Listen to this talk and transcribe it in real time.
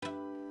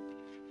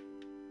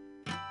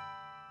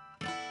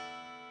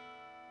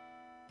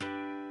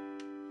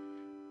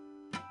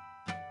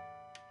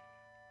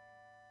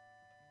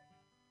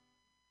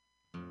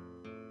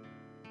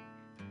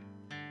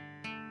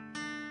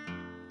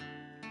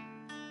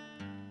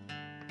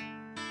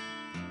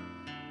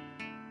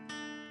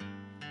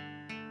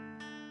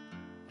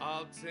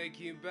I'll take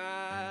you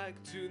back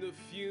to the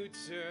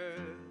future.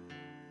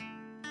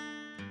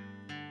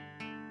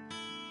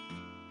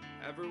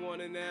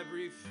 Everyone and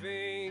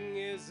everything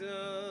is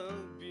a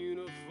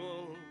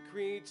beautiful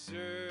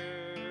creature.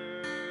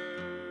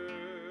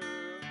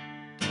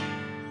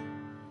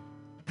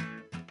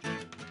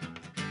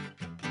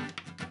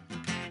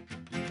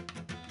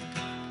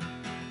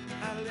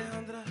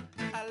 Alejandra,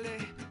 ale,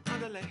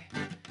 andale.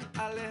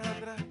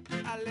 Alejandra,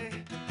 ale,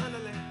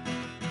 andale.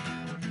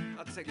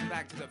 I'll take you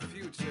back to the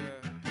future.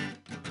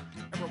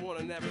 Everyone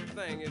and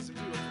everything is a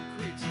beautiful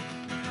creature.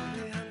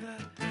 Alejandra,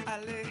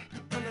 ale,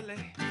 andale.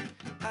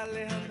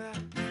 Alejandra,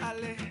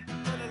 ale,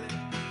 andale.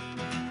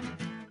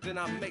 Then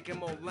I'm making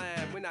more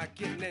land. We're not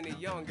getting any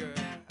younger.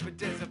 Every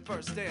day's the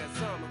first day of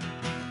summer.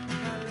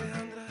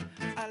 Alejandra,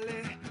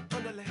 ale,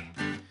 andale.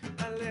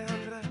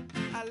 Alejandra,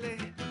 ale,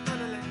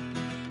 andale.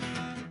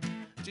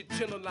 She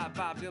chillin' like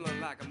Bob Dylan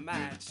like a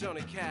match.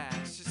 Johnny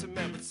Cash, just a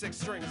man with 6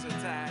 strings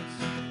attached.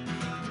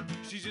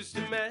 She's just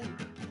a man,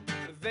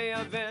 they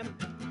are them.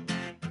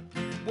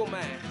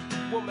 Woman,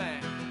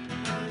 woman.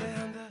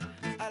 Alejandra,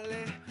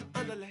 ale,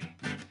 andale.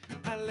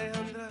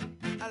 Alejandra,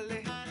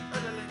 ale,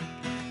 andale.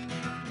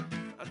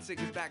 I'll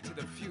take you back to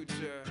the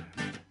future.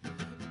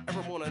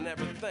 Everyone and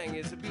everything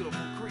is a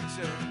beautiful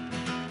creature.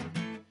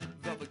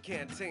 Velvet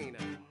Cantina.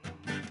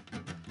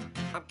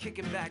 I'm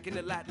kicking back in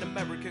the Latin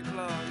America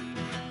club.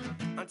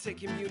 I'm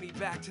taking Muni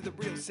back to the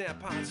real San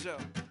Pancho.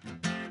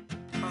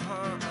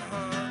 Alejandra,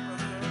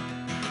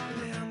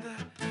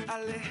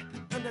 ale,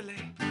 andale.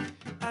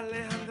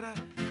 Alejandra,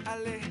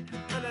 ale,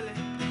 andale.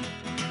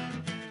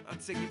 I'll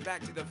take you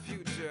back to the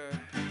future.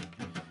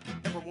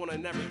 Everyone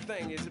and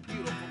everything is a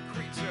beautiful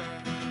creature.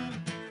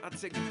 I'll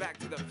take you back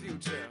to the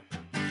future.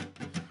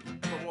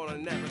 Everyone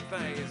and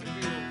everything is a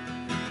beautiful.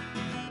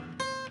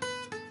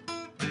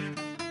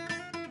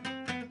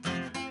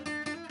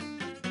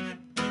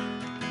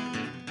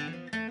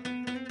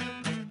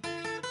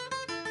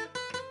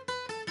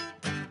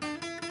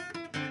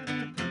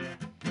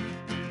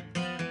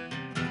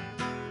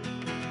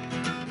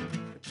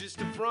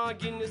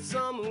 Frog in the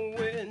summer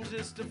wind,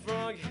 just a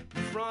frog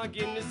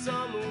in the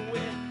summer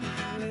wind.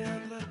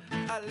 Alejandra,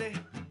 ale,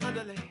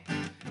 andale.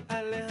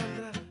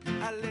 Alejandra,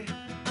 ale,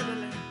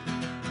 andale.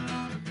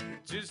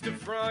 Just a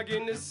frog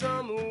in the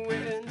summer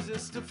wind,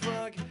 just a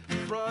frog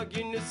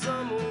in the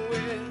summer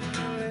wind.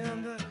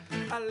 Alejandra,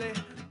 ale,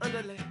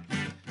 andale.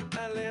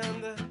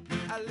 Alejandra,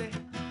 ale,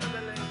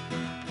 andale.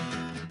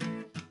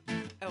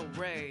 El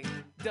Rey,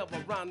 Del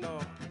Verano,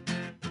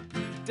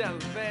 Del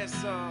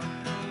Beso.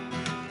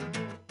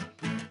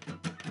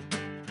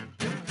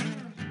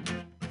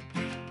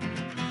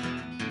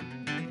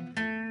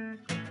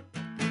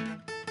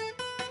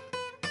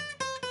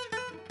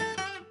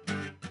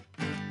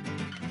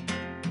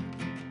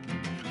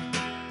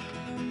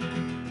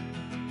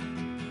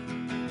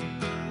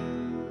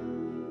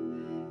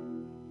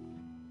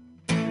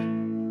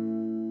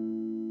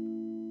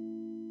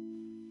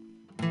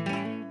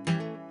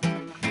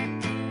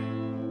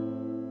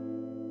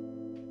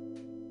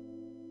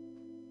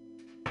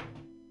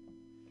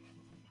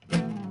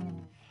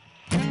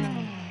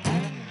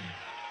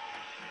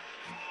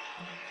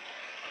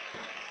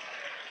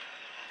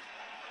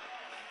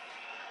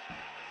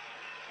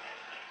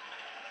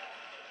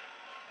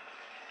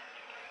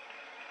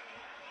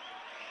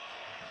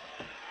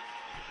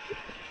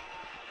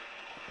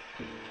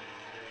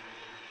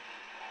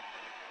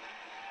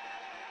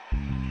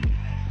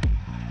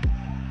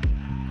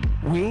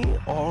 We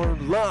are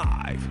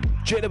live,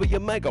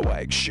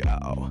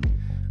 TheJWMegawegShow.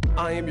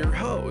 I am your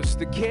host,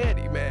 the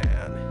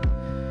Candyman.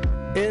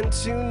 And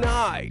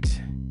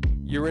tonight,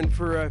 you're in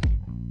for a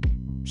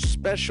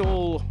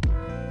special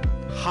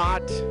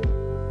hot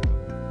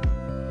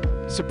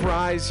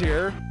surprise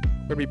here.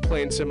 We're gonna be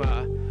playing some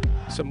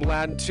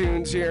Latin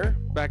tunes here.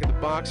 Back in the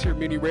box here,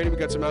 MutinyRadio. We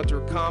got some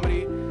outdoor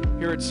comedy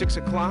here at 6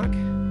 o'clock.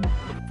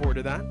 Looking forward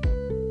to that.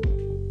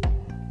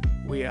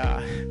 We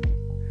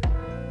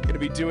going to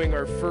be doing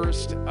our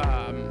first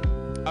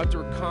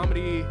outdoor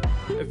comedy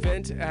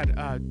event at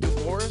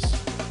Dolores,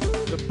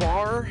 the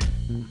bar,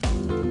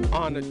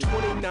 on the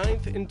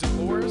 29th in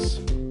Dolores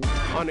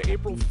on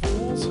April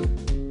Fool's.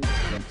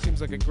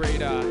 Seems like a great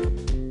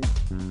time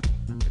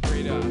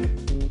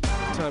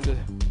to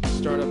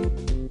start up a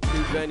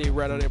new venue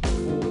right on April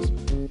Fool's.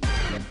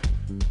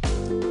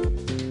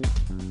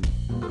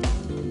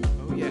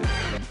 Oh yeah,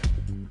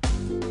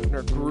 in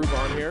our groove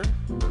on here.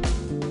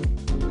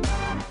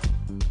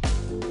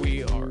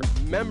 We are a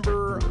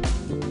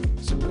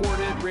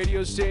member-supported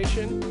radio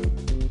station.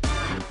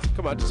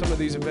 Come out to some of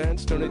these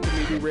events. Donate to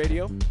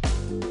MutinyRadio.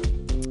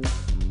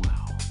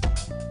 Wow.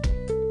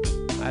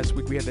 Last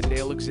week we had the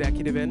Nail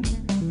Executive in.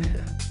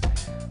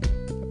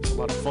 That was a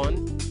lot of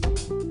fun.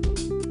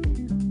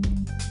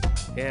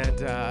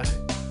 And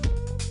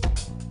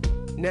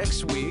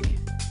next week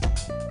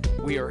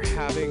we are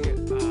having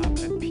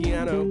a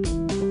piano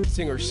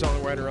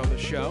singer-songwriter on the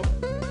show.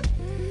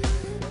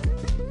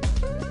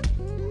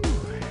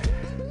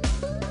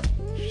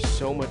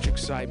 So much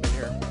excitement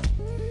here.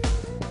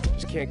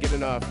 Just can't get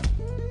enough.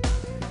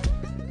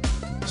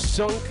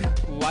 Sunk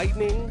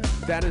Lightning,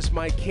 that is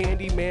my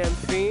Candyman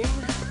theme.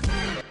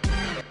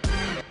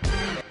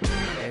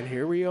 And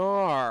here we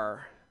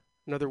are.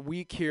 Another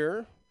week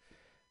here.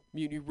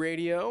 Mutiny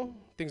Radio.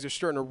 Things are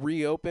starting to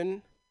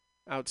reopen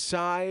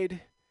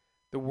outside.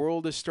 The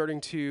world is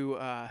starting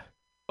to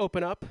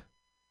open up.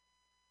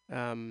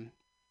 Some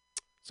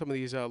of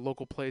these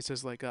local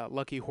places like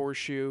Lucky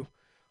Horseshoe. I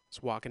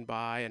was walking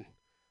by and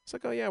it's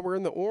like, oh yeah, we're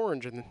in the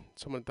orange. And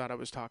someone thought I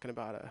was talking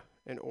about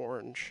an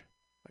orange.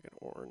 Like an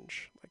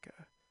orange, like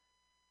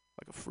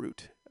a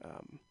fruit.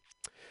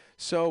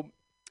 So,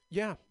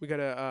 yeah, we got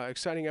an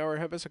exciting hour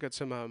ahead of us. I got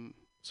some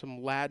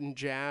Latin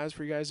jazz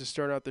for you guys to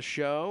start out the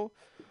show.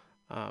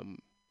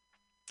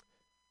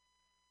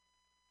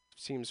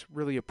 Seems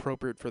really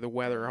appropriate for the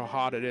weather, how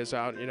hot it is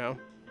out, you know.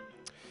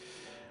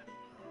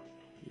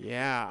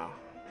 Yeah.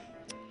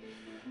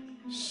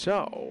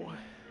 So,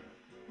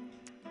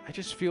 I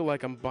just feel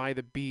like I'm by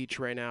the beach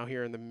right now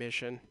here in the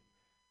Mission.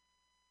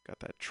 Got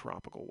that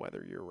tropical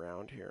weather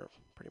year-round here,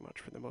 pretty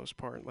much for the most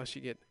part, unless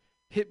you get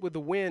hit with the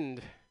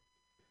wind,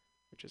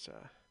 which is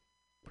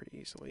pretty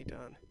easily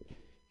done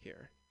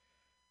here.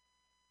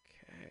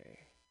 Okay.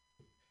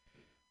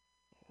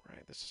 All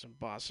right, this is some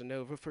bossa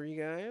nova for you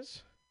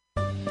guys.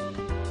 Here we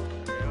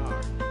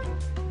are.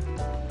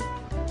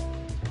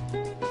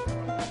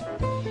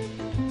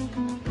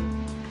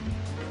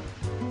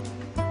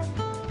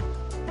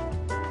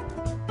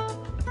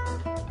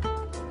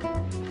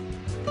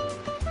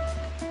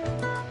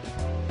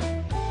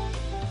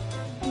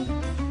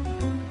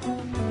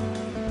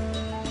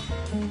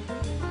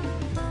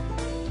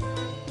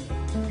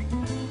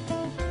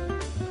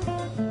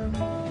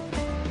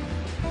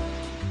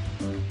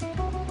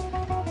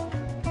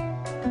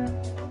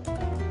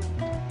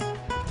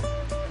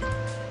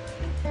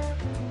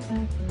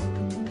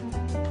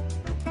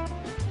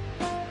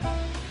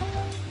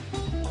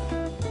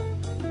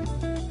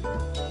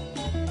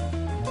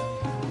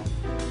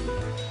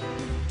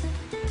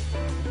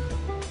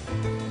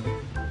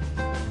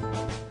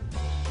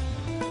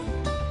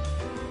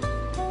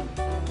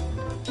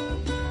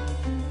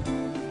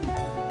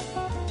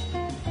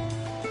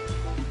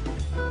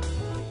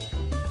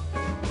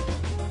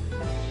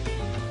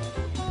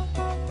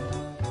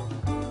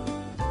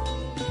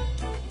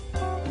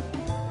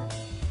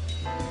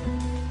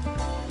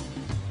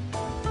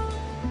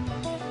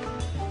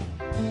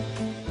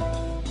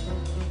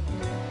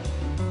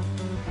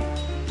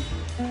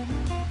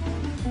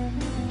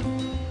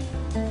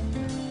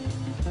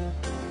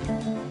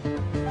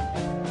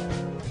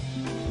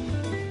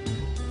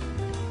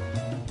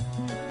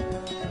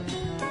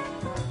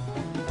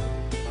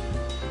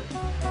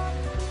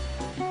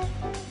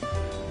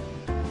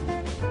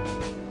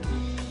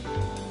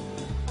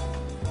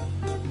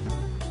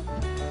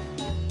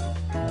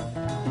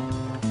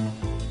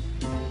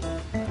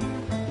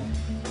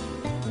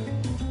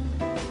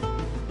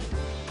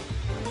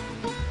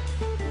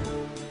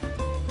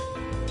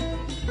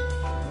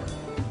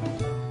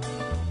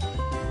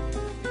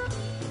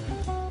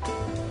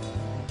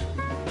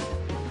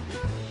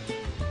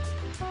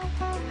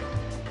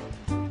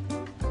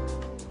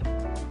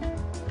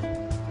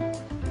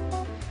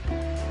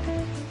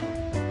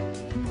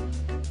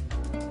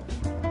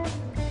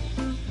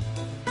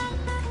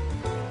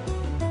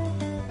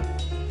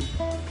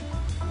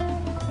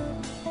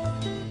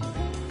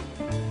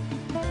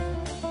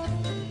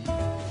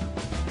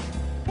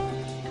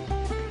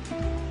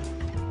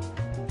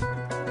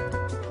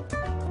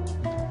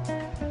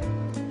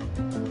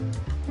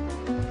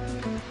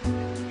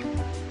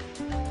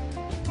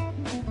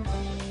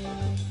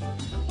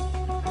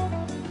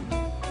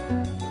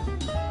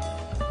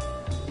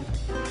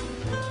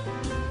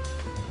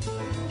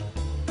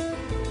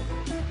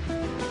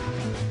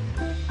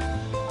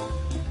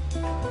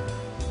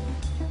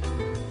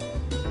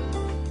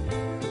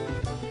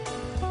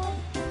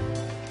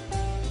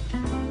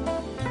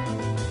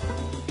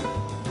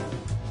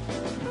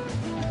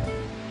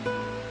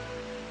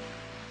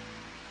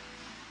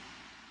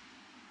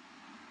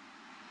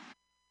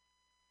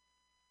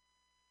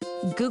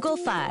 Google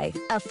Fi,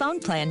 a phone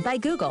plan by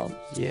Google.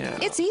 Yeah.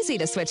 It's easy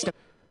to switch to.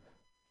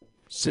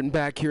 Sitting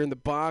back here in the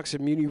box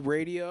at Mutiny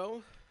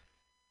Radio.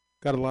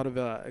 Got a lot of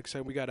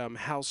exciting. We got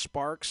Hal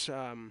Sparks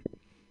going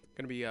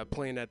to be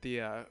playing at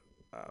the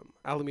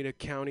Alameda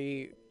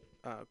County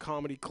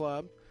Comedy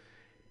Club,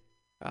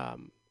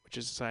 which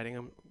is exciting.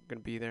 I'm going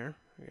to be there.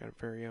 We got our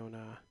very own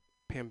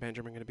Pam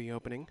Benjamin going to be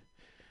opening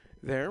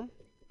there.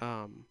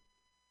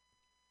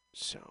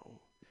 So,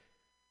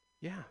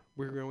 yeah,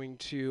 we're going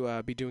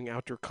to be doing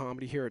outdoor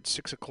comedy here at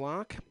 6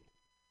 o'clock.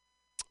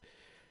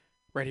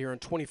 Right here on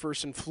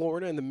 21st in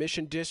Florida in the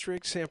Mission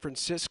District, San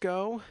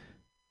Francisco.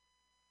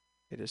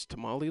 It is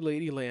Tamale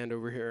Ladyland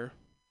over here.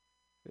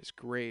 It's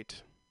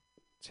great.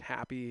 It's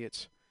happy.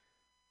 It's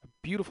a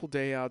beautiful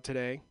day out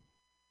today.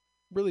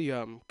 Really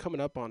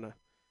coming up on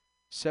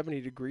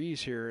 70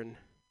 degrees here in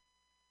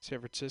San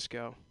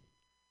Francisco.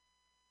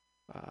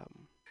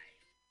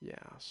 Yeah,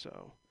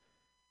 so.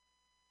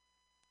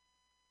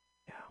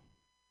 Yeah.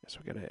 So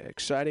we got an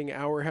exciting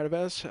hour ahead of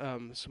us.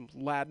 Some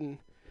Latin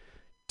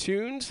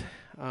tunes,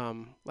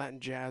 Latin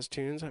jazz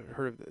tunes. I've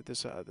heard of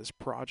this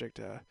project,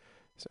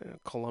 it's a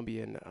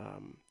Colombian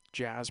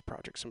jazz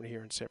project. Somebody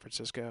here in San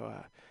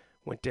Francisco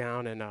went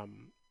down and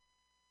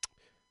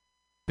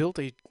built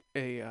a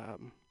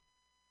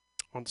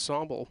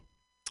ensemble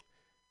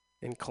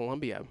in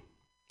Colombia,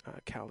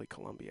 Cali,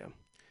 Colombia.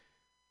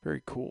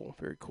 Very cool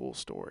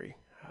story.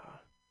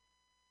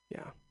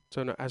 Yeah.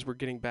 So as we're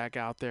getting back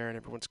out there and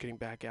everyone's getting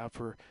back out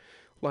for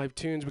live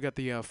tunes, we got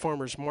the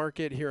Farmers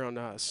Market here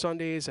on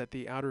Sundays at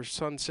the Outer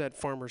Sunset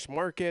Farmers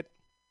Market.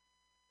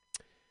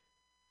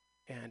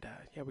 And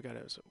yeah, we got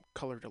some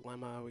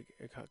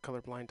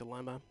Colorblind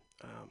Dilemma.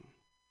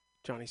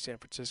 Johnny San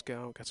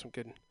Francisco. Got some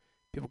good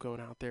people going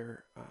out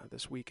there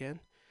this weekend.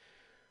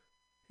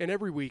 And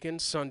every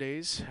weekend,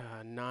 Sundays,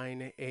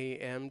 9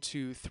 a.m.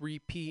 to 3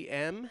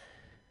 p.m.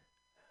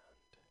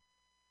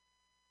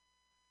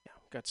 Yeah,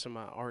 got some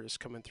artists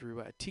coming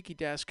through. Tiki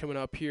Desk coming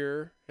up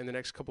here in the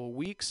next couple of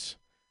weeks.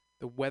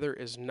 The weather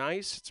is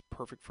nice. It's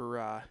perfect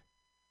for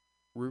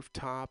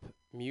rooftop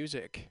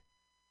music.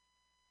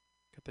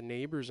 Got the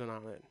neighbors in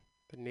on it.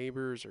 The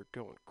neighbors are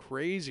going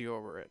crazy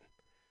over it.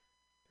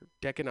 They're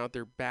decking out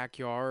their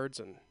backyards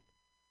and,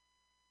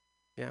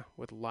 yeah,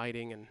 with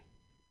lighting. And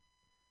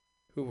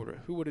who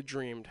would have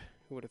dreamed?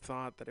 Who would have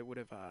thought that it would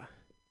have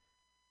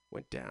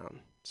went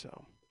down?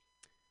 So,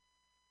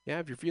 yeah,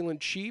 if you're feeling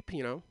cheap,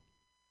 you know,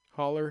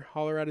 holler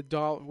at with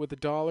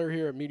 $1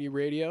 here at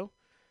MutinyRadio.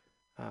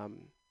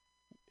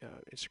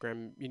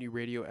 Instagram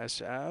MutinyRadio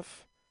SF.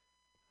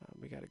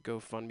 We got a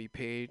GoFundMe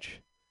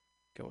page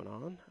going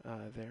on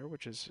there,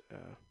 which is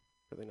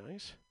really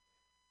nice.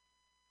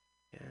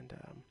 And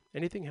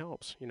anything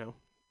helps, you know.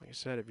 Like I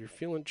said, if you're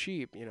feeling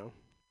cheap, you know,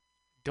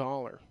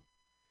 $1.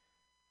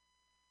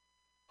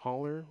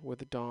 Holler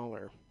with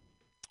 $1.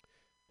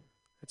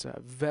 It's a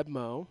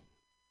Venmo.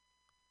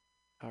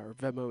 Our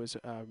Venmo is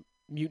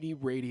Mutiny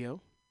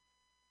Radio.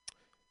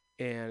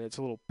 And it's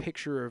a little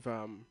picture of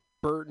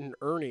Bert and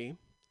Ernie.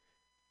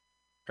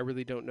 I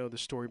really don't know the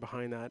story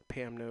behind that.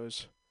 Pam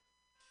knows.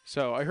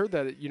 So I heard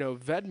that, you know,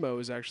 Venmo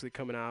is actually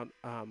coming out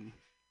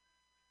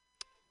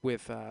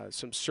with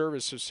some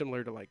services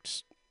similar to like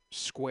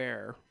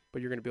Square,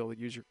 but you're going to be able to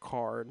use your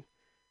card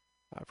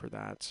for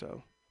that. So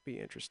it'll be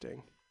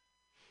interesting.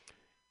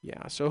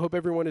 Yeah, so I hope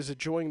everyone is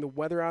enjoying the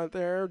weather out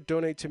there.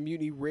 Donate to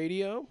Mutiny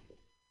Radio.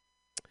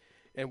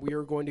 And we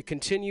are going to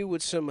continue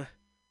with some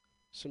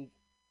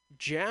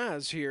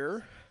jazz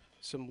here,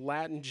 some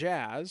Latin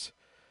jazz.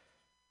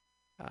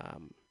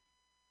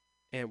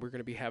 And we're going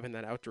to be having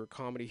that outdoor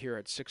comedy here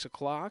at 6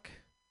 o'clock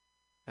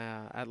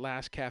at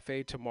Last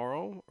Cafe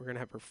tomorrow. We're going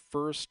to have our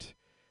first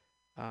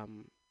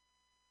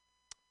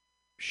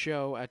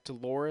show at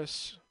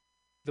Dolores,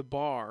 the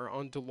bar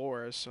on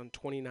Dolores, on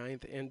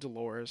 29th and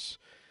Dolores.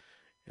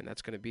 And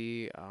that's going to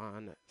be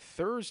on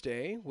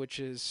Thursday, which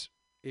is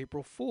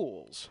April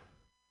Fool's.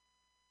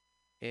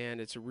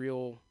 And it's a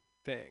real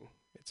thing.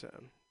 It's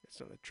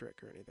not a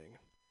trick or anything.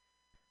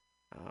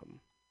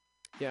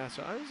 Yeah,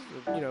 so I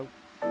was, you know,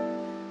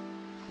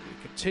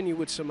 continue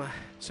with some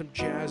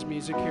jazz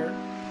music here.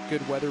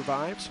 Good weather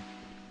vibes.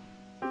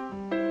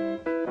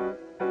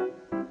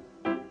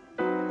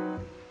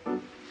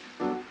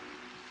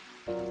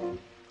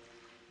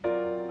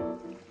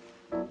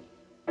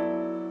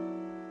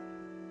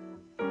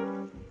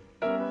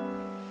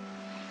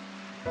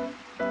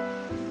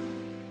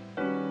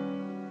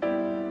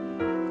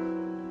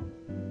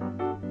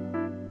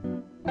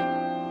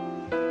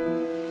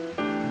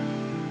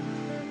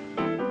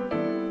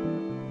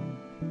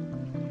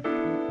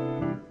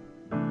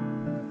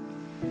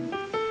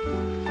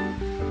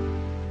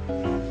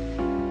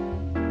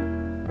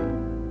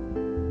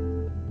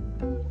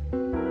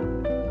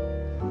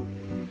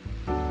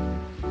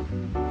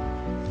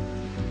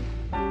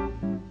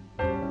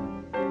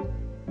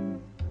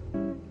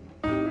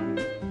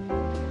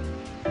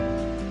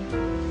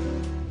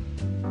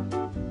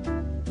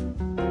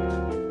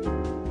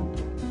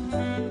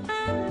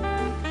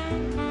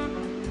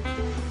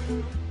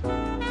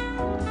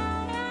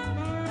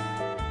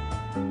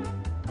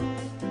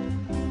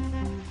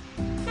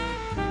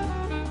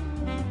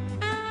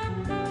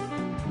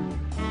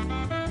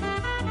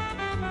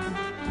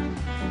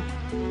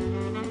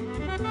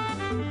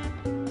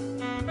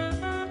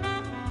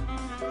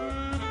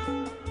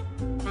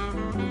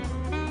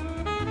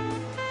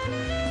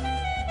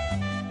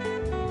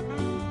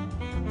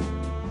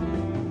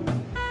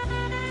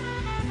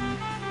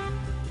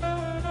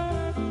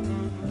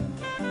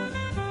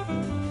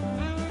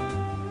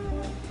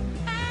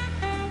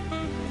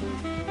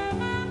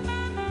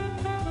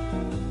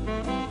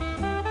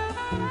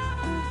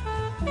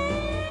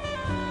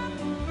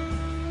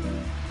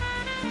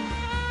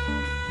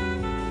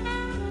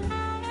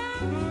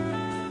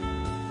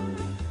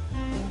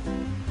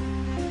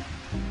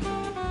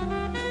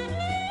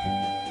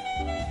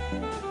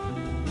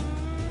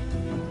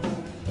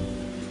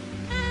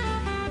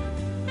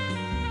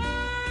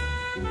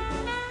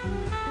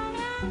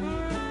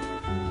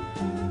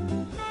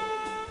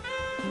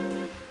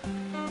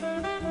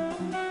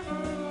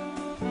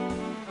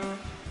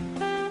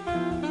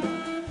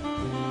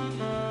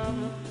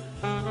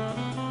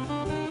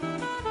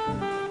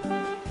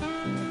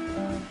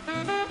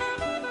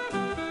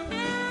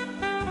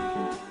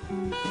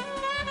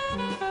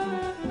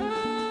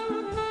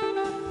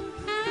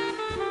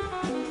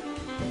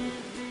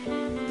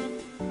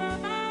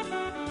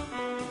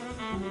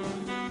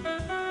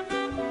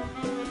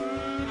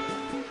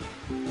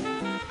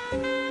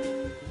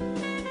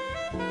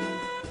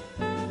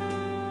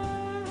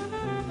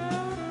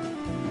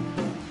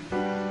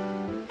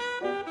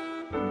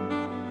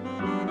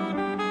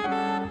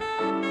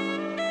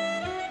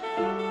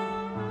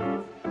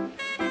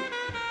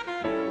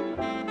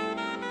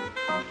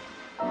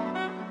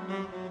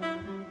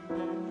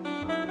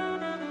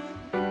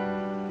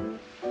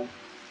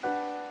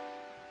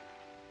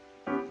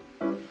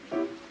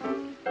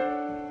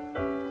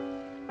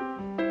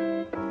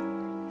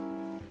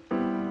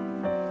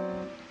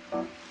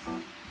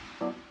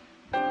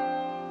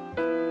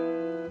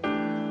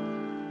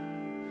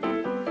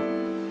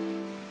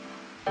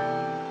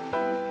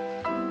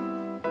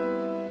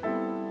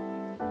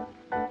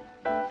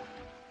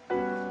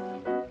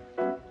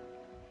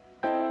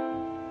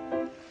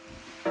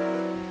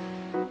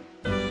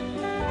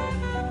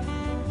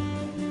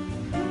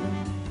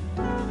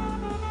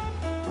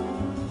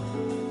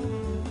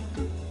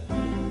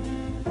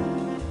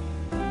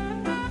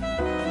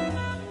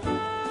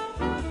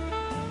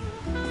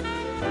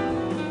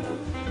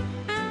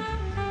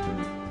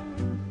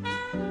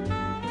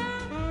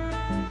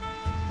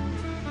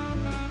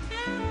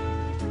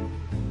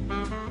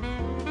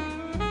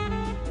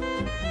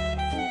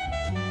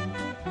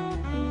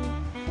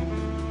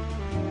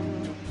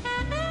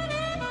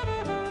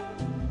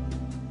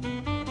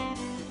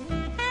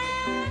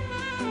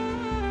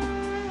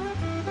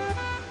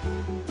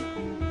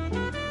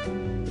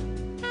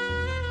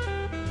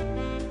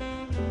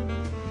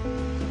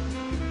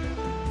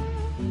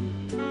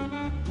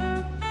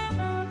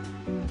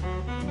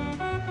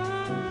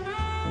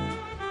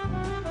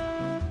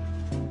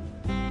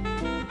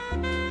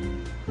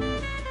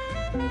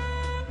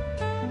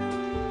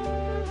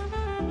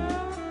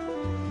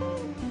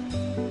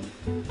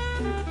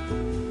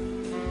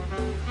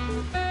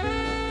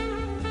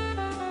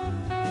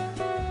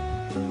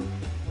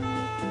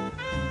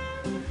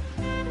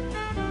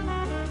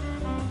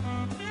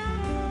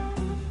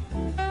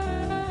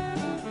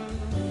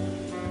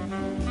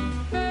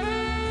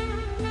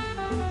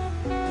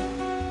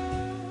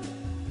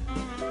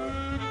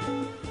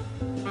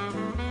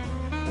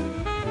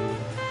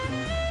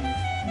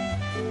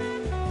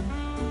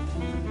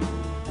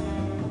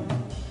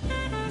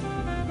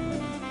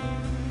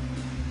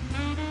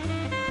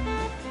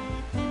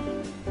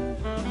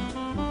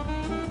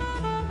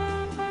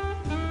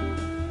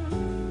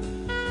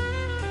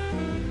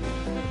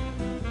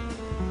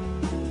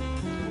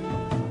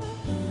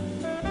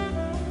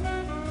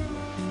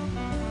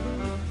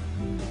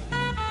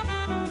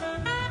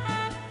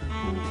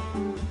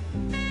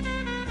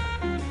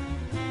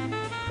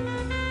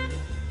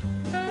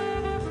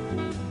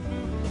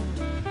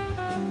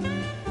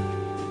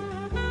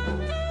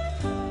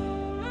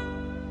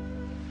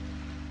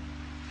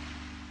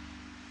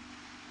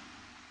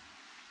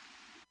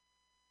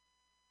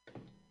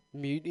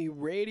 Mutiny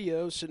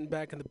Radio, sitting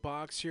back in the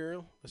box here,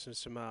 listening to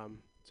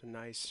some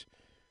nice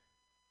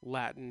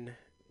Latin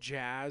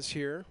jazz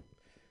here.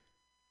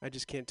 I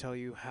just can't tell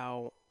you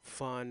how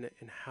fun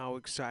and how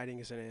exciting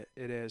it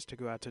is to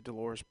go out to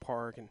Dolores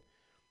Park and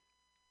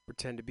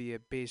pretend to be a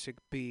basic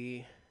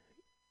B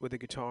with a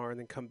guitar and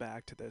then come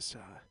back to this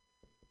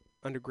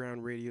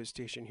underground radio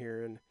station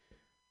here in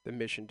the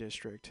Mission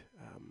District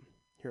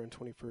here on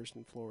 21st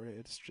in Florida.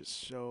 It's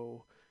just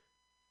so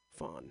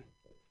fun.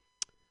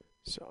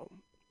 So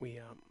we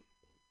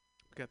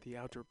got the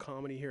outdoor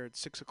comedy here at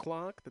 6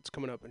 o'clock. That's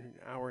coming up in an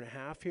hour and a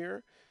half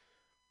here.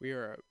 We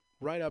are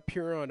right up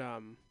here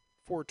on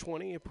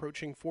 420,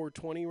 approaching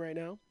 420 right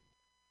now.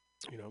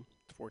 You know,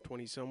 it's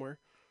 420 somewhere.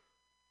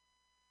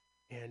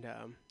 And,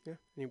 yeah,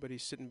 anybody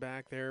sitting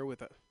back there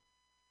with a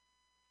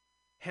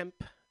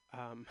hemp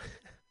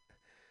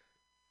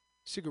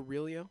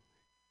cigarillo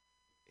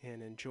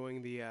and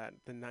enjoying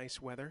the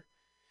nice weather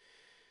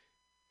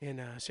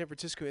in San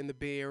Francisco, in the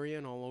Bay Area,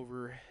 and all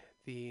over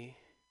the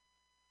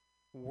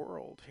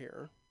world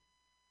here.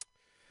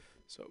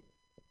 So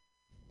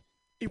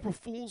April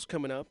Fool's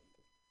coming up,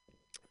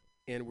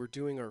 and we're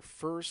doing our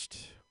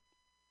first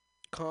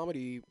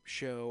comedy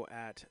show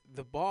at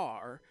the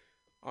bar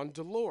on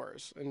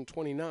Dolores on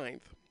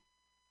 29th.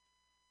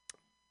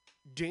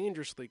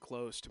 Dangerously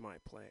close to my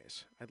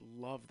place. I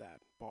love that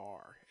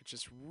bar. It's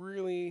just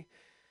really,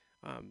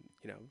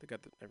 you know, they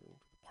got the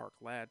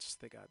parklets,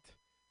 they got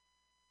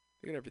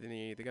everything they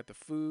need. They got the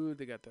food,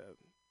 they got the,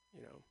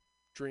 you know,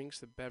 drinks,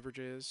 the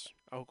beverages,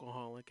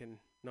 alcoholic and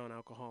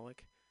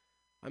non-alcoholic.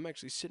 I'm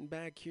actually sitting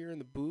back here in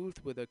the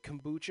booth with a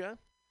kombucha.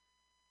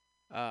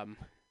 This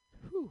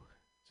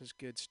is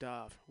good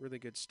stuff, really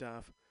good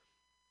stuff.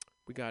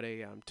 We got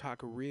a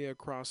taqueria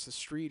across the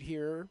street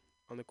here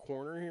on the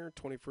corner here,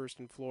 21st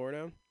in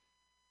Florida.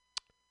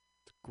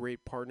 It's a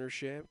great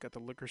partnership. Got the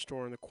liquor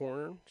store in the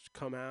corner. Just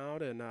come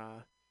out and,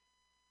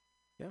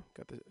 yeah,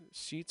 got the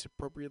seats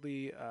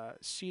appropriately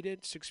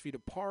seated, 6 feet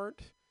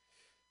apart.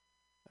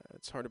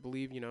 It's hard to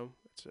believe, you know,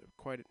 it's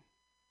quite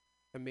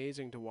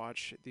amazing to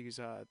watch these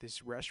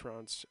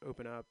restaurants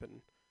open up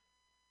and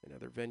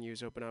other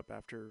venues open up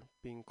after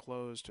being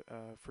closed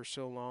for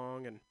so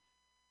long, and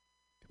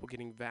people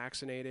getting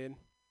vaccinated.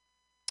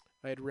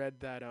 I had read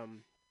that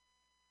on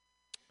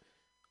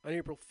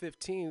April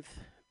 15th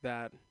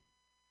that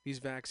these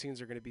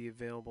vaccines are going to be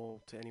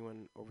available to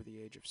anyone over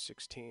the age of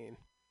 16.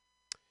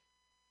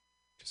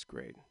 Just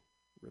great.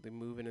 Really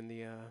moving in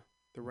the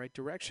right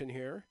direction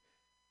here.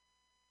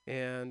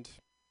 And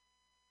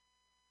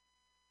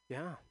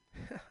yeah.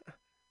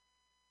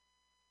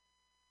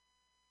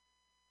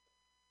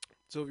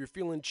 So if you're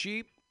feeling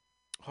cheap,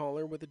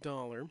 holler with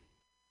 $1.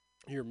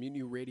 Here,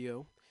 Mutiny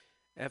Radio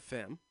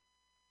FM.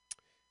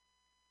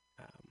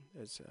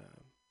 It's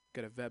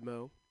got a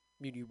Venmo,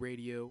 Mutiny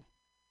Radio.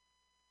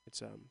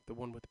 It's the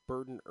one with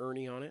Bert and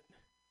Ernie on it.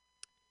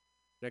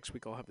 Next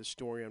week I'll have the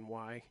story on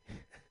why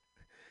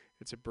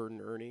it's a Bert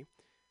and Ernie.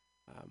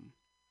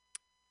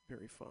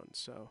 Very fun.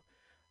 So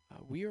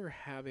we are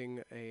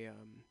having a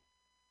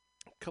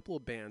couple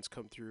of bands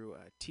come through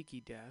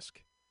Tiki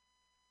Desk,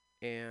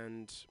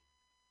 and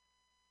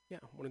yeah,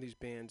 one of these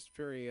bands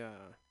very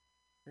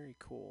very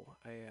cool.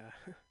 A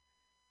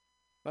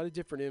lot of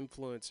different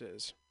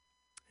influences.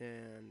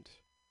 And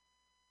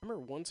I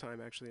remember one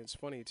time, actually, it's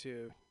funny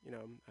too,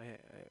 I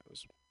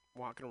was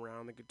walking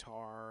around the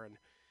guitar and,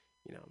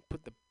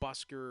 put the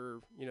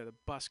busker, the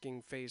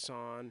busking face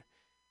on,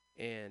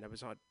 and I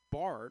was on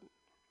Bart,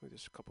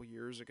 this a couple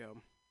years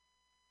ago,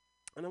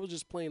 and I was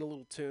just playing a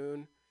little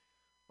tune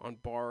on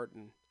Bart,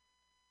 and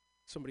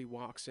somebody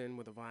walks in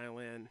with a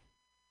violin,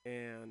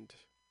 and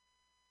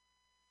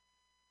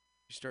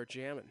you start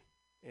jamming,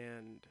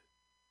 and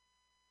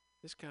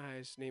this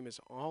guy's name is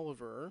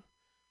Oliver.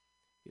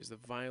 He's the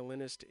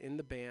violinist in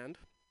the band.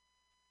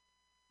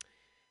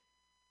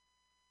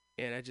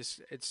 And it's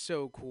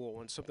so cool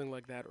when something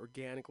like that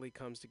organically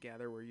comes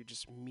together where you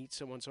just meet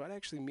someone. So I'd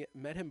actually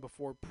met him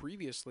before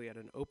previously at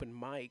an open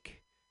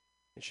mic.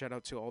 And shout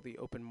out to all the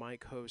open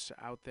mic hosts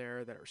out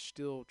there that are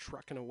still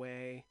trucking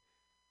away.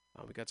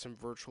 We got some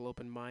virtual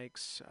open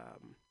mics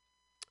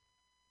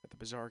at the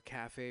Bazaar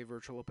Cafe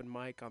virtual open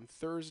mic on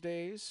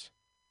Thursdays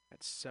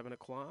at 7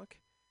 o'clock.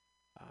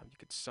 You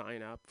could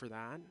sign up for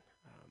that.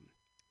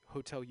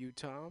 Hotel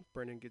Utah,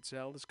 Brendan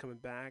Gitzel is coming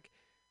back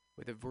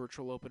with a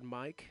virtual open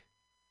mic.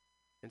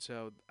 And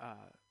so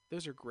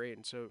those are great.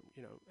 And so,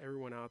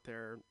 everyone out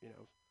there,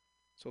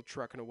 still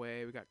trucking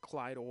away. We got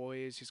Clyde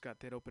Oys. He's got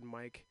that open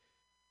mic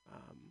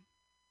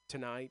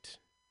tonight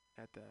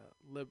at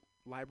the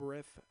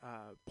Labyrinth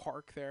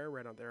Park there,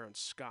 right out there on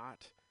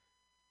Scott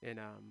in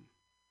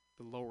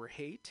the Lower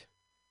Haight.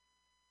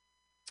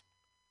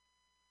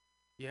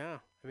 Yeah,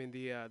 I mean,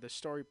 the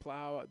Starry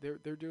Plow,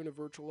 they're doing a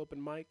virtual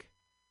open mic.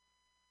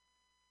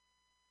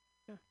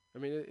 I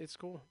mean, it's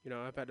cool.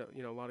 I've had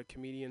a lot of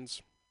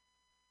comedians.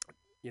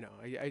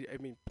 I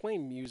mean,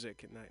 playing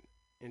music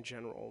in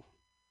general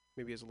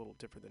maybe is a little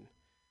different than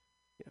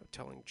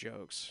telling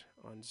jokes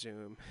on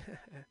Zoom.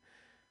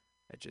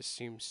 It just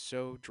seems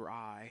so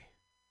dry.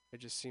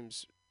 It just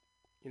seems,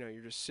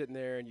 you're just sitting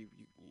there and you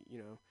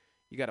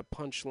got a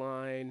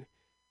punchline,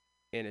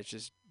 and it's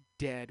just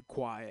dead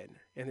quiet,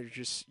 and you're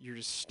just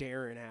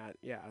staring at.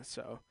 Yeah,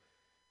 so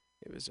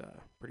it was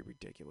pretty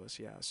ridiculous.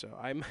 Yeah, so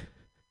I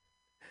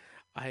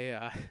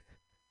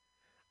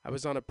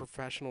was on a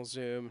professional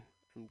Zoom.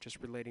 I'm just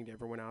relating to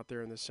everyone out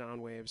there in the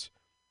sound waves.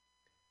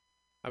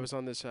 I was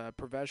on this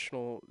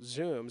professional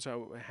Zoom,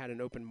 so I had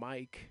an open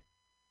mic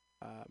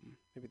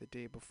maybe the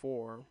day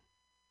before,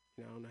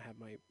 and I have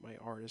my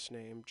artist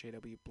name,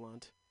 J.W.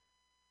 Blunt.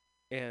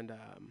 And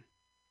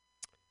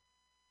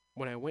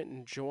when I went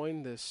and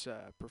joined this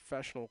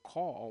professional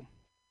call,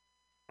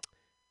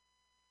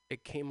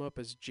 it came up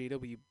as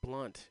J.W.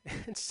 Blunt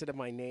instead of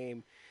my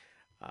name,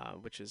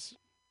 which is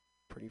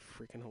pretty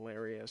freaking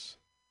hilarious.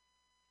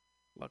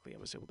 Luckily, I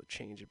was able to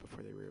change it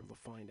before they were able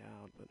to find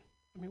out. But,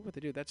 I mean, what they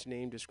do, that's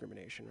name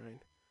discrimination,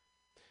 right?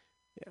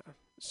 Yeah.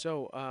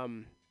 So,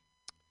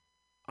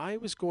 I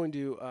was going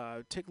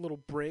to take a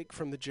little break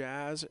from the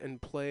jazz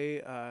and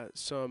play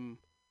some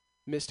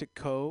Mystic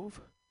Cove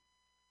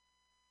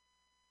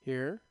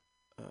here.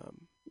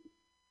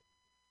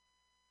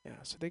 Yeah,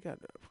 so they got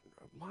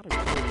a lot of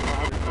really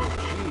projects.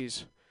 Oh,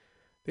 geez.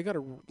 They got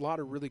a lot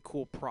of really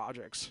cool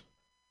projects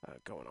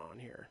going on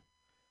here.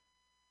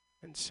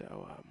 And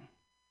so,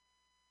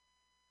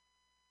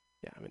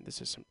 yeah, I mean,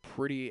 this is some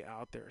pretty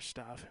out there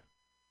stuff.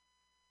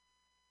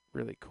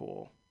 Really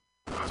cool.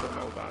 That's what I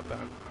know about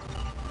that.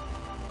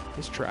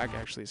 This track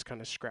actually is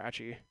kind of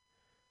scratchy.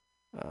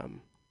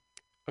 I'm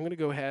going to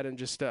go ahead and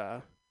just,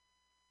 I'm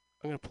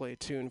going to play a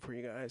tune for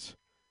you guys.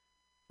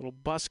 A little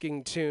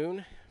busking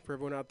tune for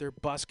everyone out there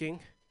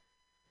busking.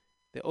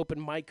 The open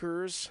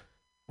micers.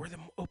 Where the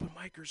open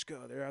micers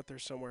go? They're out there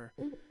somewhere.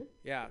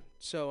 Yeah,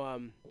 so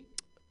I'm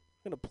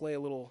going to play a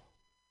little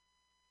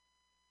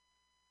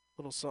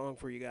song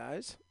for you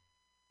guys.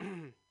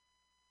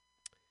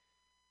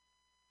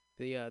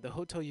 The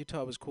Hotel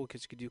Utah was cool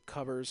because you could do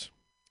covers.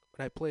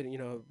 But I played it,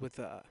 with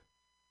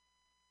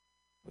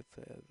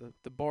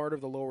the Bard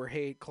of the Lower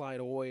Haight, Clyde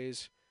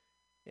Oys,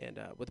 And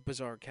with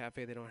Bazaar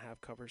Cafe, they don't have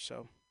covers,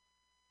 so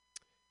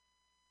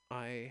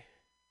I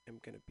am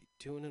going to be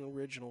doing an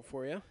original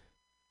for you.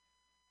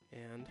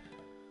 And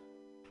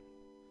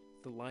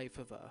the life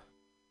of a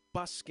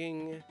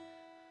busking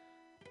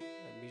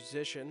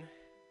musician.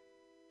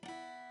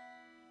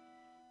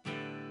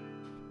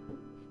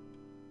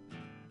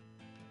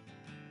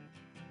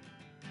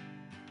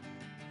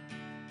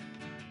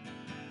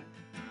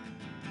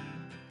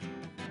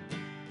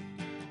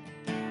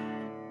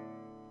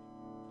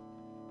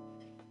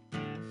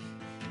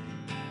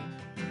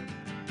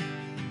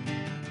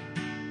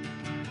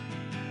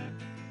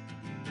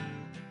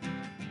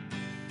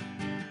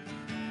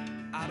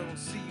 I don't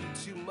see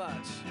you too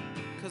much,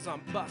 'cause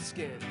I'm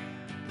busking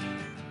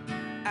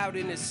out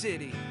in the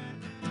city.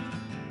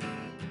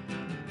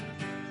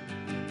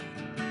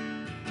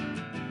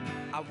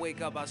 I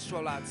wake up, I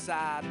stroll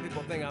outside,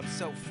 people think I'm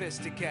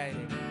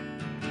sophisticated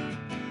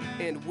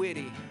and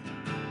witty.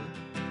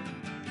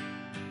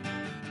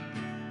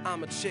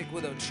 I'm a chick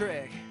with a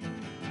trick,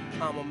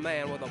 I'm a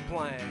man with a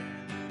plan.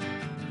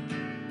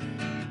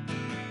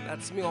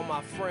 That's me and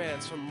my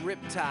friends from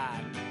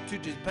Riptide to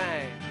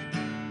Japan.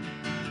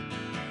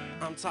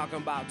 I'm talking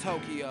about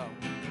Tokyo,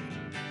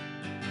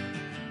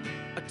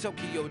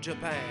 Tokyo,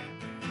 Japan.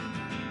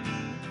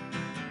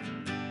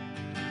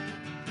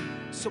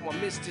 So I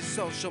missed his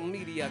social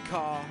media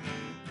call.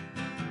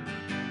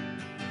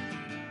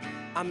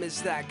 I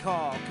missed that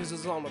call 'cause I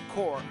was on the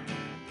court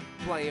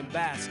playing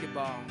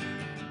basketball.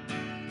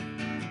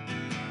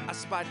 I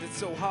spiked it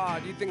so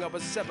hard, you think I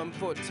was 7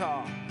 foot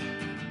tall.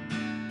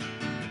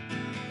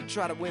 They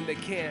try to win, they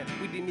can't.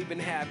 We didn't even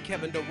have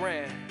Kevin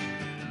Durant.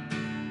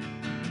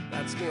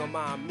 That's me on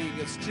my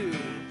Amigas too.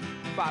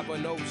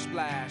 510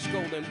 splash,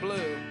 gold and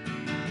blue.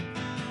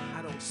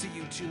 I don't see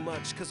you too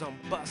much 'cause I'm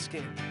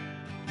busking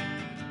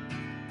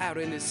out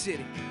in the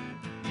city.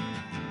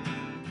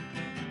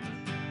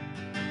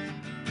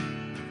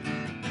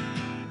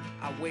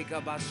 I wake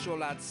up, I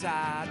stroll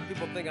outside.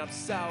 People think I'm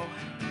so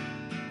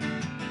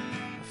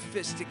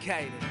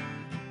sophisticated.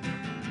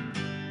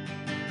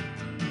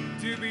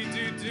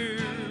 Doobie-doo-doo.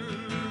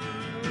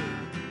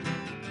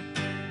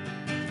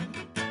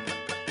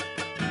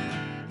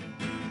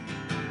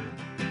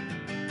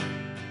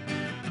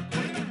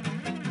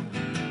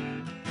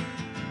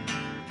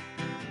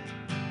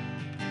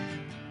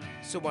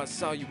 So I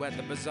saw you at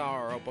the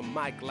Bazaar open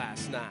mic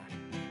last night.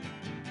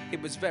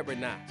 It was very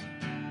nice.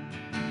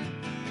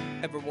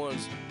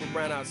 Everyone's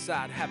around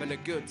outside having a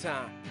good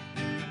time.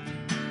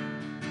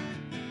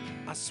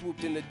 I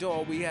swooped in the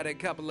door, we had a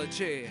couple of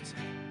chairs.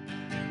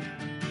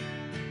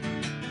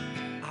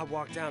 I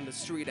walked down the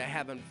street, I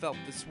haven't felt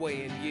this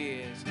way in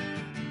years.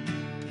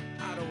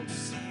 I don't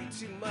see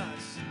you too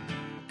much,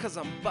 'cause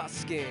I'm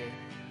busking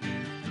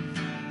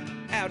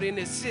out in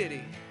the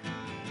city.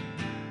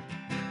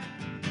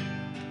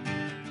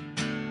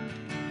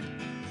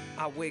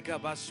 I wake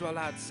up, I stroll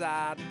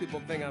outside, people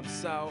think I'm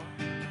so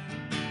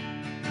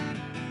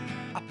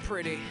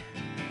pretty.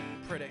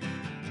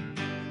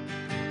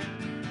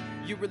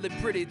 You're really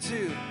pretty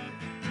too.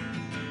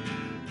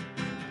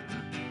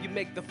 You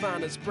make the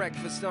finest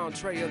breakfast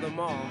entree of them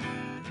all.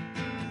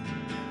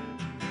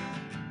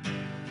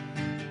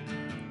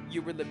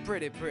 You're really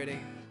pretty.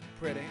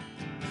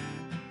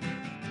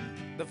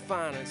 The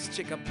finest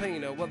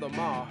chickapino of them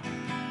all.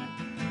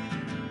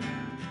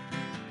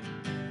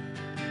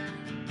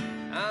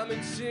 I'm a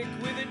chick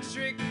with a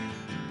trick,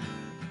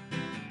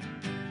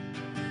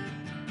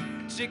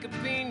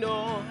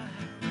 chickapino.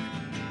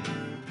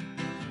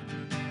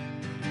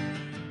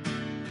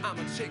 I'm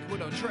a chick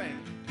with a trick,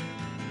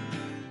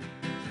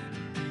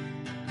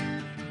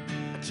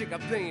 a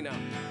chickapino.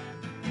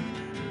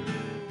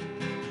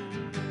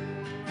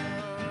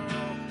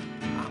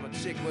 I'm a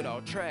chick with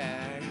a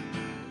trick,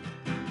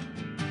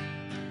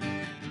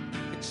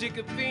 a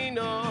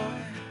chickapino.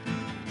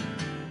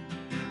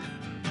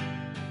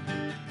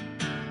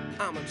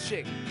 I'm a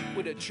chick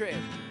with a trick.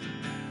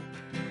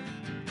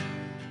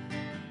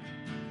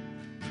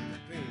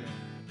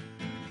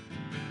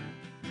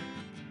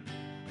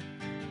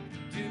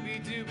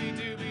 Doobie doobie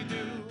doobie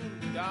doo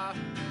da,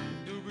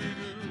 doobie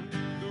doo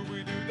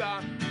doobie doo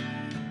da,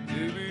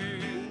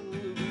 doobie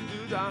doobie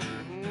doo da.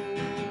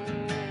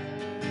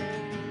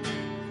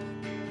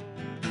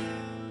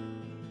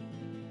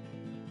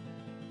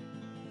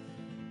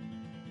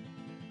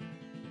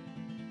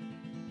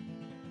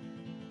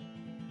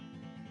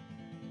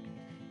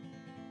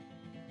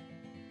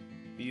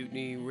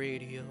 Mutiny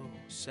Radio,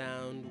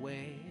 sound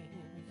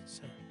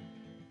waves.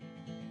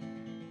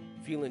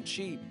 Feeling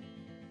cheap?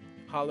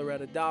 Holler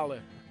at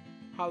 $1.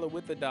 Holler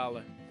with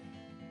 $1.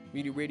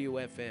 Mutiny Radio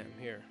FM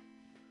here.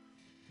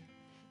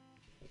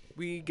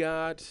 We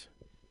got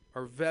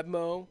our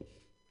Venmo,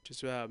 which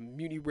is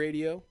Mutiny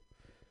Radio,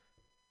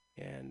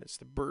 and it's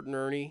the Bert and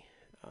Ernie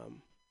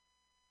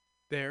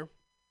there.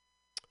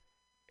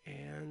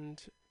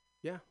 And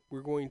yeah,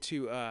 we're going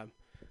to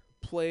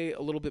play a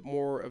little bit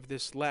more of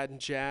this Latin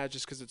jazz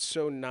just because it's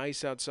so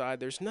nice outside.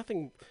 There's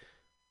nothing,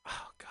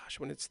 oh gosh,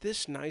 when it's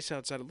this nice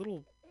outside, a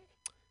little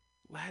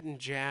Latin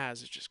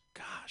jazz, it's just,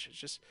 gosh, it's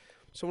just,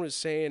 someone was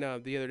saying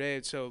the other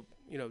day, so,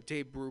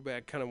 Dave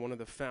Brubeck, kind of one of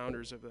the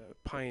founders of the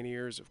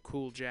pioneers of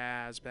cool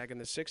jazz back in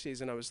the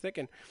 60s, and I was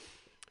thinking,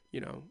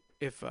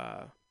 if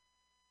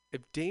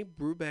Dave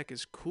Brubeck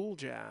is cool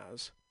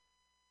jazz,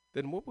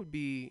 then what would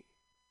be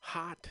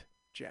hot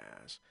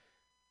jazz?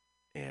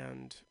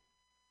 And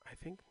I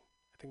think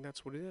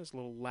that's what it is, a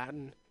little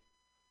Latin,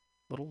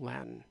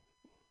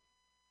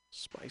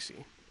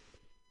 spicy.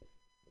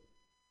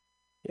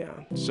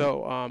 Yeah,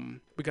 so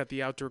we got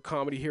the outdoor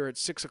comedy here at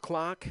 6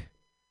 o'clock.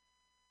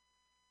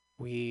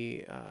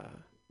 We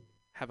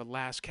have a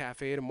Last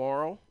Cafe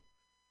tomorrow.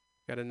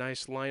 Got a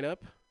nice lineup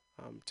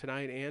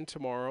tonight and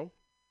tomorrow.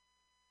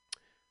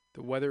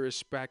 The weather is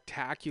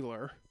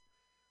spectacular.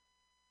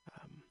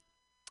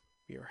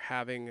 We are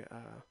having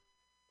our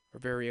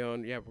very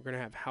own, we're going to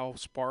have Hal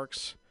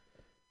Sparks.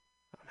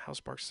 Hal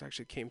Sparks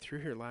actually came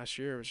through here last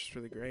year, which is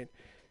really great.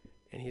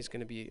 And he's going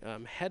to be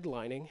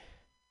headlining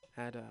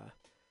at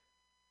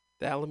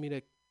the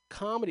Alameda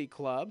Comedy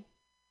Club,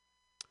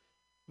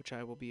 which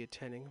I will be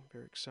attending. I'm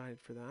very excited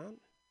for that.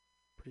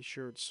 Pretty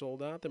sure it's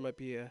sold out. There might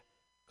be a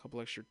couple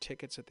extra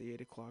tickets at the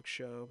 8 o'clock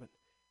show, but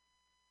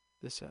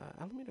this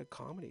Alameda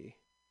Comedy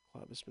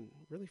Club has been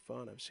really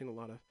fun. I've seen a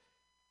lot of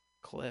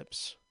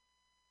clips.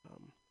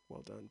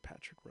 Well done,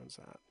 Patrick runs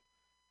that.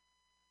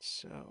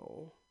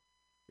 So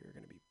we're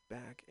going to be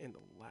back in the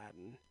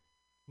Latin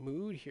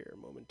mood here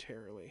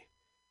momentarily.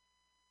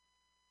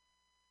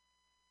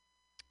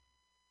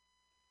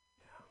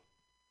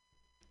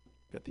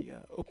 Got the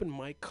open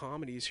mic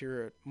comedies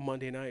here at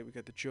Monday night. We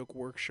got the joke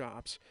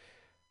workshops.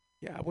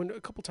 Yeah, I went a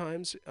couple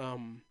times.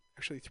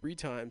 Actually, 3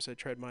 times. I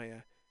tried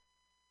my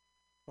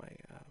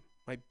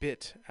my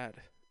bit at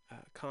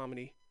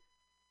comedy.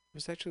 It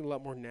was actually a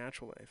lot more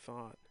natural than I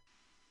thought.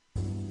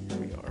 Here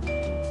we are.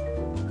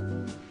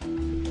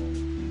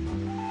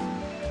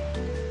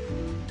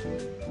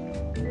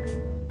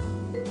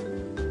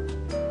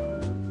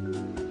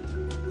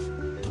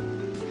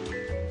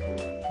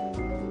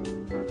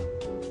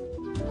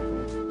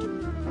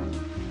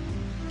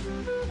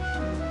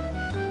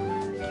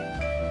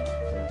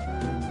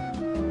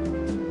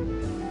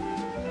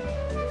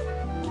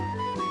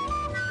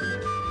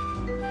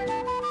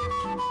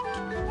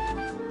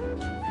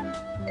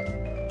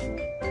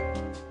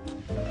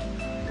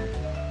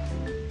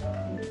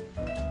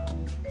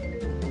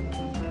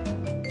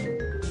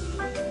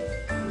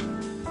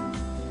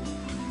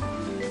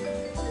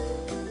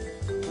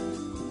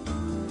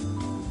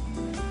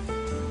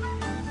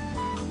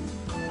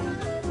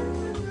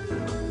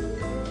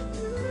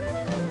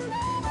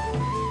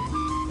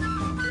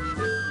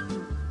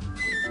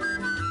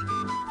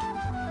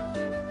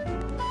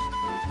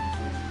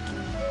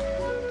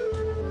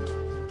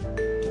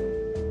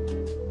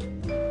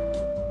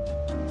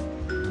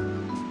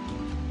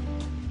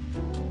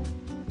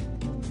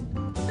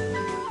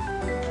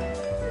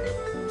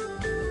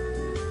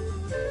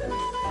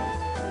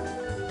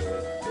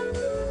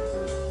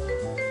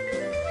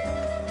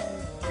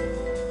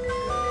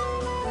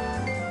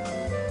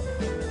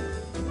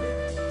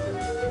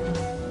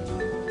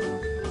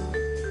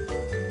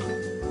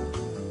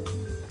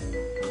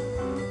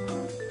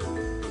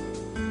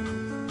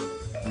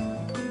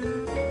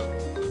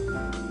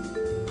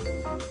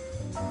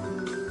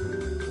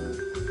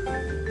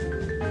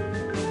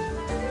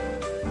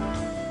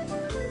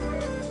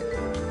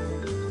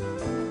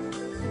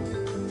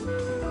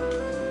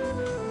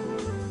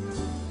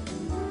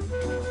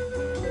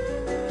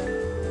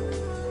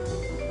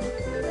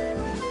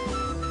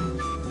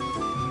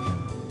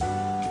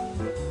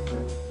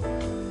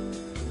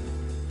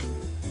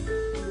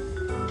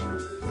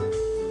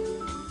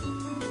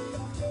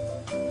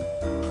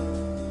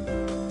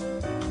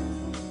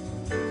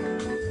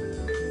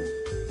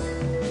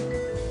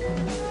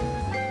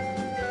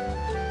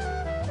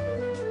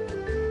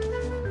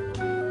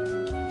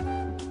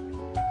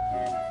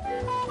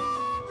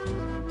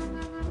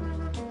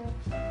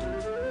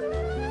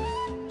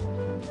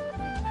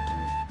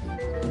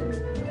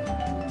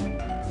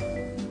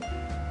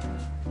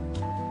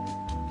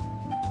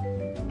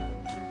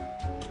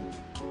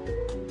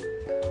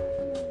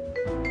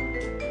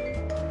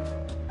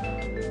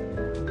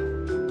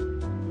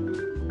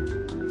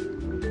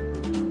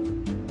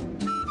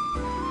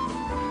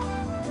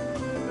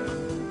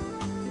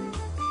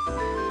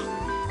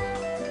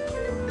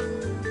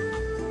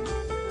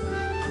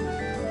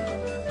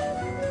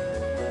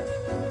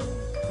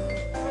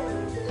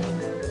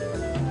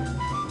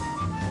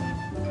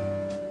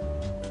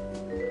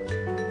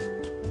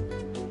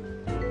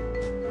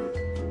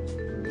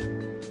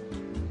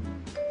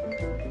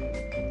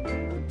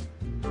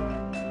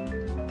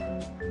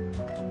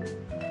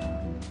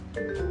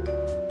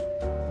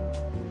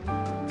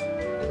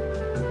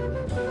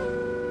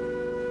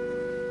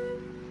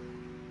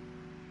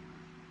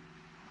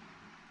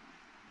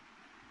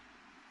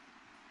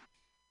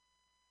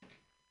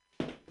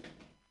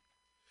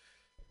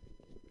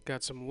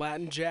 Got some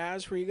Latin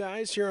jazz for you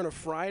guys here on a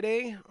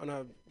Friday on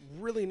a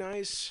really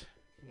nice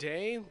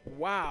day.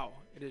 Wow,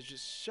 it is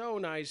just so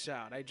nice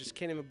out. I just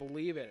can't even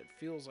believe it. It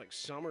feels like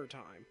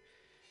summertime.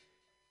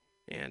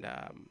 And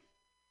I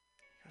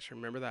should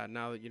remember that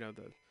now that,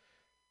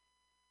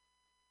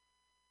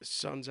 the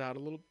sun's out a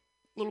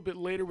little bit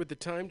later with the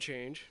time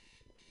change.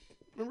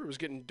 Remember, it was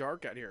getting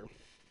dark out here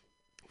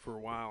for a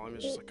while. I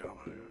was just like, oh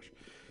my gosh,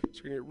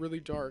 it's going to get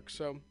really dark.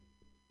 So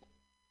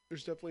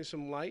there's definitely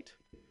some light,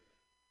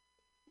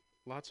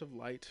 lots of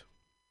light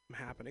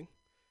happening.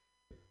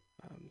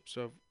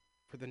 So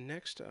for the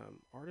next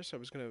artist I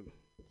was going to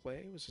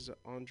play was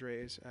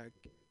Andres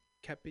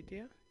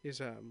Capitia.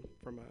 He's a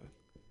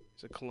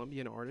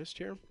Colombian artist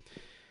here.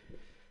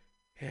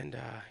 And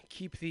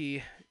keep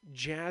the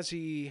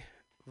jazzy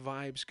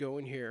vibes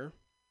going here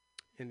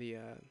in the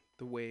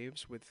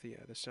waves with the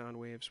sound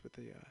waves with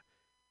the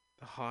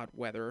hot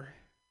weather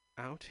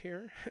out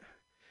here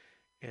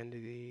and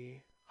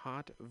the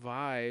hot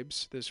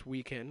vibes this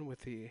weekend with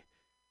the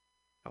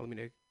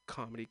Alameda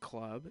Comedy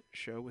Club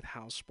show with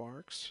House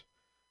Sparks.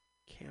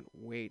 Can't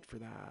wait for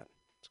that.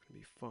 It's going to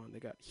be fun. They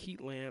got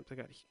heat lamps, they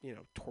got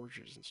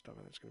torches and stuff,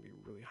 and it's going to be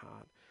really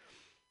hot.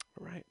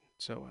 All right.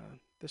 So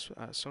this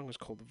song is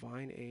called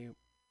Vine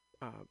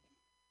a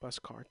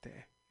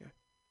Buscarte. Yeah.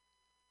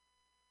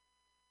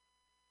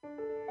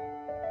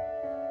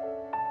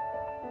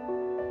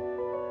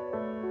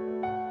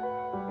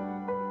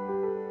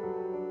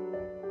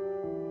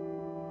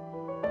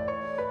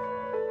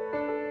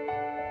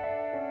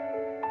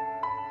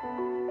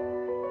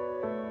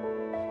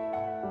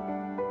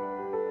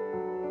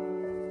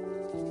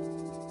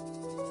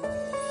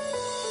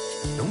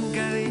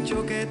 Nunca he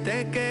dicho que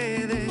te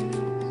quedes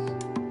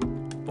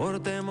por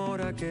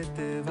temor a que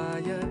te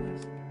vayas.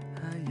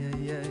 Ay,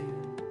 ay, ay.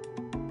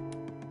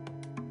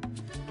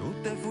 Tú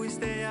te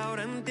fuiste y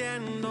ahora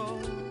entiendo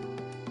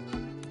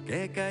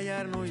que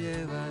callar no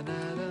lleva a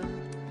nada.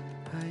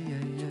 Ay,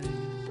 ay, ay.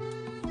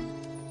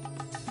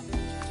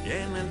 Y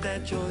en el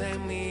techo de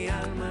mi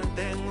alma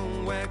tengo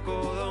un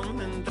hueco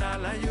donde entra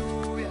la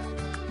lluvia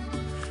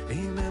y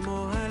me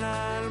moja el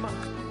alma.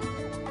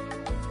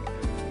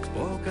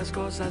 Pocas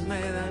cosas me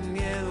dan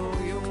miedo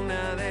y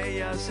una de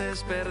ellas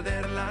es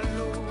perder la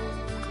luz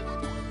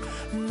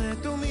de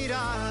tu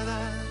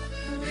mirada.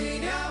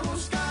 Vine a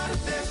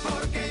buscarte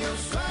porque yo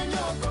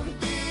sueño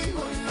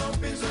contigo y no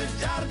pienso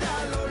echarte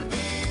al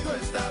olvido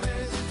esta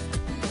vez.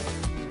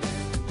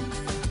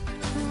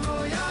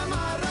 Voy a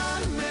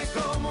amarrarme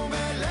como un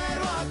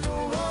velero a tu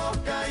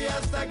boca y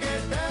hasta que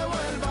te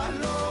vuelvas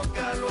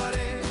loca lo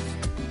haré.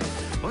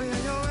 Voy a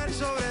llover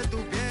sobre tu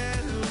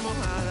piel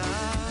mojada.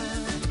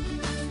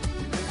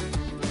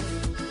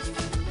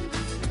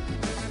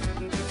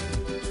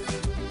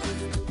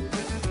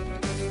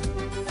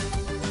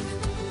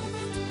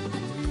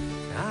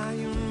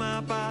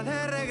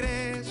 De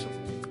regreso,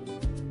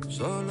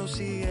 solo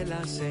sigue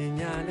las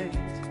señales.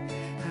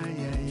 Ay,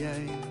 ay,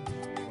 ay.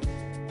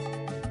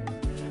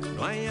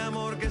 No hay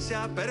amor que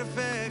sea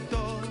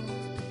perfecto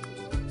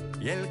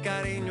y el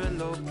cariño es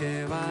lo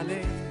que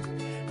vale.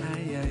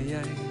 Ay, ay,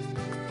 ay.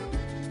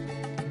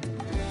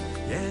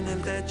 Y en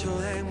el techo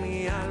de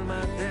mi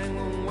alma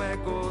tengo un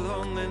hueco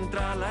donde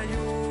entra la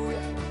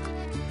lluvia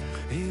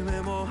y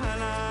me moja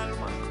el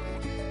alma.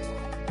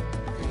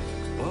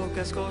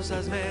 Pocas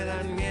cosas me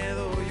dan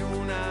miedo y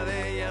una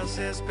de ellas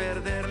es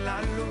perder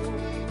la luz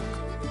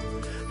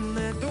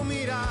de tu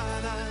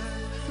mirada.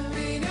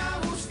 Vine a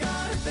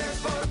buscarte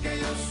porque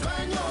yo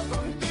sueño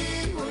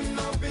contigo y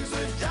no pienso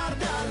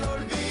echarte al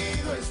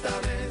olvido esta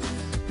vez.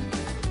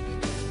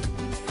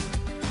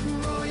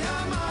 Voy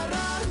a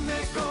amarrarme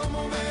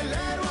como un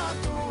velero a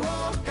tu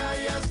boca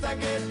y hasta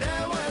que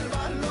te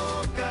vuelvas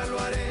loca lo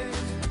haré.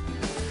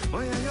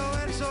 Voy a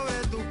llover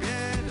sobre tu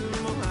piel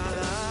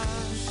mojada.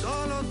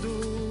 Solo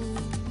tú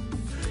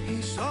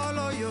y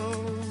solo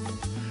yo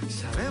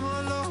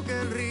sabemos lo que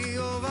el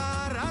río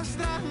va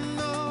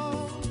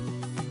arrastrando.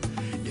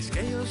 Y es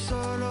que yo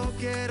solo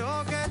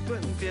quiero que tú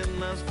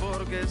entiendas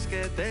porque es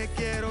que te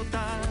quiero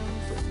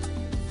tanto.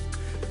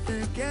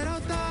 Te quiero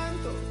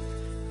tanto.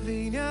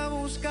 Vine a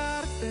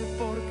buscarte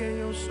porque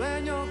yo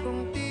sueño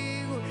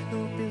contigo.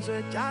 No pienso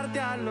echarte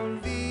al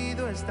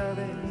olvido esta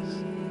vez.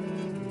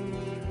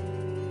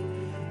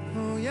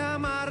 Voy a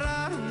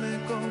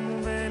amarrarme como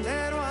un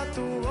velero a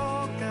tu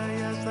boca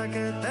y hasta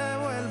que te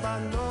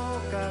vuelvas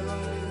loca lo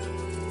haré.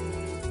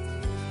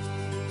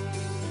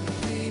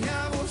 Vine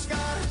a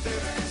buscarte,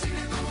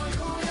 recibe como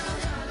lluvia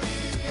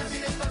y así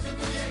despacio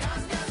tú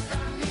llegaste hasta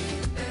mí,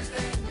 te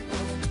tengo.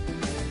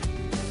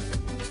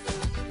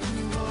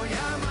 Voy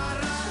a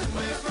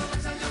amarrarme,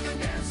 promesas yo que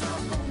pienso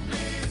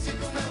cumplir. Si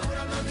tú me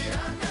juras no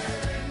olvidarte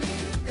de mí,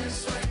 te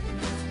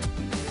sueño.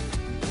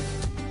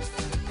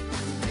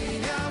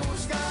 Vine a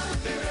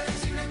buscarte,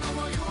 predecible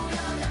como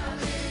lluvia de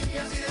abril, y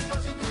así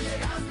despacio tú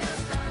llegaste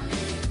hasta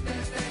mí, te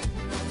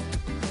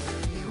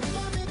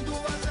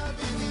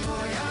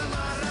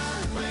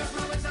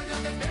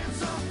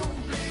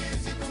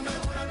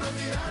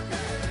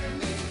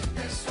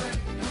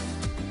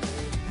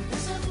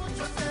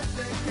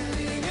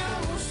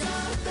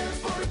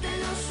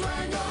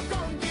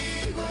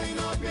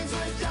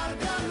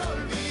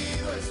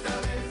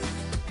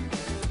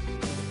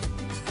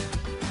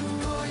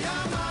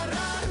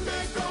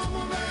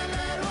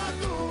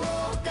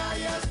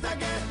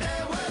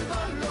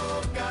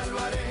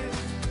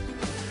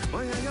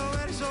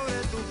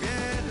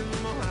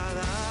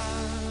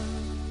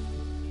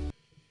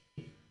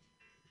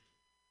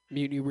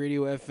Mutiny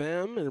Radio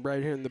FM, and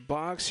right here in the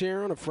box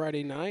here on a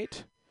Friday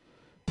night.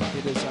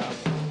 It is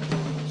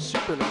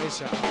super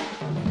nice out.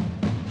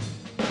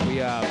 We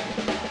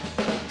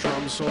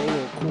drum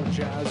solo, cool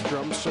jazz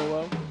drum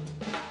solo,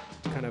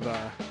 kind of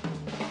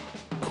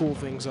cool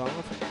things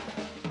off.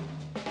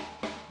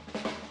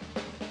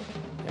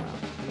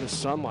 Yeah, in the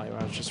sunlight,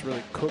 I was just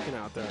really cooking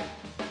out there.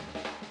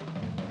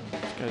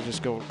 Kind of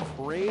just going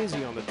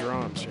crazy on the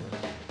drums here.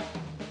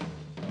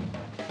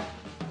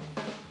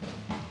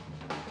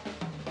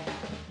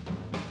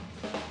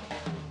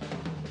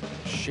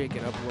 Shake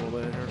it up a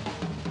little bit here.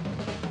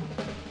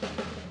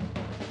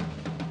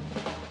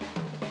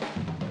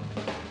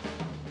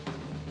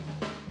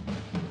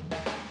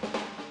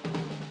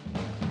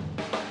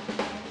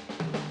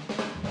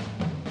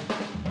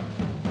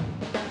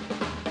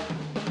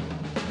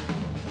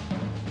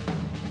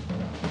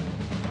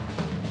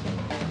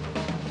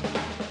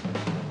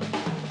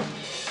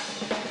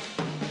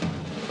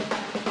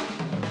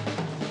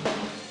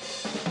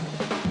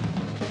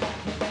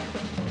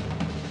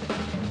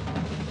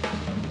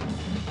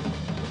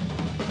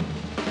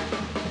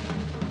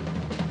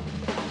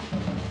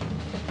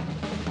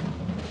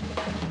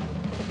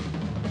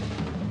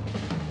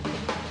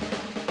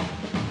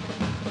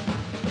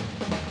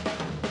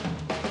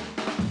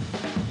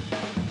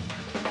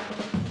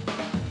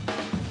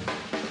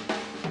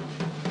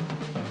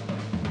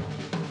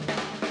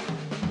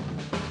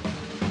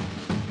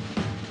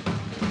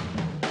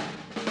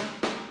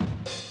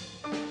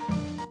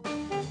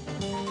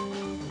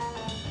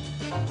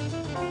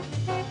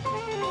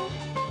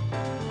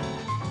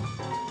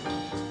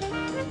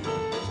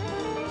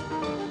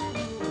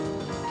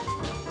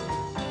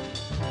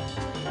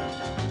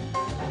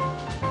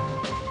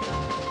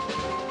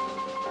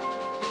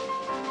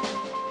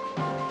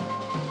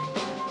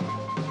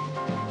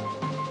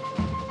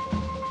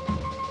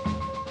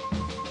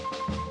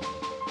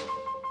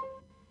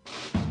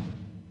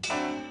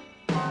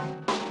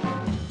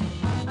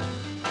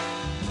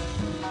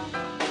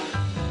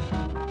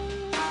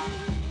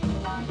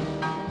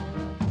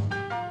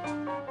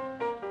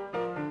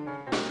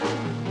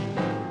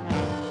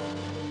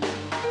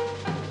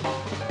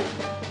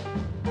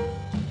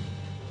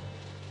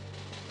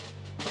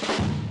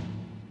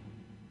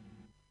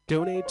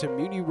 Donate to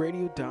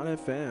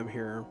MutinyRadio.fm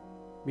here.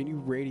 Mutiny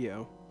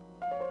Radio.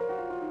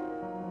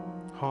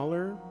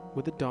 Holler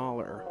with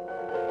 $1.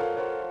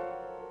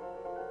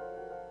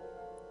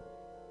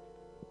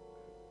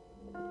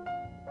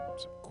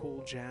 Some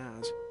cool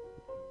jazz.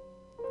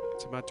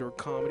 It's some outdoor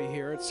comedy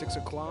here at 6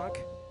 o'clock.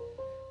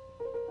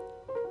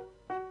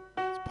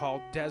 It's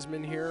Paul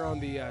Desmond here on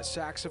the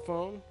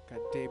saxophone.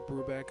 Got Dave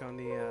Brubeck on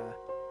the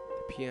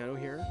piano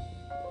here,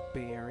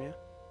 Bay Area.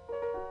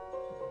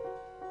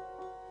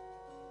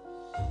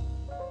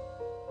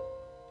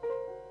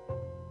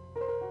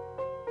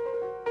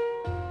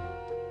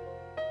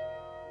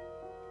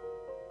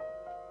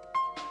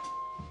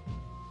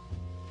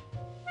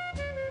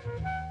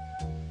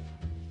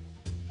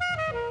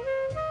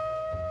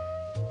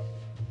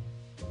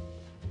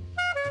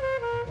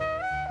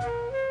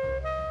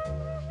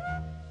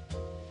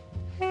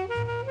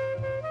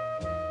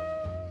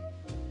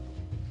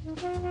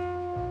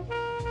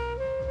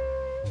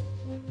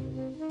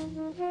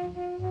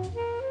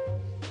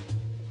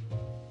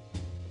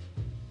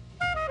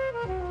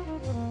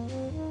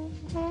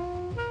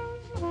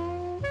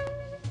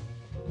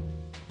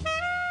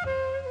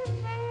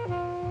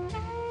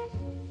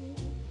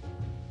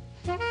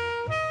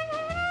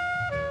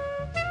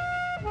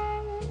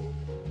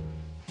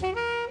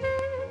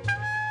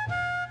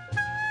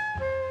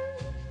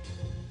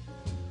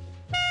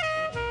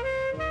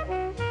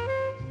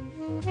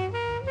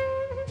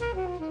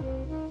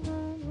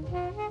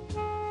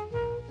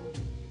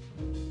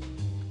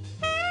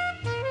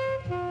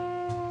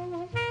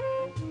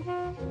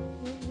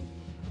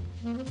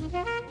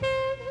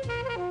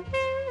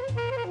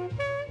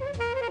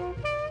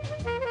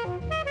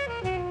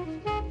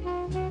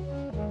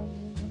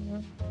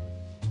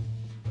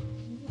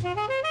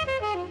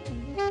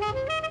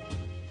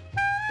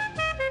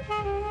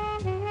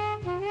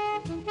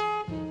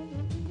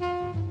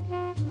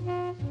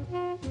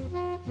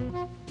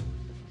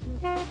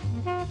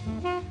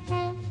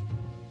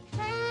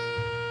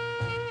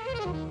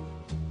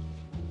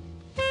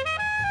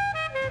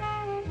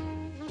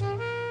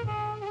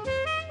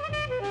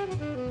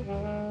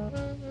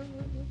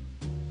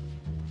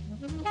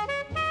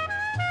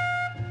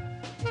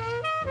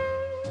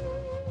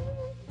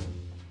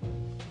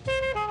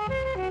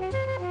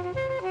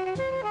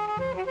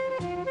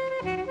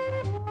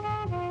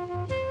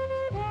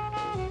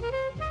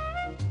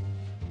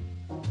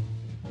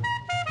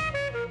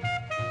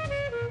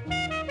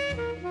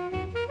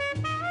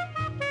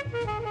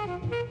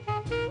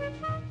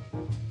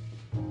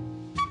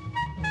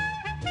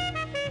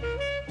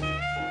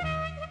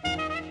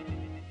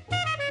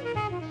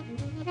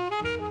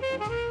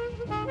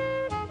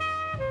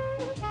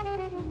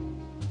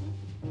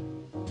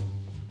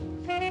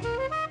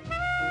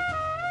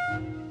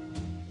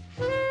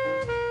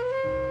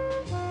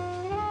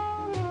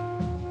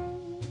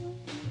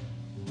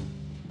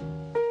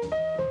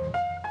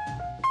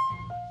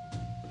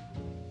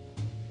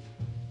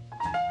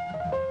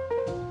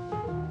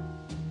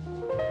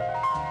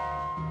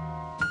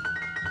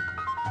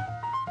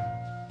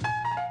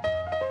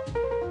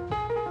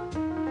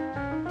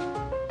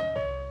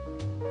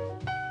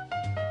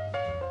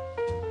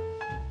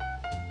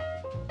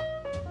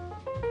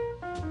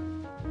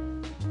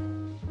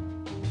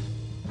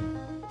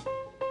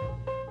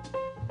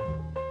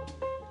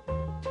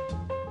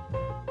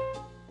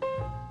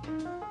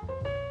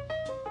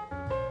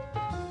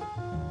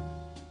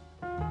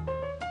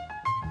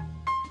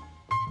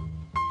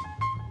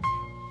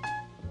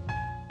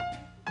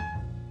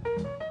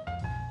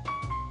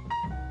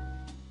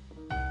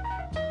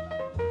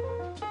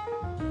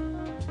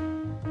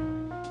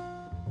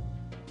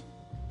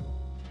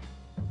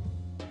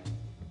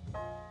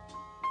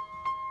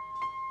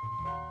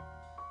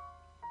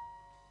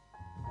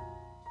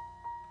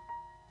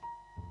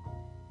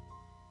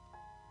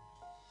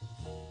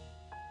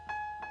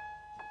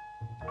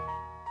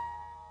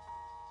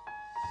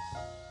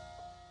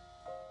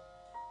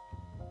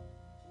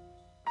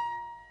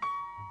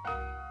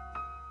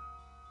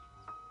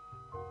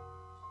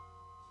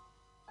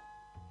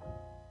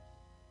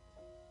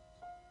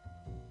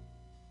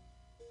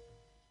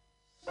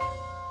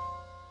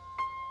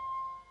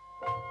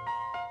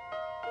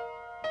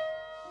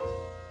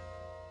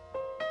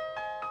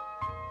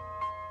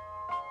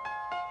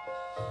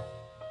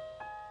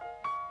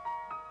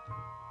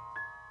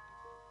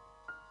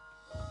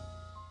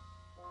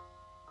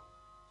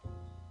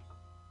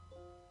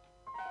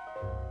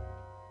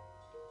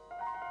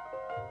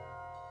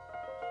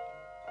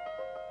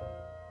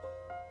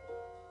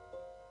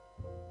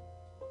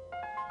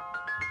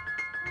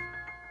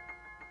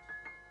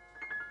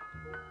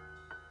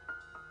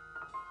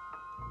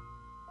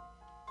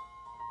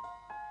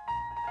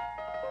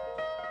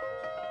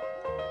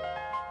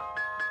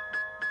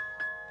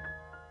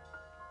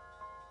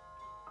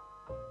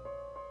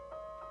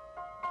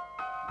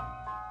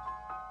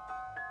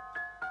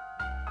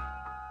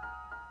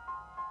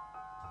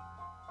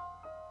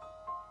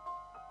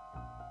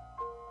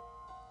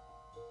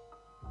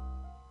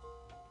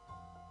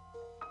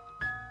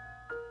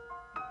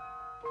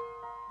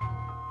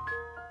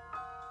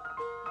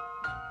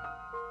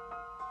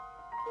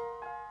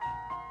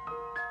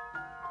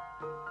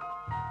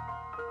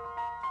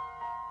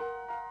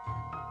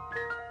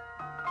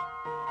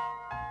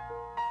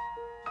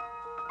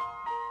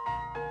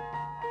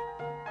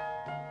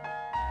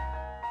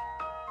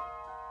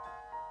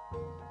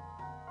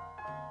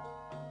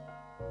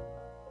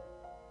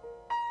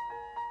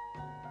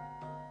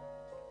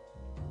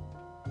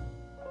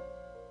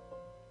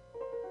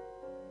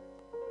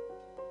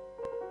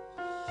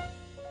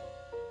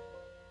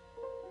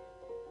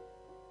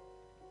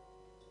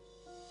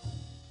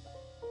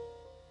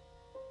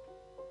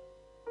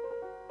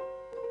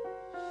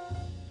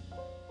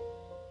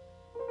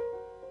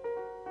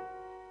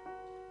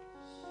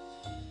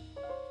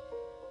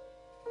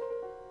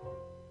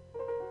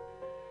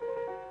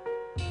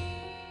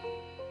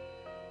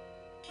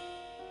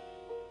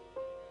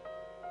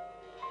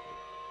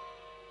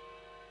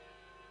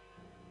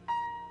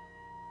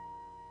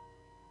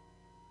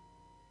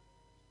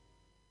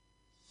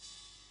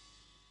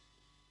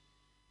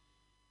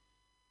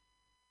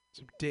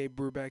 So Dave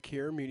Brubeck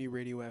here,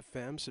 MutinyRadio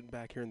FM, sitting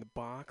back here in the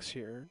box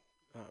here,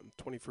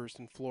 21st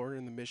and Florida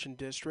in the Mission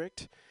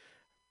District.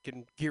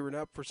 Gearing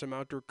up for some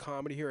outdoor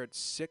comedy here at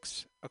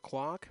 6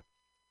 o'clock,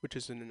 which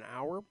is in an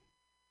hour.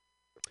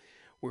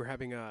 We're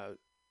having an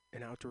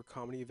outdoor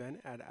comedy event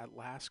at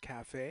Last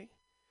Cafe.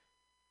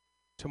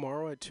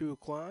 Tomorrow at 2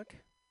 o'clock,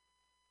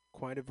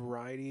 quite a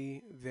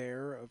variety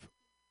there of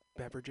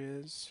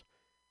beverages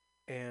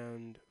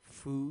and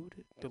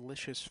food,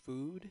 delicious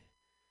food,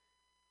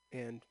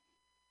 and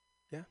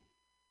yeah,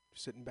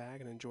 sitting back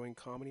and enjoying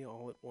comedy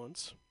all at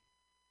once.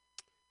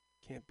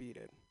 Can't beat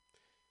it.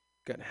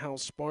 Got Hal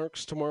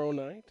Sparks tomorrow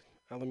night,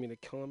 Alameda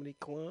Comedy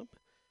Club.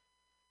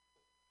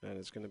 That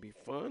is going to be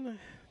fun.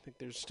 I think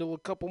there's still a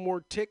couple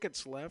more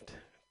tickets left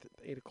at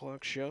the 8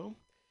 o'clock show.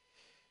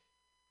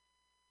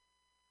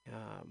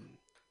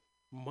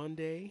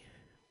 Monday,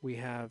 we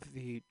have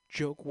the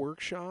joke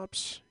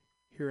workshops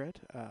here at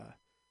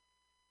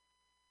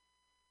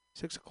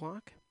 6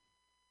 o'clock.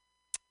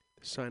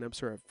 The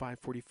sign-ups are at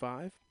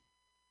 5:45.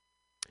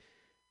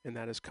 And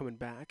that is coming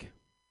back.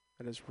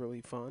 That is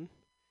really fun.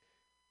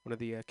 One of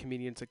the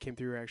comedians that came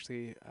through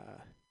actually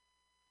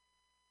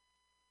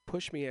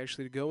pushed me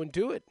actually to go and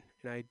do it.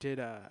 And I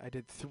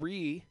did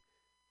 3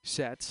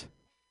 sets.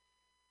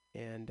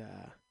 And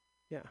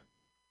yeah.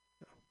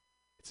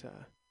 It's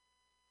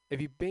if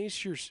you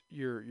base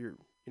your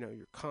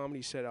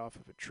comedy set off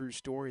of a true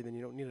story, then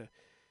you don't need to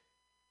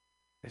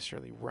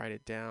necessarily write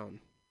it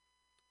down.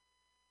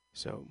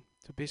 So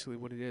basically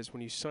what it is,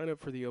 when you sign up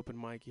for the open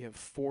mic, you have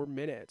 4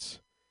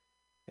 minutes.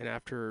 And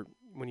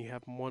when you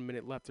have 1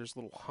 minute left, there's a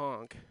little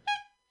honk.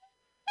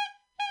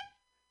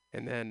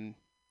 And then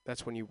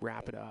that's when you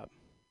wrap it up.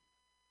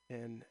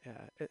 And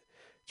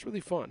it's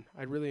really fun.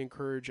 I'd really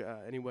encourage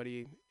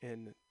anybody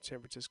in San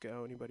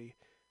Francisco, anybody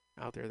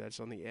out there that's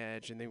on the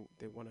edge and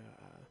they want to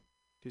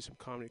do some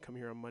comedy, come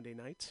here on Monday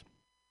nights.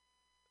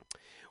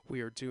 We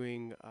are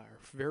doing our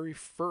very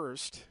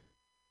first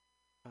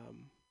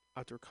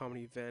outdoor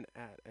comedy event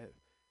at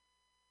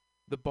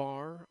the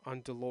bar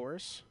on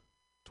Dolores,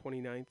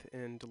 29th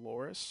and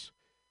Dolores.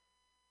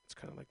 It's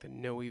kind of like the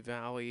Noe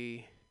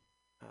Valley,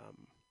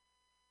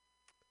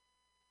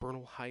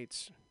 Bernal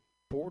Heights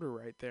border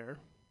right there.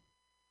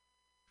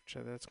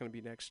 So that's going to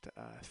be next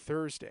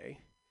Thursday.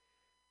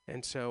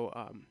 And so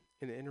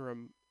in the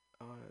interim,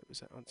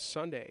 was on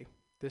Sunday,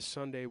 this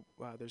Sunday,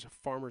 there's a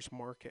farmer's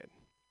market.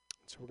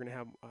 So we're going to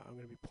have, I'm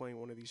going to be playing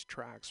one of these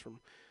tracks from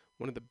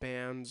one of the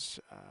bands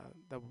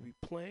that will be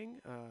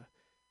playing.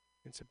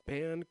 It's a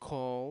band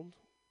called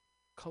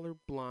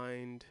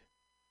Colorblind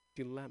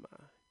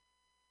Dilemma.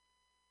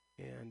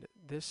 And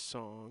this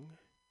song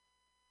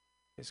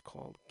is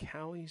called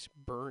Callie's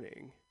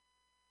Burning.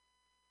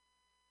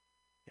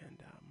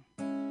 And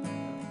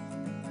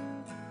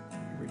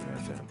Radio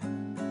FM.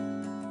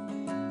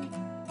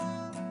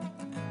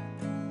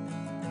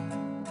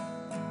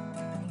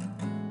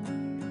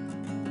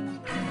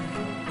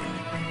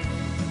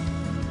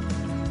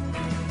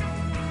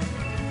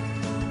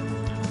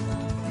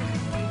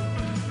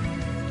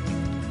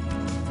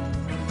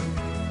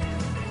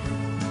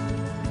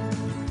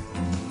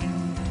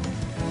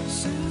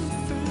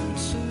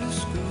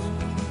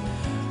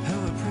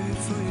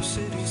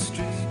 City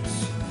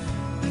streets,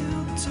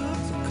 built up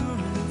the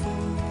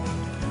carnival,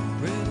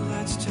 red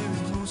lights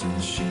tearing holes in the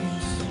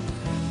sheets,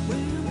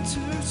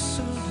 winter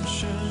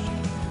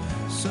sunshine,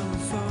 summer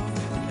fall,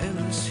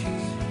 endless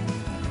heat,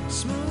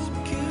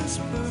 smoke is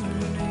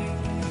burning,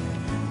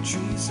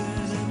 trees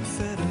and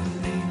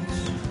amphetamines,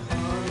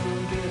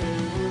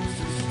 Armageddon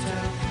Roosters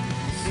tap,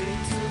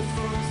 Satan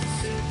forms the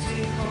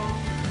city hall,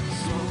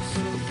 smoke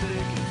so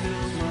thick it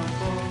fills my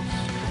balls,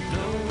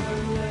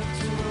 nowhere left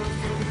to run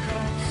from the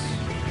cops.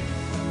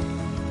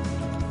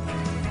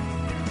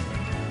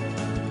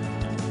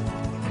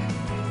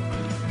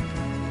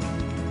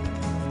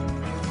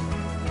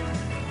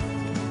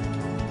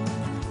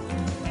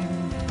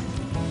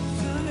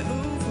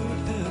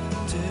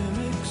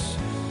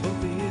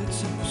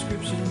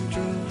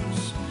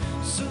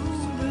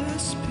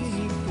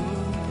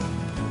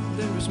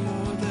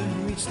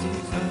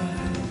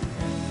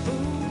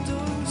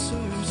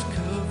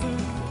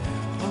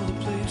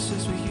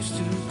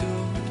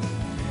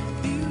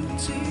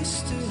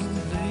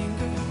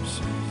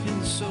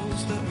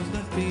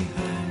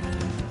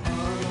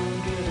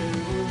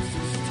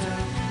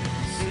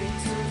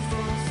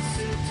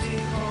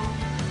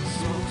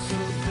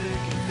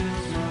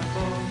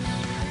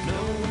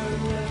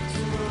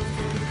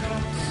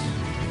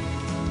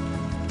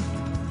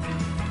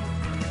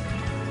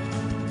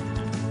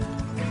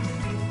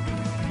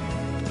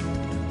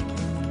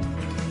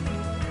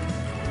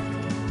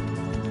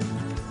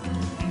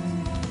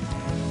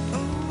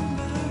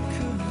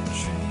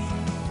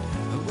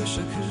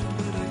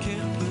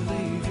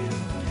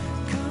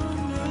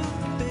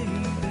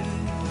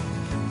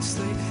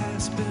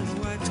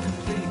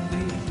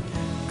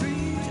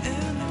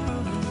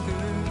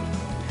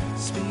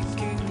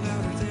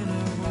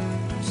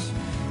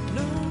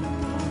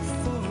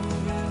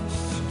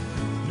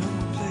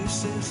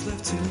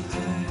 Left to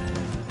hide.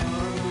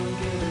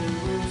 Armageddon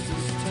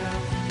Roosters tap.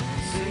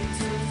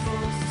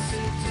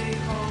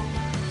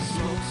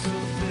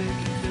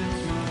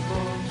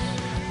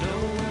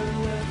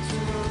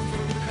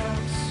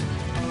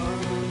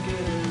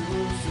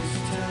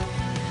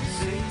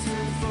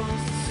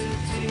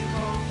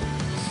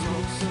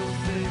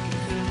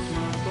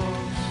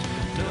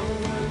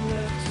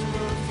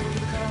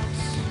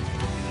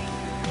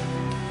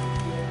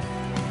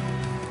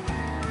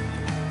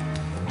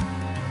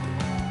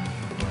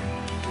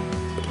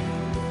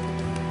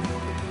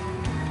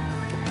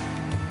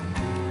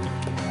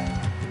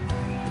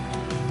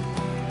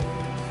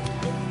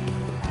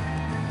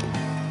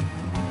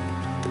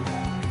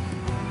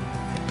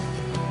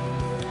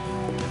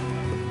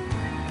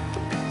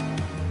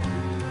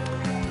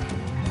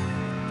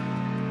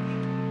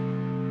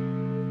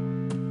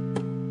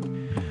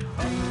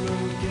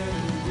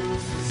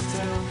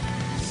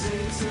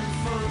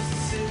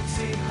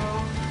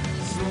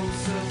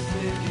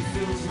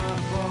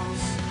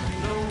 boss.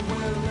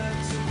 Nowhere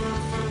left to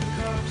run from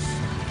cops.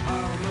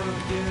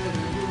 Armageddon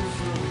rules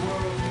the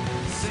world.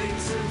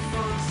 Satan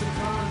funds the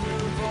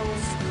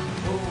carnivals.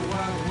 Whole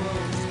wide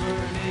world is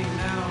burning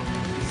now.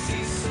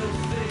 He's so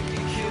thick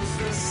he kills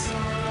the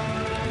sun.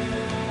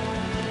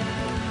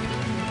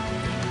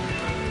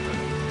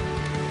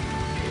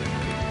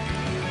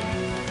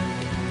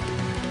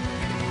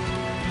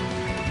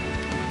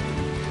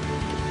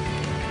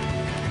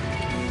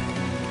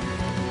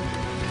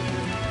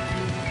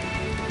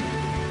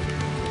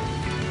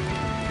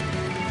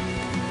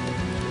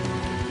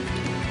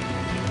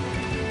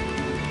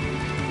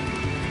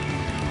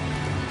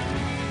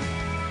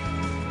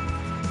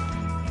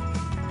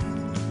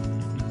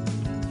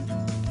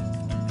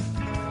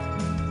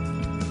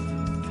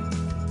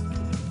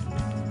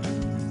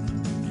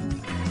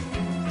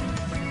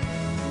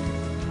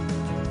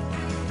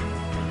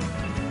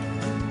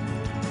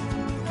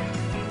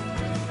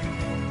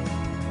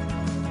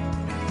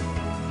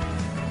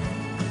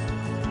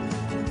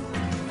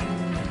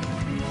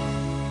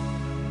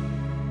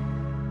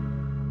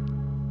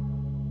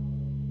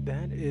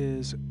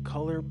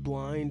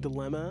 Colorblind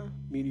Dilemma,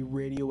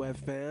 MutinyRadio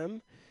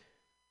FM.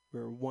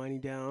 We're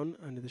winding down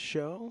onto the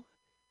show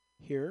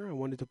here. I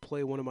wanted to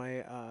play one of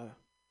my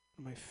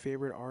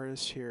favorite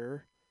artists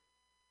here,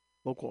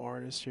 local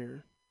artists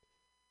here.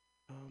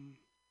 I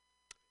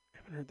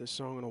haven't heard this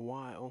song in a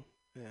while,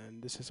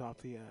 and this is off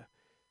the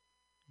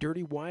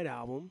Dirty White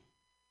album.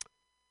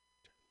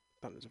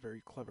 Thought it was a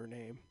very clever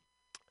name.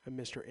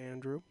 Mr.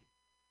 Andrew.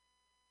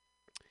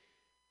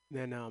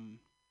 Then,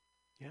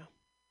 yeah.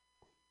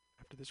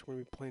 After this, we're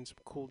going to be playing some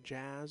cool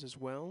jazz as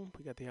well.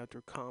 We got the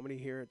outdoor comedy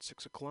here at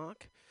 6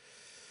 o'clock.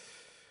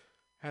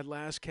 At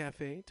Last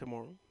Cafe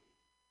tomorrow.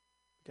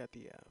 We got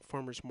the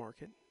farmer's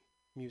market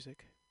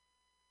music.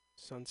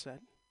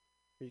 Sunset.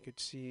 Where you could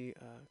see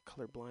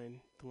Colorblind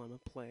Dilemma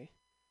play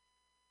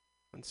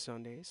on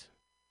Sundays.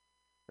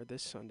 Or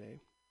this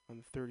Sunday on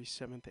the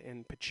 37th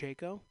in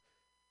Pacheco.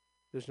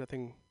 There's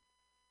nothing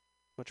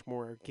much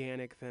more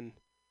organic than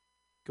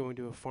going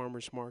to a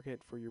farmer's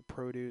market for your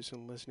produce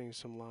and listening to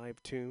some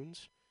live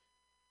tunes.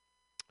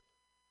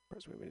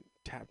 Perhaps we haven't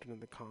tapped into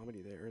the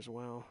comedy there as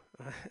well.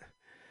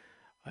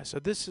 So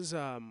this is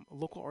a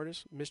local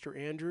artist, Mr.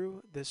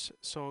 Andrew. This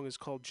song is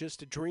called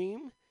Just a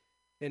Dream,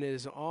 and it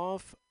is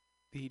off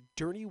the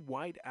Dirty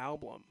White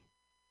album.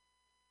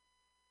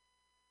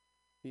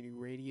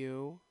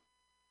 MutinyRadio.fm.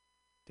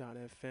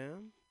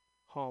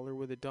 Holler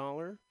with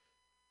 $1.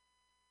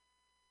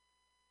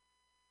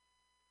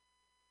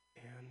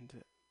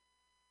 And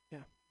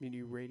yeah,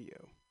 Mutiny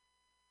Radio.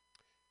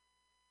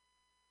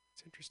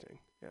 It's interesting.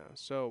 Yeah,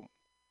 so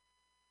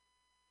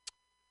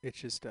it's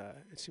just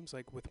it seems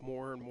like with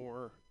more and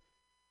more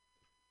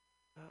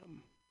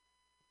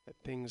that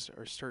things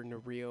are starting to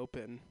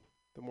reopen,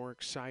 the more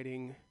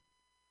exciting,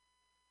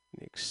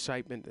 the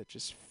excitement that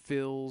just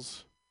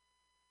fills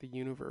the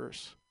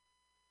universe.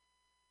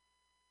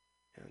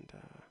 And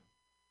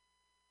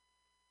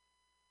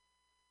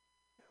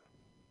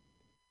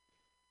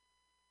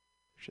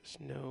there's just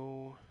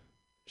no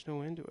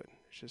end to it.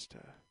 It's just I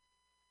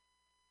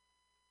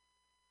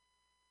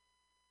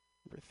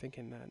remember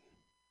thinking that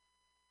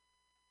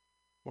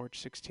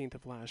March 16th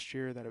of last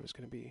year that it was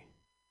going to be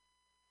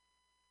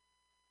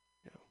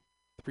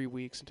 3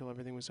 weeks until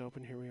everything was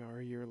open. Here we are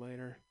a year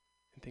later,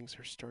 and things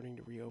are starting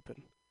to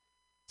reopen.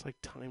 It's like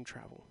time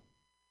travel.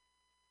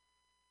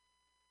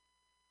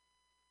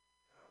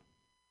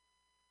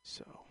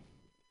 So,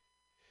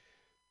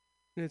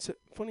 and it's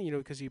funny,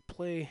 because you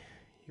play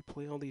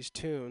all these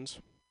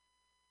tunes,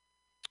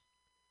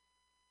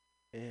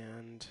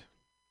 and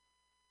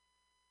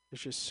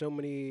there's just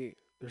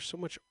there's so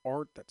much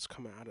art that's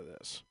come out of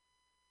this,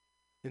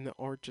 and the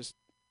art just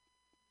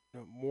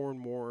more and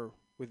more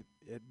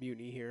at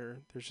Mutiny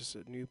here. There's just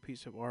a new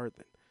piece of art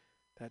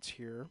that's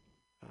here.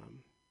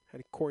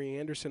 Had Corey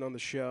Anderson on the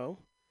show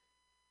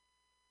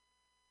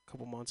a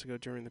couple months ago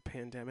during the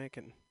pandemic,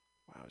 and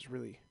wow, I was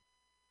really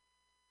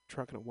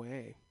trucking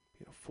away,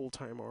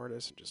 full-time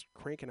artist and just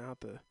cranking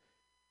out the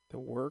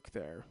work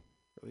there.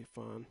 Really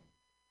fun.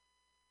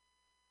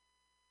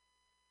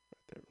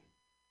 Right there.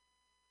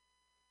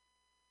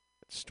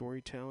 Got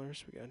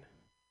storytellers, we got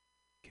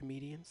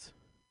comedians,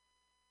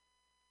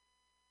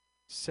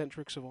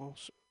 centrics of all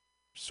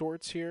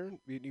sorts here,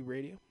 Mutiny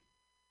Radio.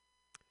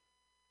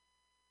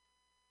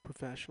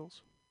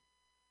 Professionals.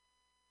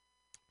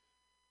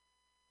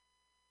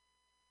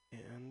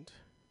 And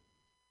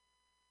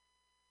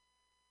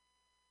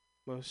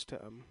most,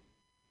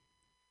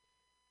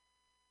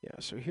 yeah,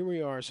 so here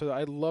we are. So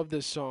I love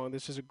this song.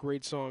 This is a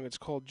great song. It's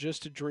called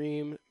Just a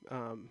Dream.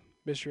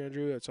 Mr.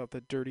 Andrew, it's off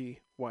the Dirty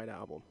White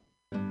album.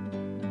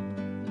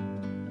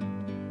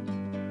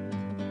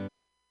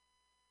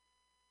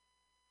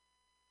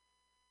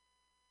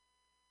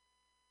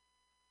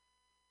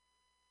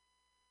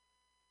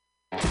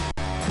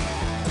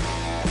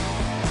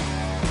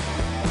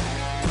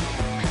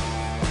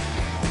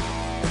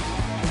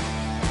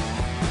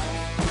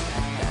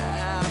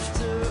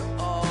 After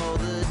all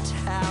the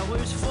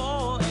towers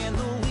fall and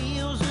the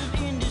wheels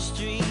of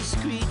industry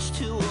scream,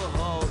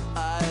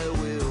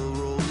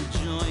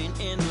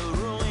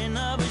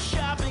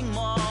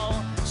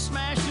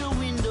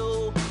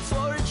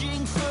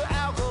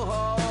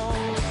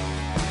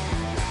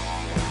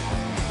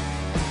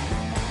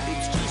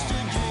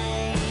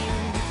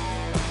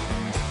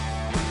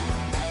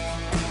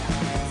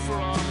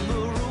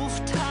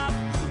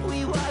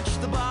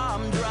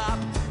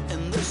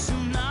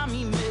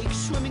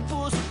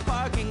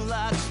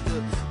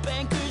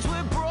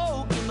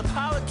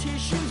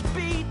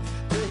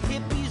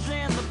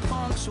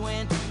 folks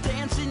went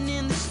dancing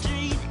in the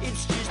street.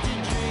 It's just a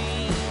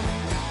dream.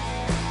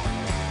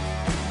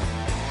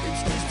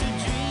 It's just a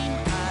dream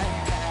I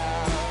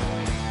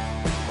have.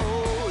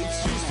 Oh,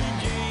 it's just a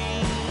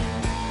dream.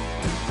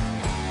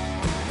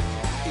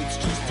 It's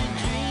just a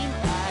dream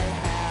I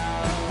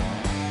have.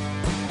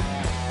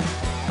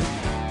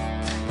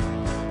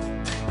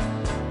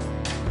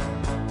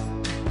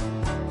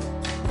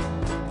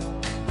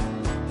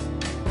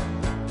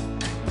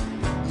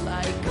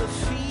 Like a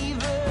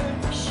fever,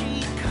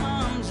 she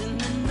comes in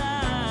the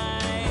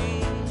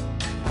night.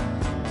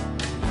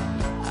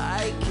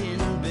 I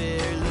can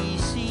barely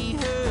see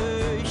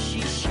her.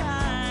 She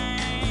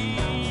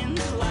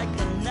shines like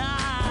a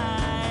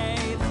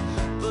knife.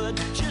 But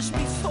just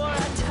before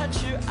I touch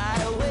her,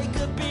 I wake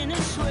up in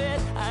a sweat.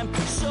 I'm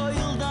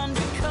soiled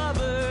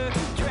undercover,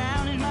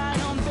 drowning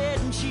my own bed,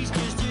 and she's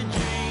just a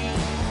dream.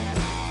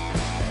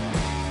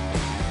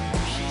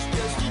 She's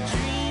just a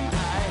dream I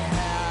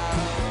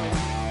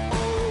have.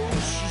 Oh,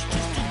 she's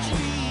just a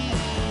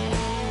dream.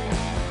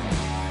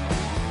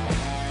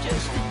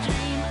 Just a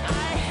dream I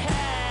have.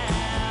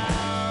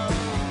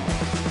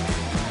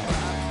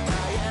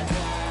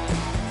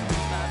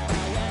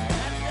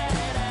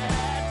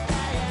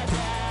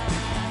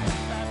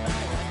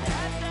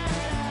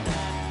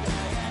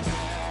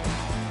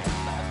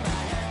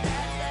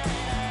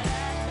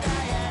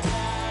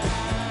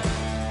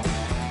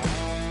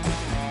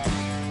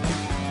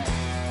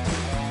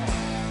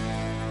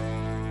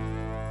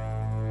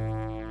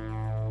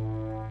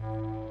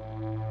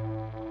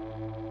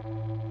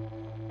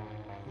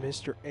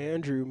 Mr.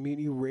 Andrew,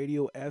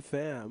 MutinyRadio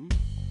FM.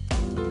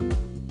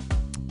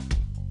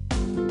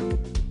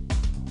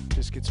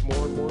 Just gets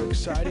more and more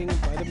exciting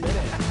by the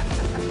minute.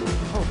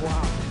 Oh,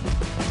 wow.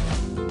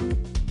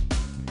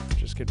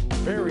 Just getting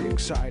very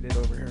excited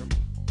over here.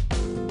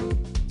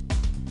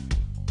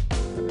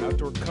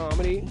 Outdoor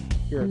comedy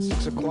here at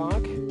 6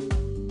 o'clock.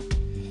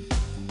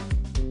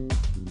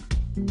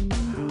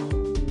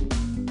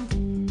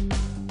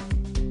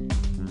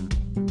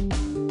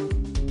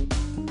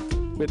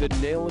 With the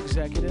Nail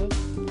Executive,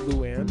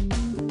 Luann.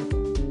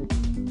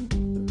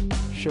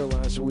 Show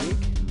last week.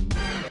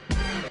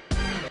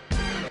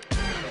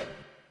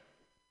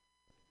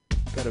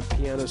 Got a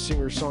piano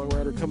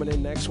singer-songwriter coming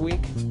in next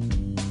week.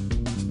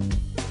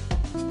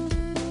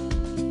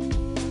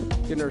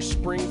 Getting our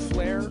spring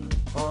flair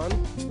on.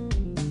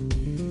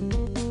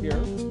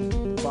 Here,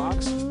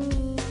 box.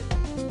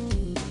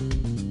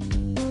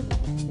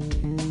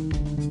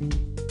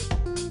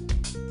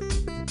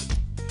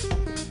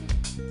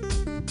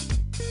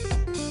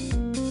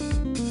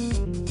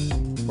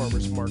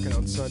 Farmers Market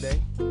on Sunday.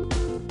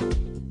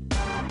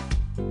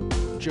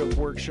 Joke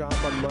Workshop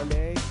on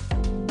Monday.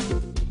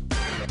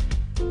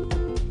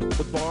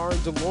 The Bar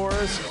in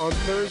Dolores on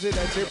Thursday.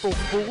 That's April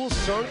Fool's.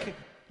 Sunk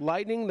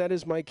Lightning. That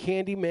is my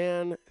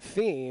Candyman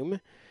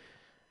theme.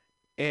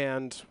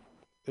 And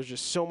there's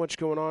just so much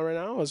going on right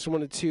now. I just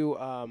wanted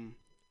to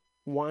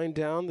wind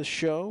down the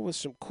show with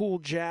some cool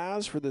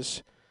jazz for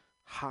this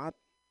hot,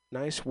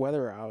 nice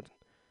weather out.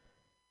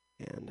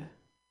 And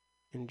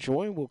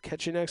enjoy. We'll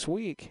catch you next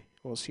week.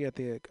 We'll see you at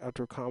the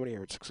Outdoor Comedy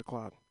here at 6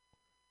 o'clock.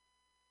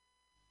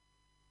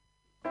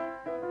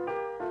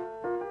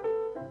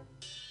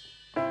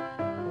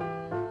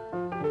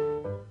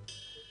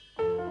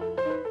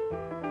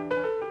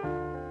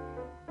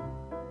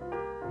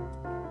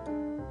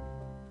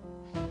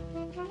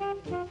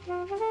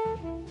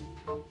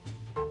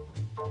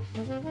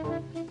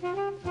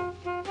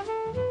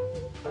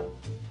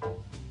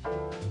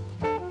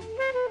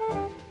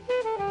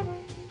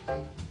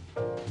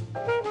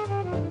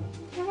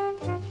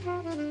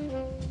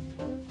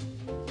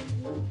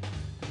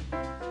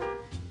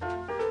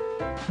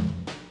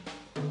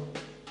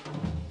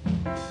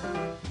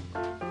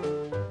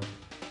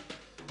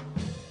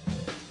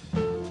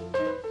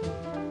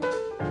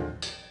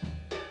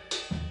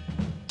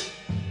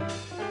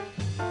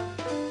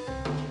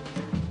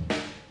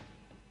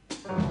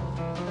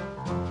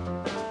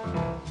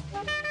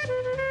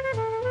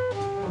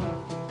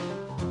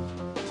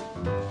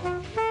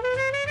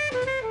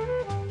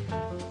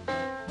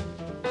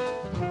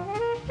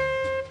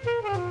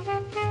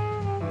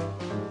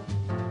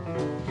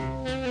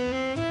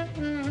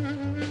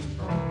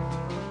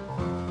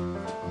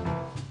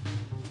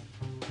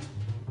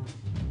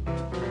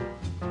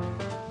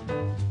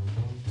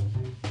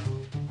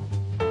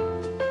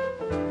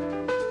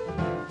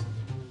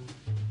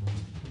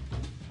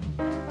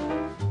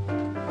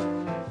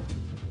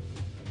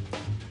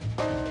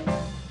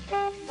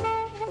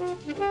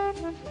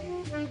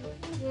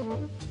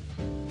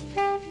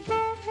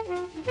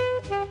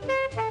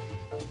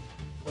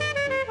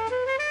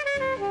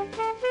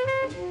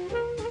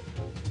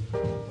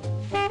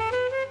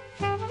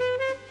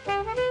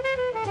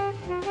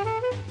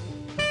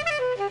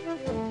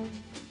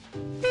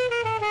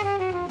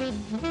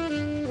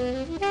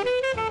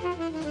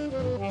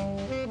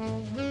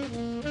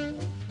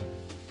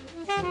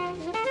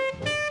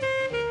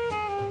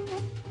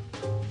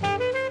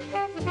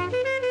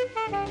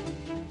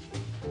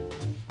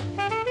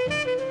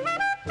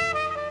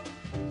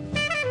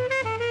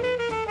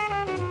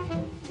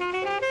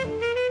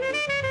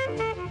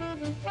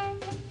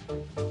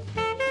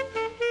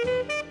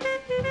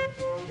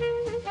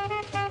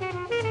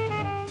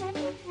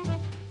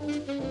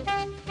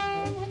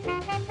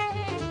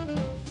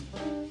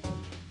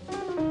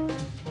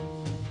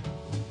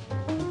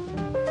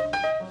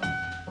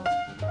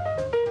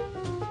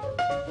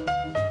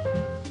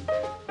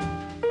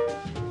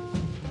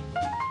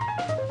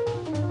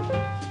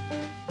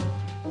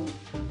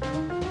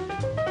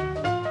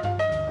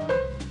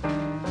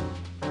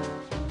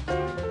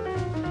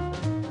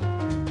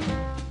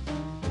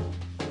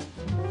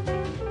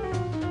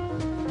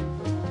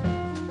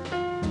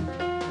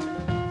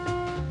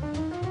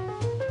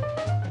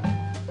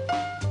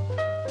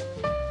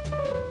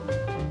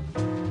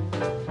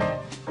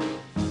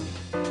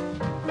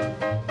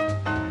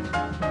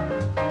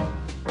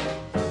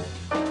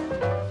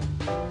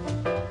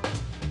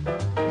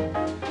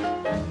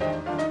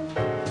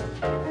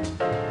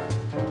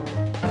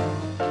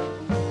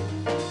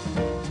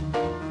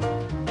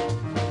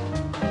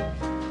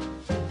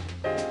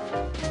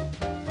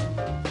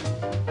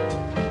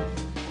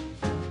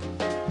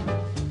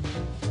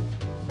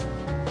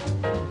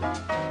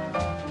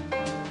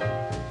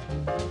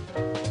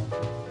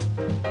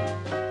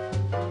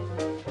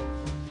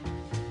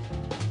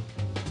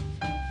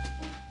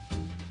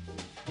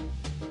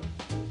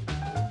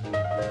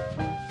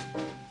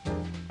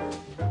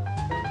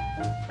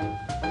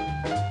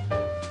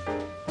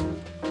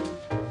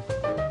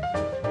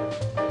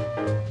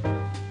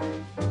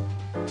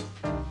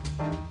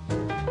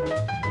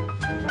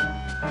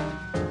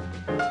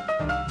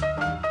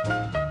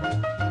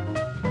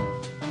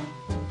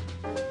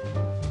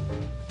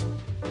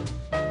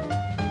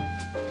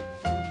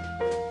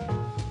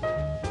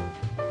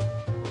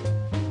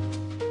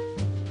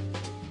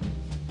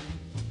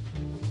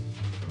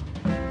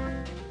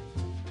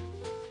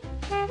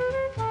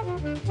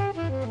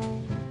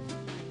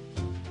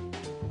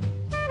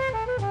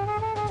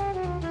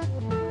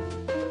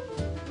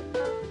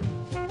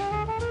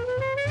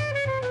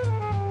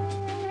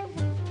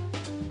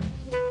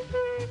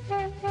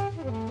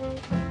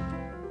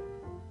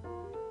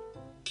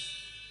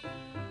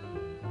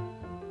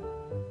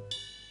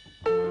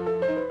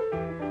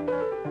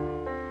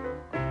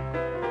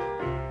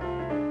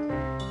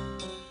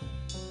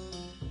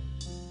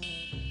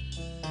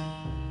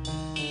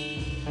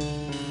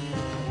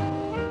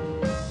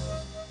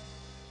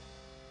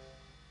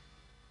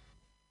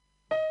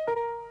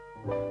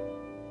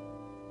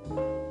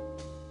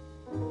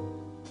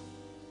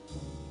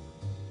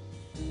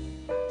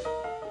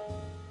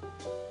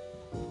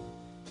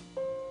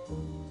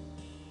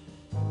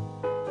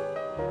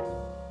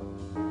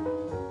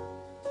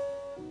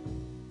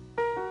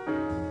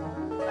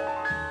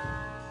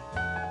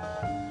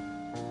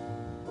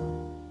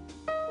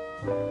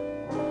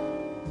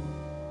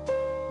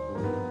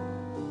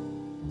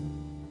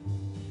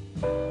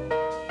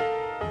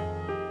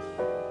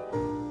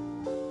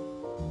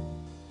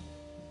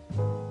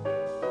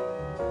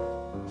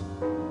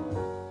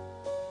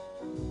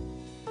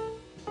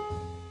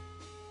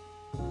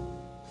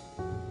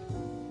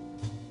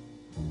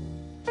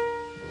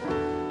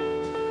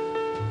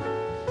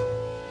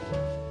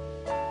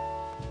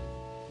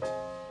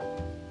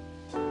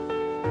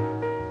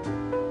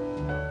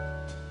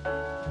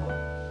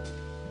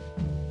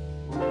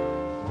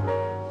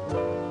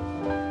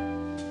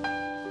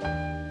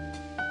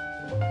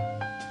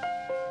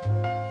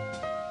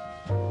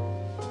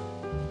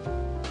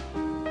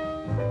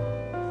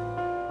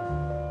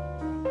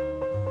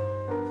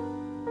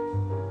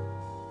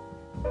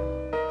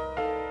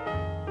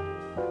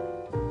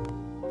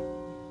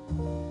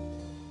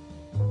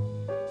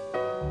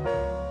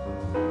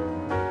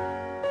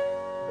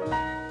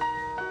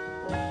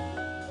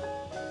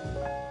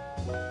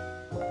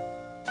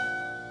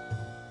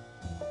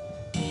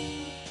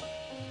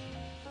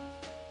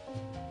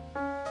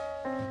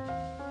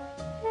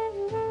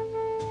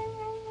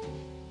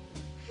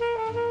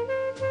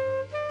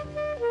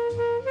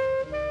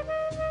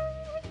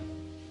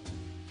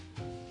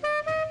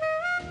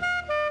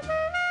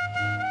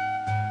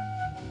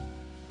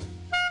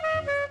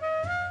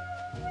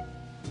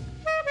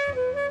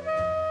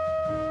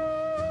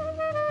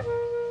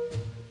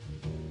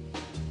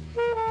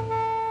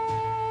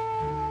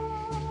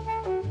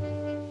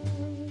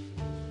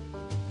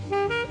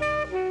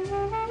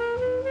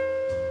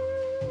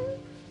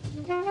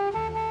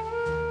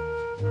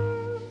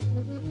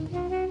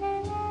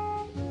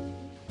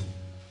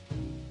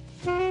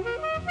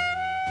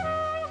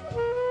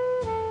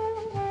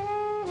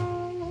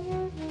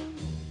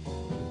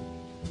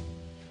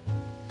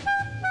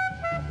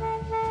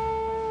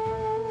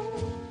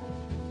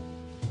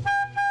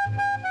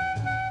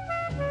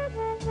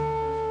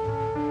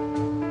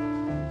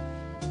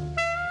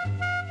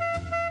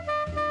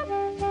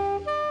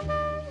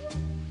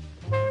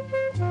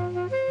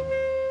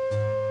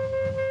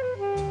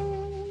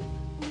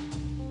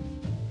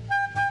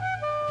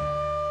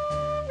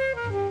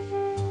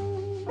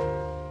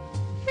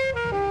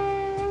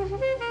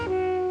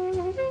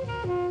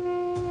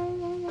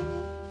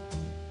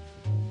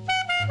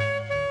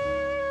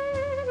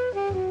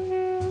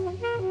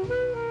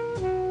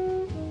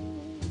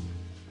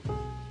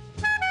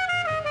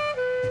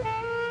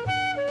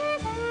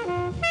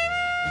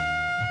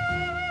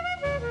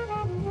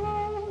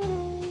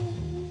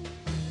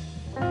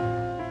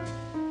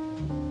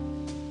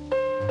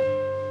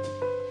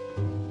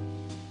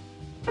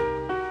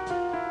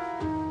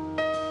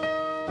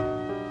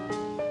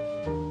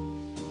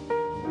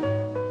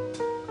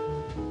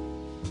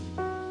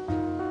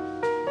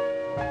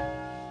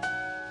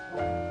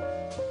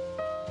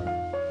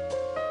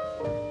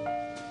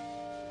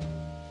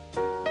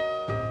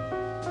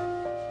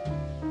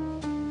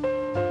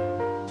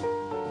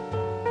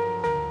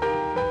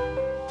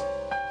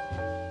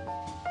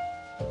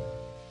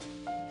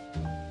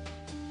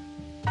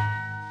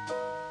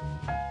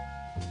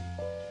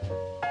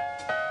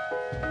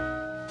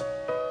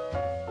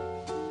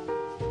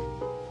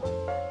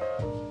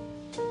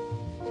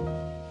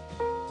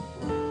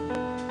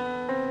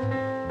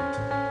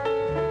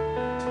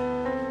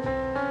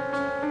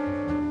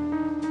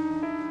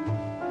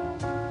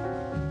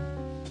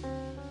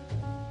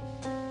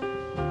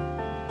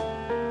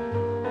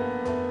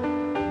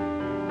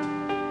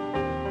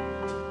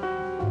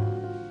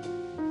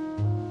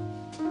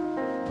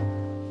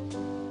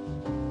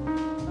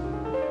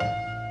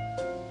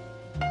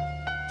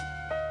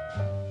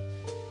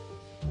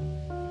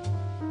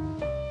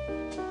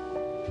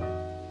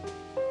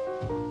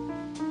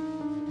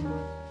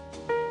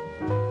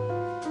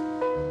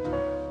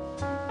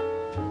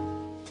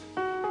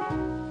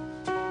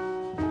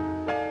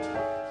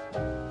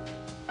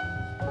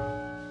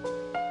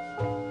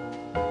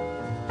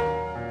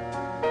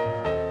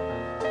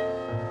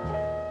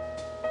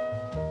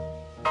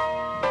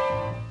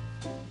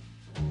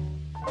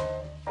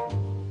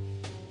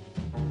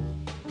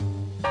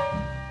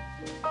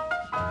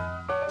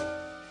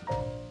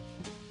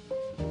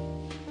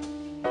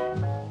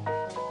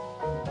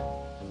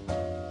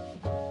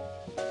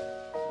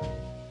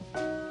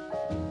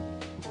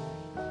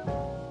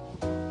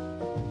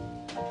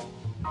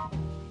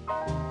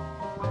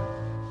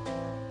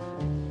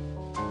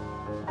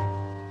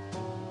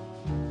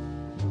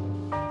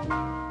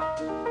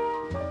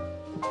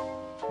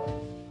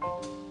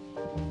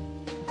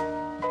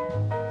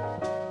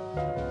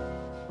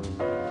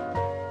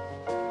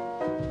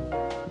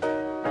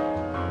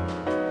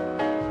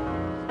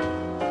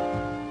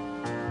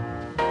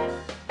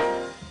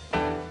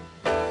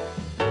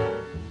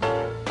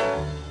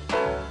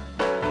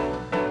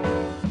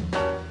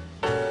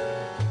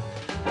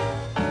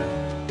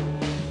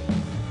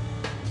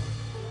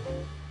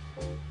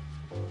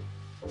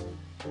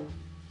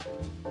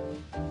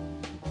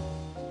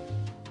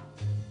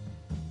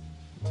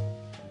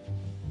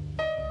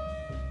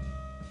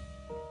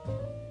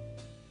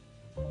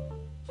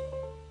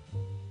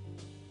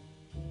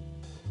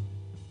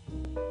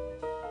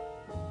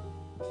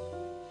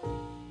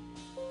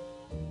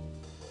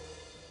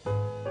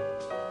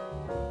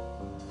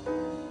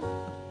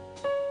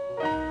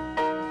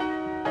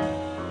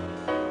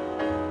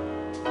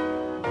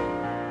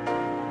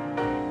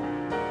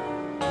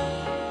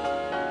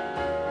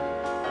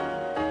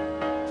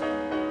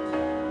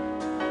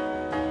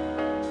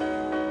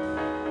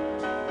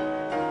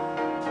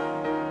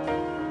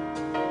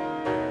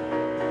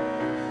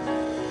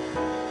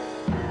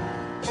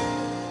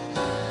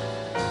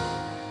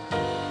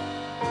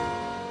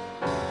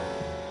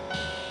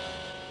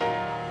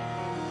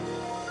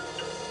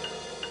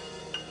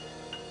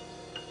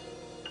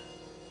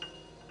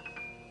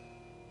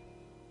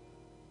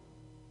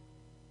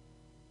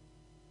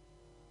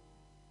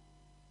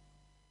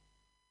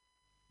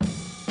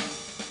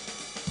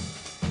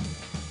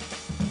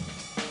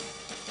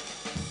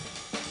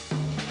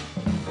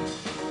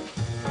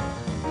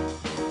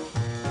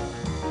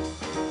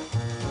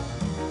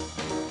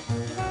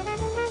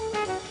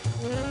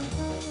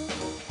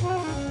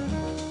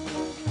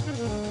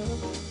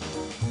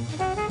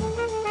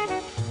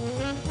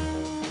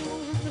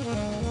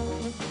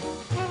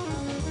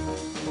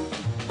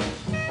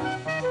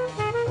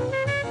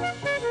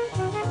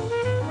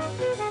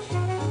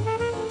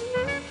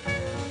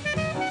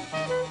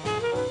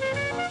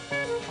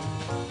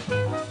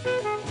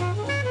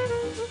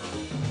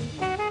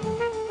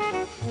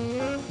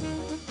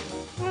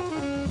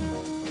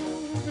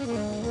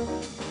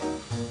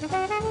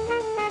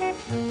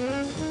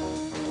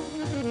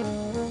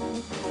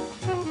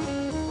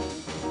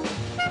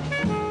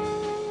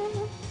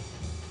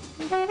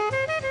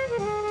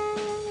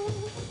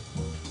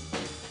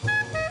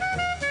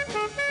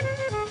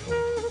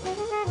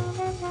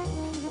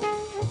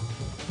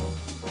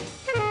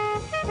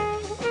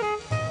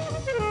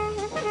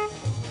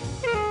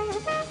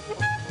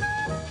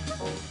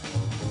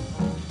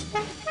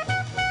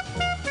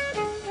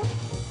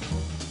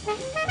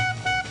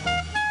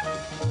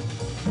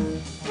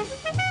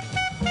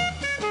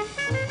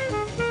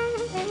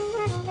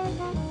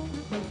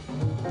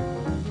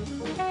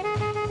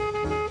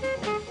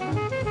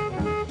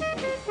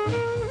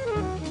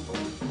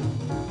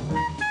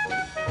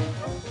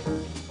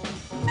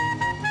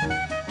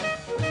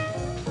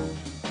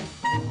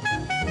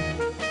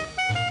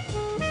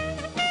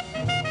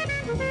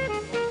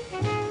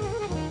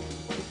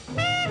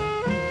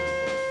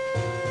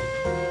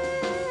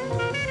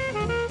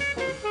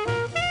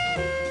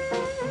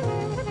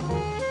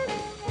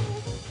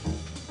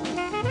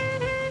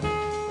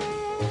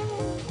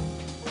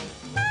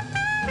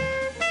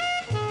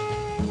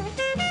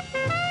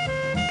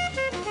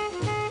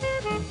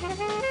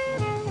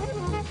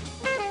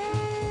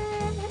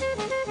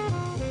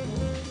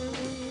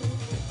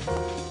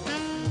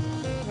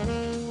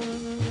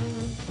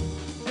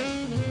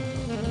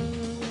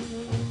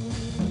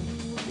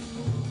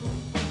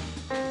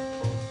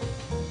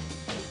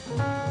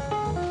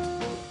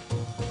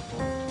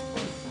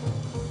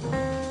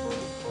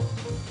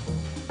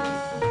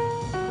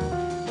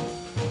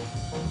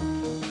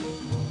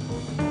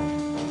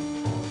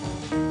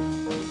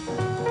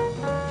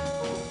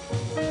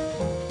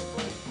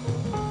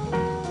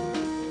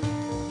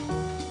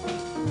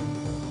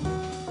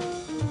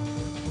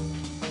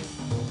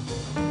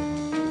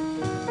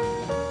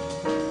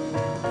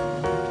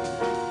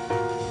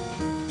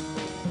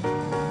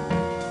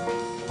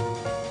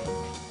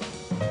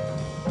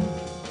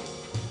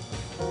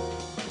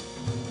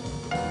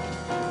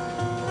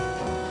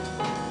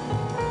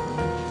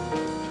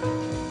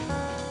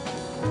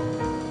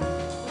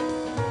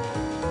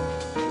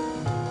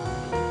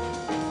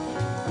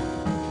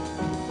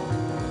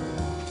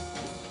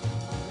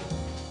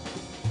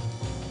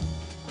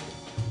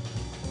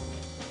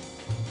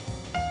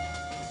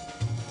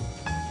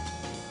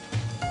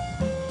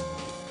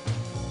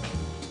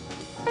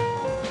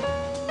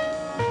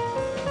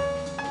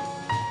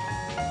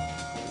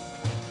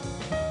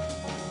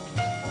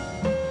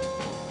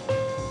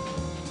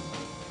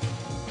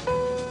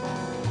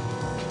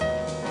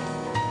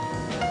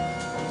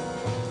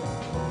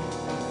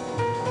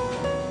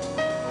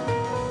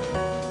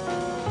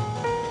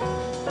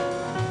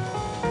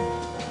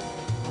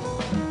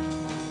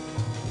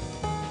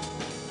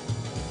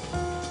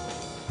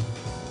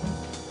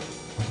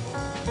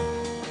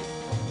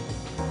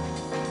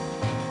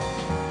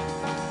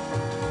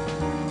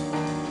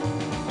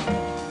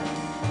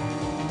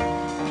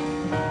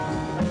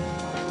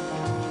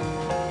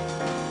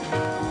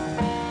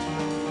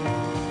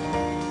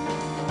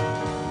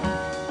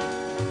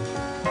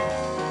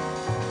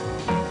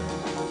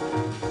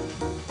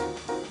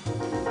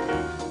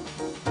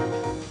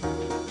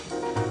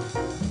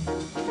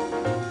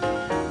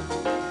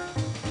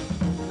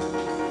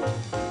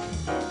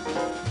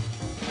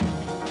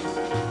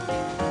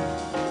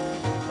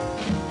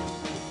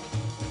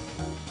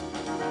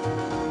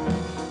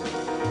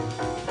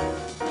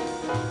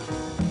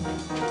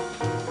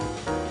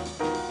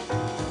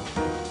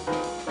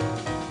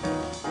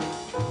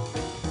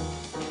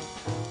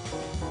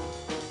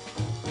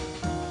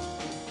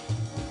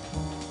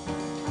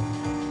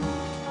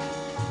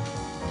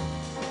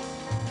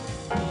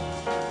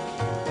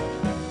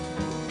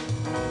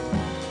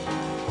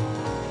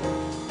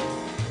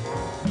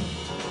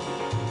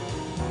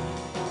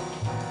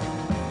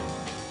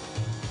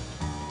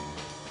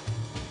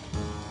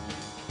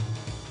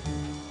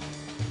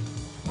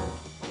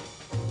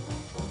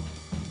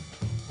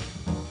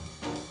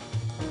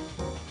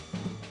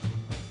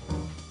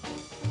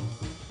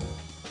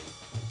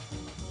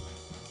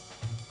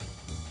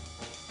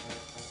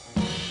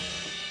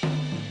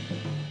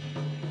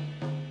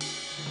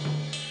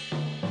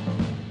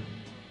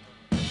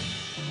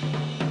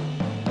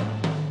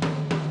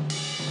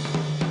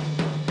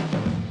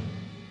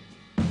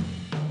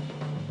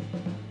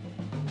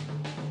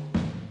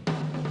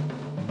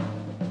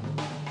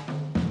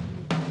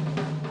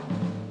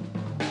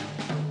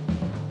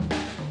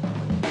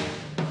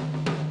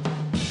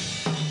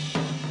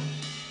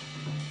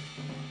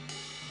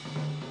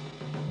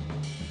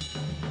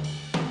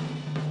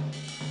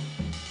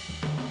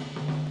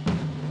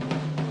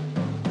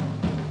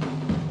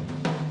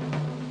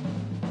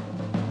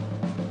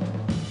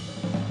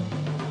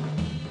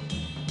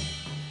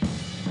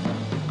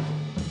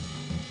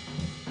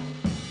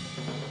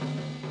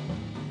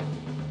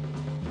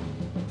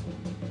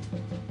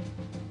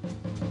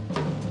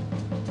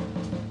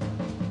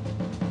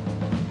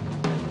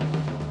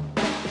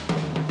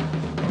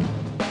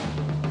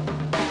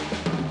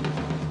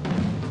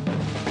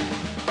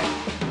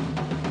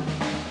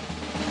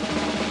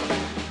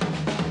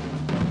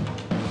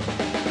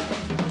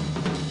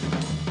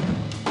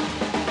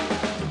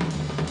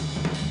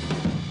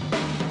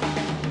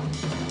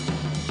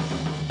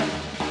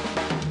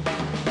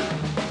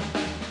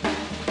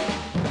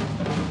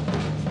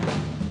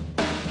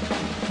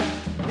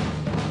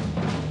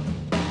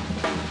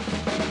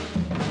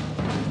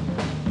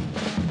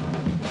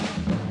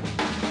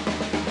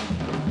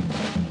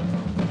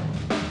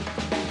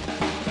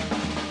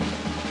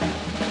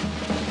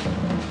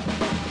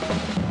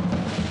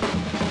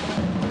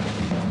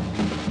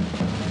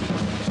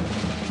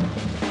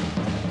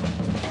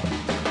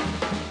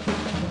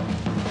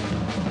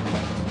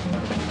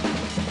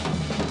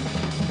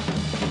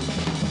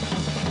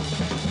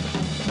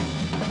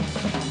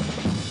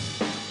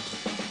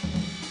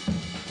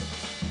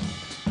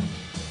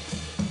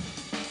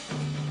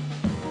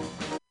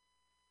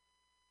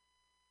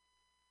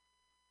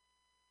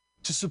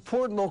 To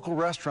support local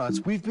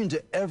restaurants, we've been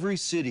to every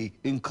city,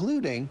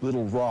 including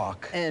Little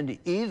Rock. And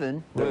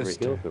even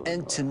Worcester.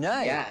 And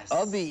tonight, Yes.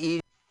 I'll be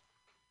eating.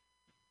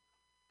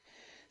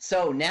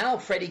 So now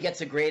Freddie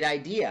gets a great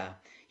idea.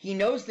 He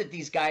knows that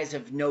these guys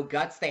have no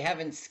guts. They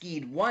haven't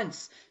skied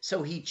once.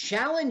 So he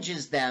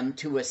challenges them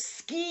to a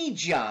ski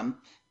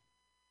jump.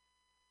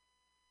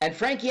 And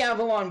Frankie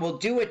Avalon will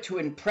do it to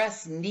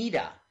impress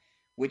Nita,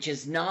 which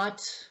is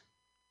not...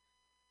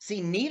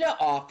 See, Nita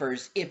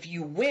offers, if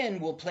you win,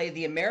 we'll play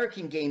the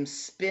American game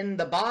Spin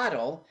the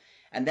Bottle.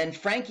 And then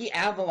Frankie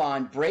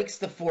Avalon breaks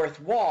the fourth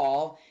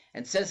wall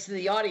and says to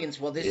the audience,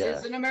 well, this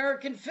is an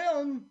American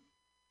film.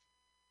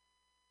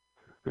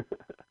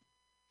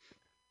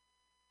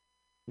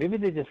 Maybe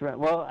they just ran.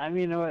 Well, I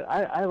mean, you know what?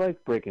 I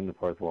like breaking the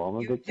fourth wall.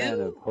 I'm a big fan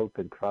of Hope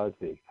and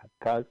Crosby.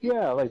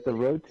 Yeah, like the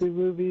Road to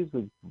movies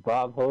with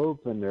Bob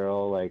Hope, and they're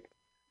all like,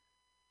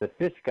 the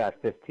fish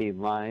got 15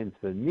 lines,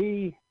 but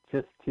me,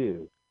 just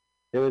 2.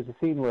 There was a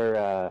scene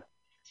where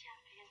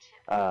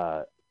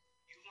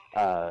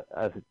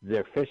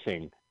they're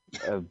fishing,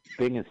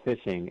 Bing is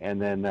fishing, and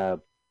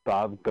then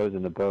Bob goes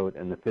in the boat,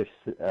 and the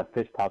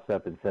fish pops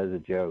up and says a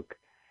joke.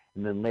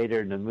 And then later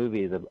in the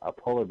movie, a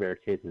polar bear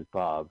chases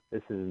Bob.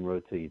 This is in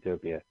Road to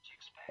Utopia.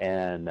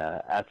 And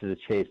after the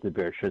chase, the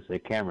bear shoots the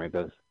camera and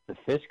goes, the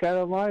fish got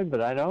a line,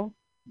 but I don't?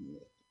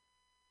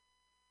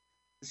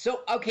 So,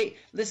 okay,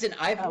 listen,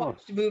 I've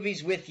watched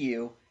movies with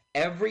you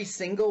every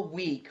single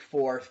week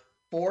for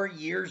 4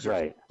 years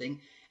or something.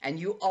 And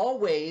you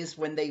always,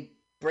 when they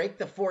break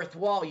the fourth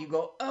wall, you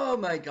go, oh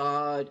my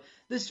God,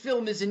 this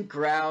film isn't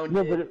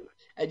grounded. No,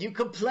 and you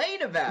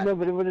complain about it. No,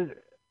 but it would.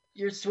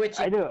 You're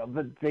switching. I know,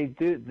 but they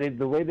do.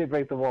 The way they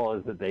break the wall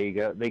is that they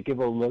give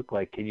a look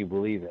like, can you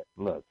believe it?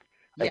 Look,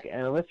 like,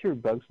 and unless you're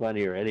Bugs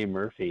Bunny or Eddie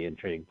Murphy in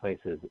Trading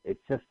Places, it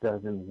just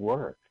doesn't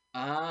work.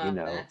 You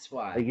know, that's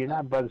why. Like, you're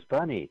not Bugs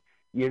Bunny.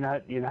 You're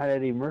not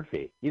Eddie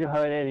Murphy. You know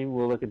how Eddie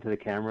will look into the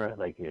camera,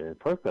 like,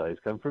 pork bellies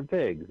come from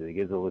pigs, and he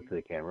gives a look to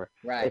the camera.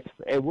 Right.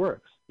 It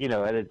works,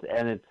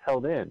 and it's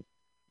held in.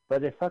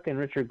 But if fucking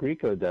Richard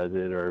Grieco does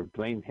it or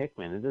Dwayne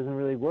Hickman, it doesn't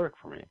really work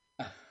for me.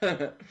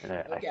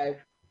 Okay.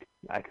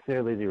 I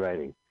consider lazy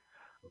writing.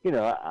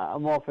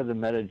 I'm all for the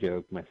meta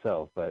joke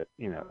myself, but,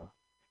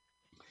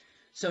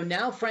 So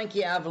now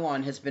Frankie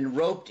Avalon has been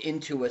roped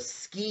into a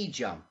ski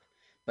jump,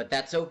 but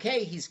that's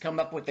okay. He's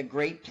come up with a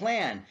great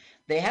plan.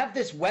 They have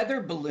this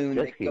weather balloon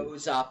that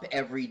goes up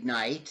every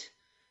night.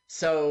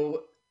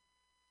 So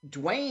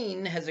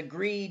Dwayne has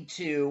agreed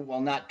to, well,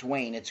 not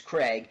Dwayne, it's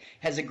Craig,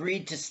 has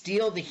agreed to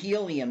steal the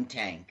helium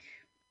tank.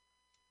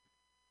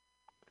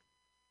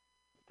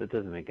 That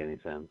doesn't make any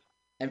sense.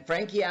 And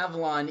Frankie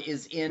Avalon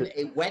is in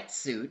a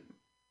wetsuit.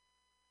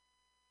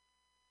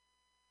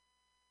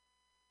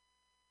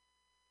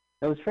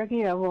 Now, was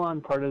Frankie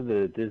Avalon part of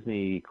the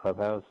Disney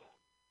Clubhouse?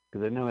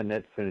 Because I know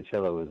Annette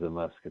Funicello was a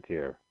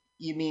musketeer.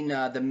 You mean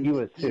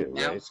the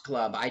Mouse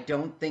Club? I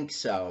don't think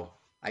so.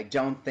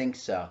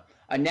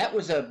 Annette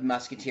was a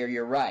musketeer,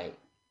 you're right.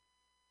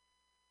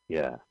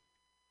 Yeah.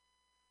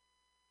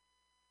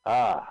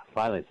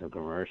 Finally some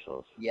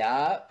commercials.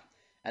 Yeah.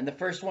 And the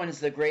first one is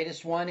the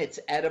greatest one. It's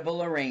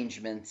Edible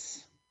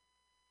Arrangements.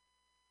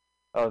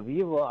 Oh,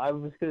 well, I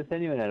was going to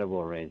send you an edible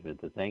arrangement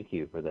to thank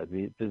you for that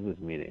business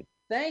meeting.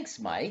 Thanks,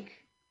 Mike.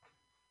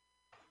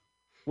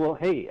 Well,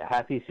 hey,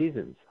 happy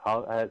seasons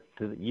to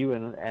you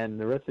and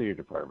the rest of your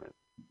department.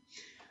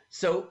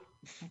 So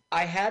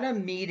I had a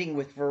meeting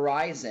with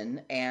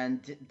Verizon,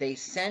 and they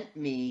sent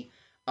me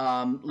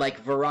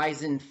like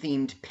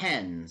Verizon-themed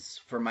pens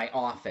for my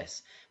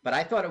office. But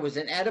I thought it was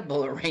an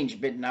edible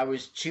arrangement, and I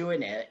was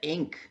chewing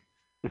ink.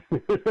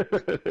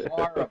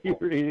 Horrible. You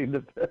were eating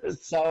the pen.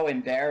 So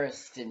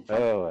embarrassed in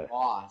front of the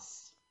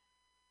boss.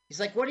 He's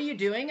like, what are you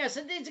doing? I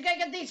said, I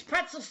got these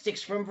pretzel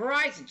sticks from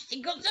Verizon.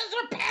 He goes, those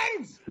are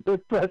pens! They're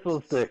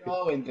pretzel sticks.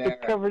 So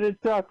embarrassed. They're covered in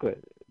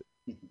chocolate.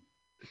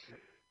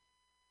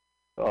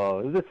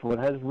 Oh, this one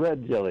has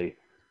red jelly.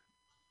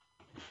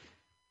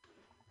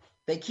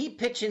 They keep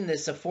pitching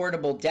this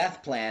affordable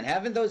death plan.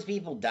 Haven't those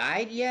people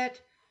died yet?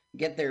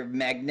 Get their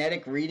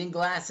magnetic reading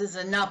glasses?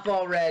 Enough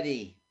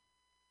already.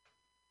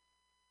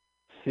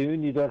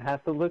 Soon you don't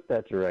have to look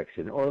that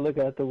direction or look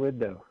out the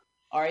window.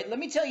 All right, let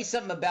me tell you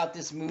something about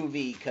this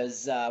movie,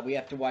 because we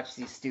have to watch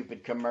these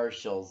stupid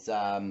commercials.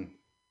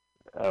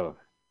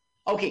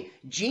 Okay,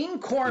 Gene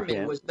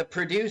Corman was the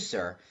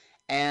producer,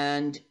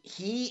 and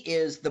he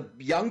is the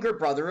younger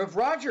brother of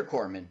Roger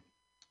Corman.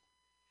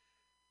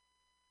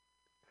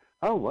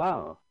 Oh,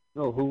 wow.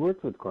 Oh, who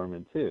worked with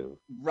Corman, too.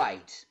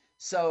 Right.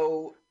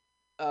 So,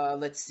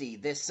 let's see.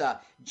 This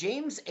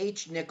James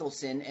H.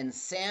 Nicholson and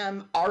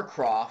Sam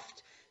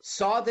Arcroft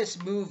saw this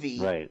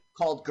movie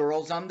called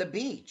Girls on the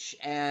Beach,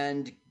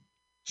 and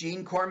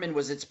Gene Corman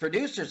was its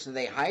producer, so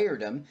they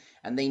hired him,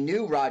 and they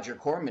knew Roger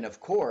Corman,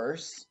 of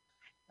course.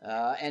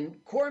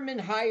 And Corman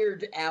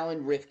hired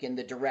Alan Rifkin,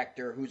 the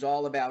director, who's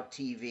all about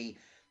TV,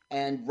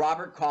 and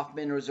Robert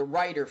Kaufman was a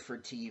writer for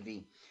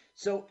TV.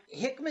 So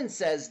Hickman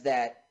says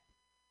that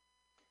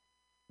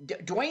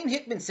Dwayne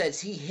Hickman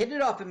says he hit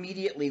it off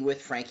immediately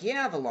with Frankie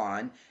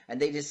Avalon, and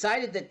they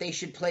decided that they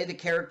should play the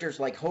characters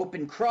like Hope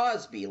and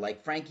Crosby,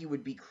 like Frankie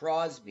would be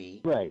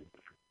Crosby. Right.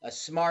 A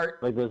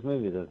smart... Like those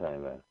movies I'm talking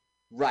about.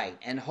 Right,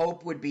 and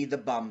Hope would be the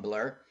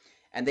bumbler.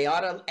 And they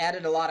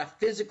added a lot of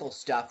physical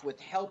stuff,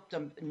 which helped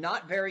a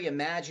not very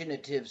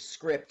imaginative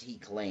script, he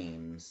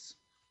claims.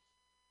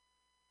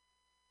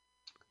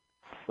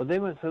 Well,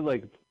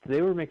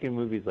 they were making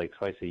movies like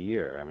twice a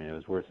year. I mean, it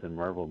was worse than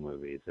Marvel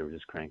movies. They were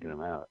just cranking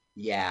them out.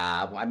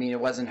 Yeah, I mean, it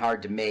wasn't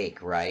hard to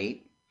make,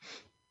 right?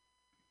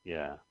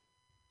 Yeah.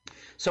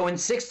 So in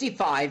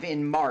 65,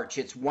 in March,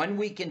 it's 1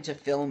 week into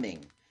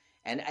filming,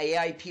 and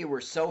AIP were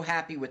so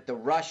happy with the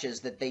rushes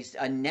that they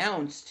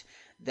announced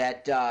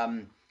that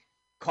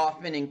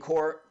Kaufman and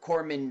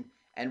Corman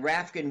and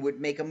Rafkin would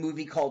make a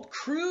movie called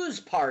Cruise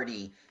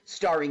Party,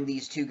 starring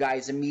these two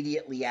guys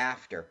immediately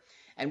after.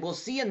 And we'll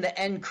see in the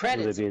end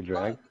credits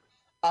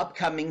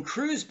upcoming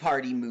Cruise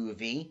Party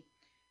movie.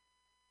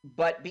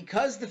 But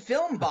because the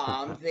film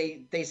bombed,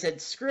 they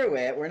said, screw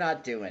it, we're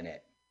not doing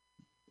it.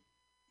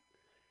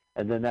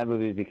 And then that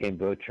movie became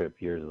Boat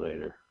Trip years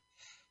later.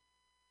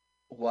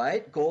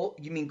 What?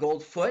 You mean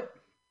Goldfoot?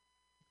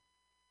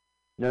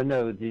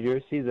 No. Did you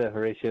ever see the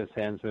Horatio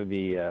Sands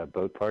movie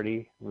Boat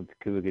Party with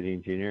Cuba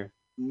Gooding Jr.?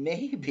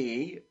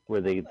 Maybe.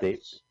 Where they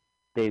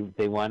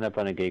wind up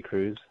on a gay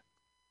cruise.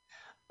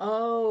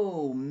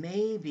 Oh,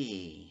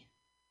 maybe.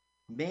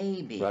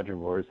 Roger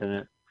Moore's in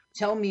it.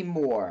 Tell me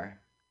more.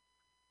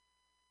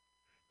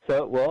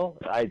 So, well,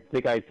 I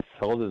think I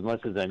told as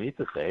much as I need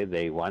to say.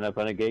 They wind up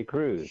on a gay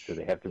cruise, so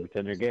they have to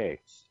pretend they're gay.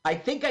 I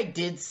think I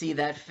did see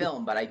that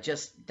film, but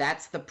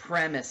that's the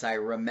premise I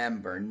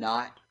remember,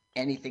 not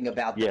anything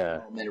about the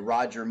film and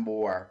Roger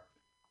Moore.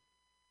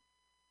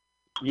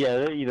 Yeah,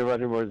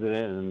 Roger Moore's in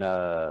it, and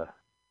I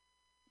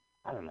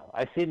don't know.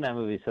 I've seen that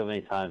movie so many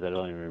times I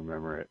don't even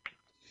remember it.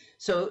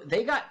 So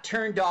they got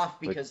turned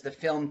off because the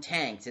film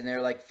tanked, and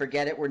they're like,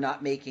 "Forget it, we're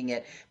not making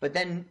it." But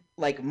then,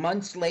 like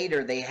months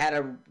later, they had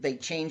to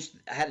change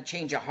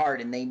a heart,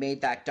 and they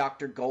made that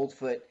Dr.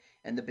 Goldfoot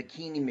and the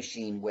Bikini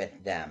Machine with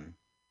them.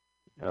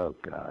 Oh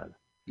God.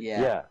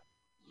 Yeah.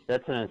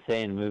 That's an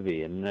insane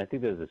movie, and I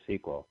think there's a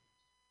sequel.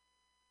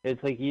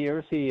 It's like, you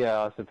ever see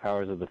Austin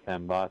Powers of the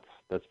Fembots?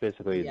 That's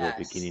basically the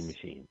Bikini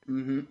Machine.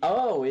 Mm-hmm.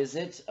 Oh, is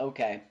it?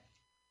 Okay.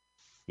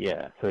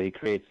 Yeah, so he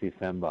creates these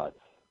fembots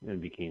in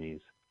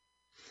bikinis.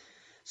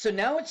 So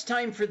now it's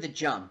time for the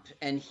jump,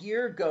 and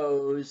here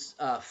goes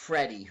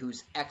Freddie,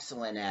 who's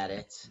excellent at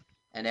it,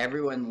 and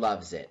everyone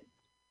loves it.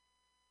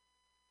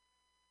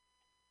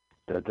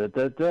 Da, da,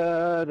 da,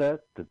 da, da,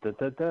 da,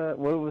 da, da.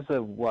 What was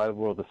the Wide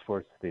World of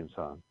Sports theme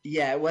song?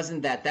 Yeah, it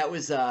wasn't that. That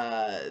was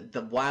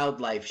the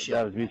Wildlife Show.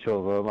 That was Mutual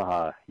of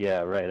Omaha. Yeah,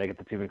 right. I get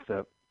the two mixed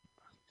up.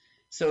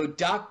 So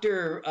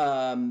Dr.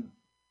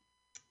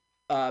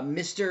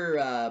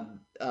 Mr.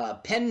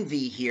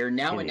 Penvey here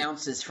now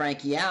announces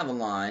Frankie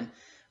Avalon,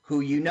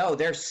 who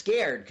they're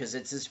scared because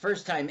it's his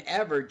first time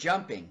ever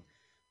jumping.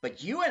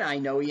 But you and I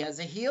know he has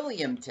a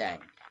helium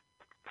tank.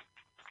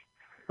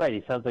 Right,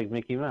 he sounds like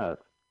Mickey Mouse.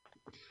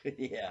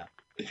 Yeah.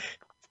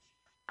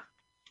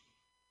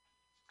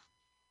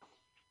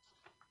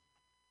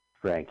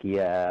 Frankie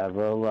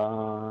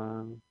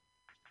Avalon.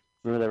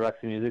 Remember that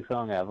Roxy Music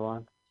song,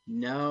 Avalon?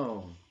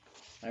 No.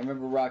 I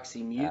remember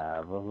Roxy Music.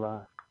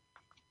 Avalon.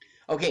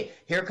 Okay,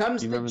 here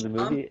comes the jump. The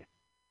movie?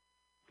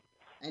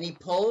 And he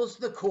pulls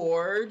the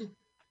cord,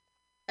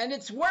 and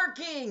it's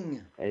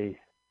working! Hey.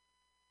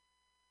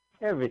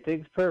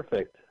 Everything's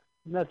perfect.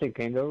 Nothing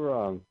can go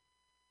wrong.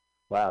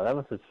 Wow, that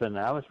must have spent...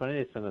 How much money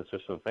did they spend on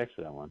special effects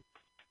for that one?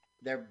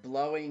 They're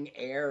blowing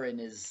air in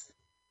his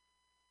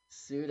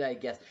suit, I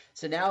guess.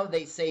 So now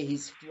they say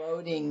he's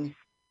floating.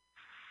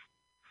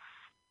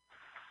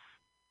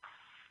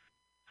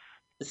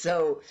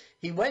 So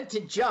he went to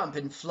jump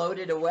and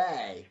floated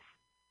away.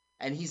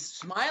 And he's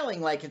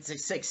smiling like it's a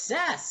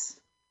success.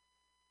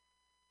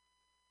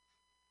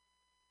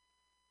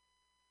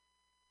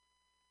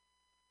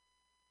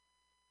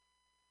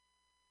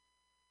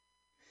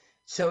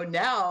 So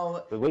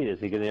now, but wait, is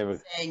he going to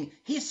ever... saying,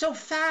 he's so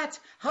fat.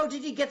 How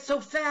did he get so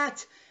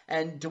fat?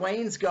 And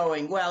Dwayne's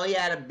going, well, he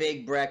had a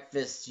big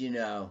breakfast,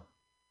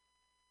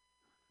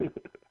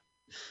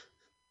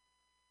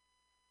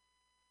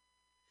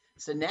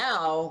 So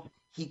now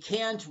he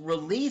can't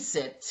release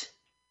it.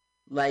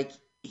 Like,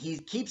 he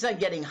keeps on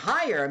getting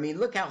higher. I mean,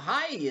 look how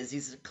high he is.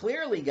 He's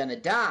clearly going to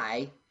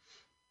die.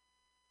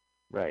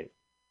 Right.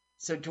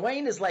 So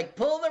Dwayne is like,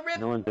 pull the ripcord.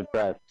 No one's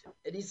impressed.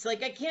 And he's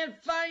like, I can't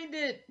find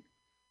it.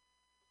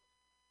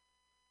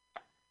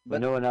 But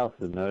no one else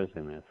is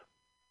noticing this.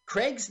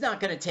 Craig's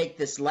not going to take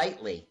this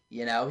lightly.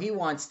 He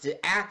wants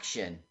to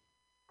action.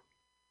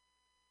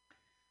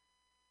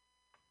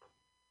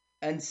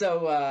 And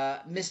so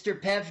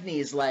Mr. Pevney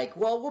is like,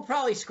 well, we'll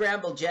probably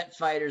scramble jet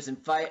fighters and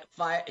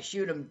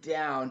shoot them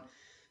down.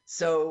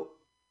 So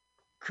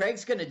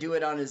Craig's going to do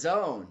it on his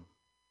own.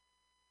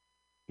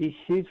 He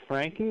shoots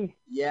Frankie?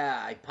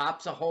 Yeah, he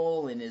pops a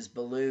hole in his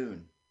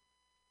balloon.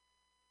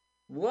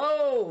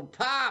 Whoa,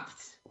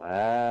 popped!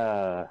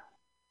 Wow.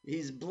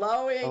 He's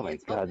blowing. Oh my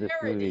It's God,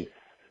 hilarity. this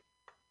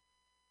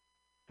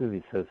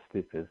movie's so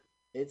stupid.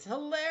 It's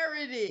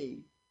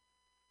hilarity.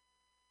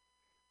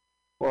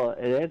 Well,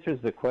 it answers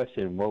the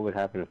question, what would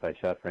happen if I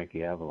shot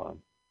Frankie Avalon?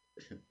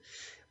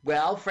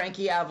 Well,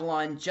 Frankie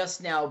Avalon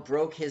just now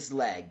broke his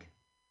leg.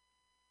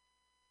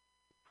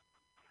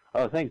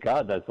 Oh, thank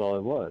God that's all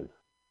it was.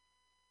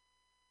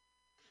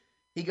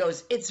 He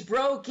goes, it's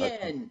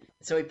broken.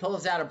 So he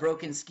pulls out a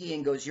broken ski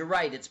and goes, you're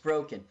right, it's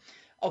broken.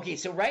 Okay,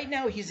 so right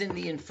now he's in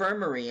the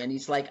infirmary and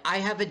he's like, I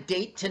have a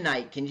date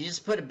tonight. Can you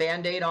just put a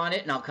Band-Aid on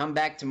it and I'll come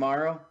back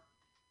tomorrow?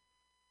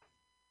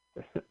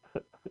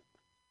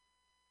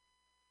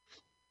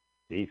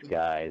 These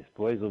guys,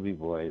 boys will be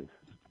boys.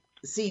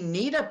 See,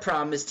 Nita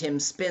promised him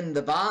spin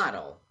the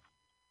bottle.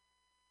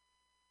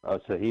 Oh,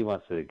 so he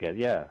wants to get,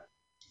 yeah.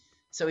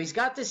 So he's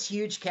got this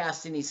huge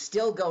cast and he's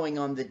still going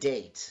on the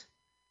date.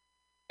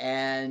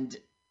 And,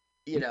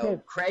 you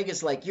know, Craig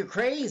is like, you're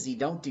crazy.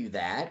 Don't do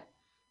that.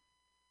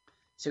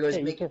 So he goes,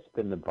 hey, you can't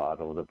spin the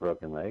bottle with a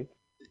broken leg.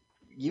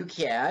 You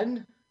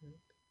can.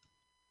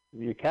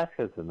 Your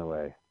casket's in the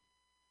way.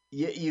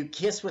 You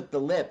kiss with the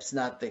lips,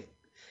 not the...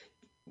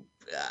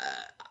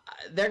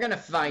 they're going to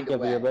find a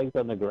way. Your legs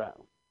on the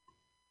ground.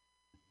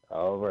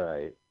 All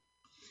right.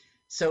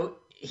 So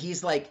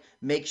he's like,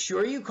 make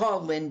sure you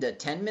call Linda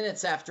 10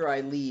 minutes after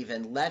I leave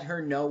and let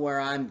her know where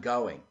I'm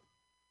going.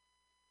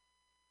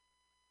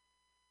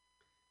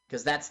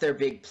 Because that's their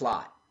big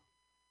plot.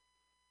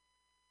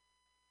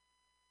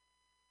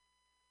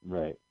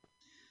 Right.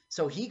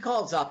 So he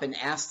calls up and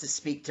asks to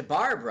speak to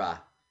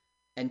Barbara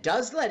and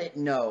does let it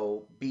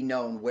be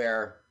known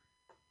where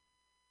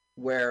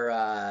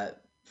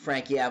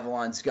Frankie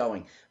Avalon's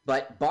going.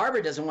 But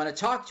Barbara doesn't want to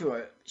talk to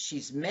her.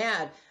 She's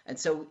mad. And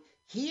so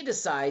he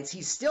decides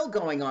he's still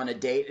going on a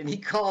date and he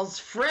calls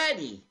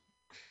Freddie.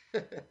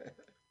 Yeah,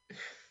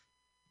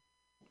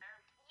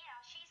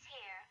 she's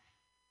here.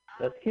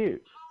 That's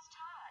cute. How's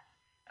Todd?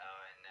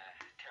 Oh, in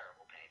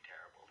terrible pain,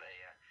 terrible. They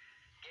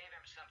gave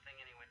him something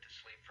and he went to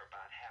sleep for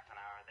about half an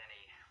hour. Then he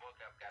woke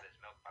up, got his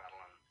milk bottle,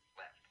 and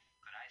left.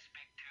 Could I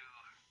speak to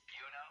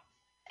Juno?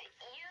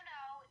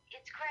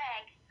 It's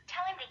Craig.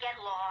 Tell him to get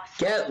lost.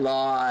 Get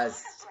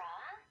lost. Bruh.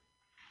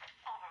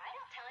 All right,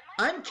 I'll tell him.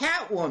 I'm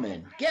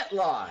Catwoman. Get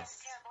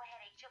lost. Terrible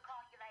headache. She'll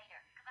call you later.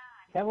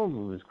 Goodbye.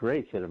 Catwoman was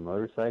great. She had a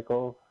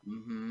motorcycle.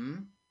 Mm-hmm.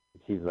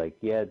 She's like,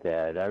 yeah,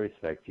 Dad, I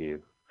respect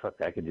you. Fuck,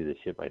 I could do this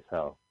shit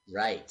myself.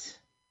 Right.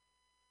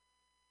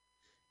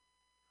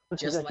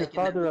 Listen, Just that's like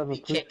your in the father on movie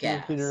the police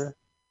Kick-Ass. commissioner.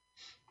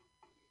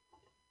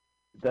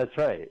 That's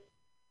right.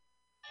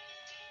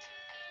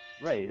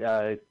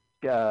 Right.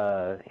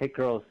 Hit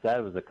Girl's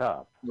dad was a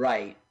cop.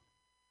 Right.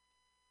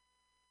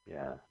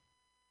 Yeah.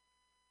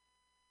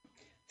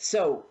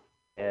 So,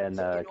 And in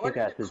order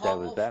Kick-Ass's to dad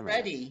was call Batman.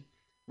 Freddy,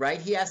 right,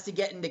 he has to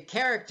get into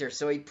character,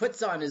 so he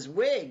puts on his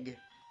wig.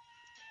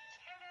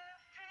 Hello,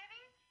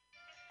 Freddy.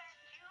 Is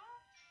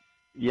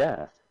that you?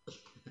 Yeah.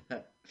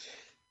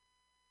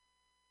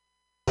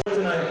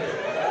 Tonight.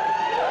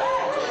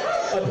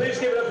 Please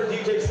give it up for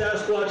DJ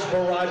Sasquatch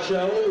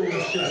Baracho,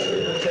 who's just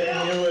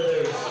entertaining you with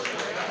his...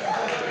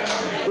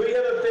 We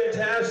have a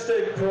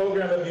fantastic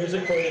program of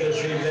music for you this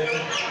evening.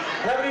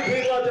 How many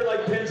people out there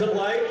like Pins of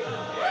Light?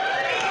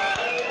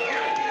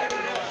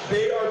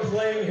 They are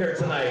playing here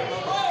tonight.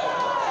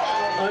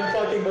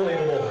 Unfucking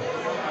believable.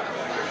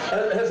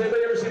 Has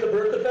anybody ever seen the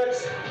Birth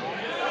Effects?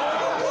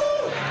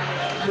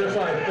 They're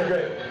fine. They're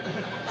great.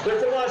 They're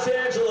from Los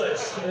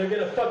Angeles. And they're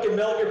going to fucking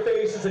melt your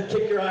faces and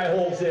kick your eye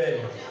holes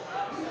in.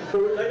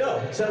 I know.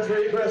 It sounds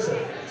very aggressive.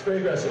 It's very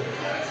aggressive.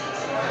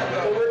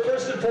 But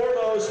first and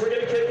foremost, we're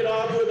going to kick it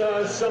off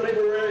with somebody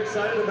we're very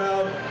excited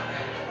about.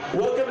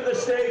 Welcome to the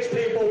stage,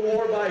 people,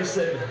 War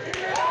Bison.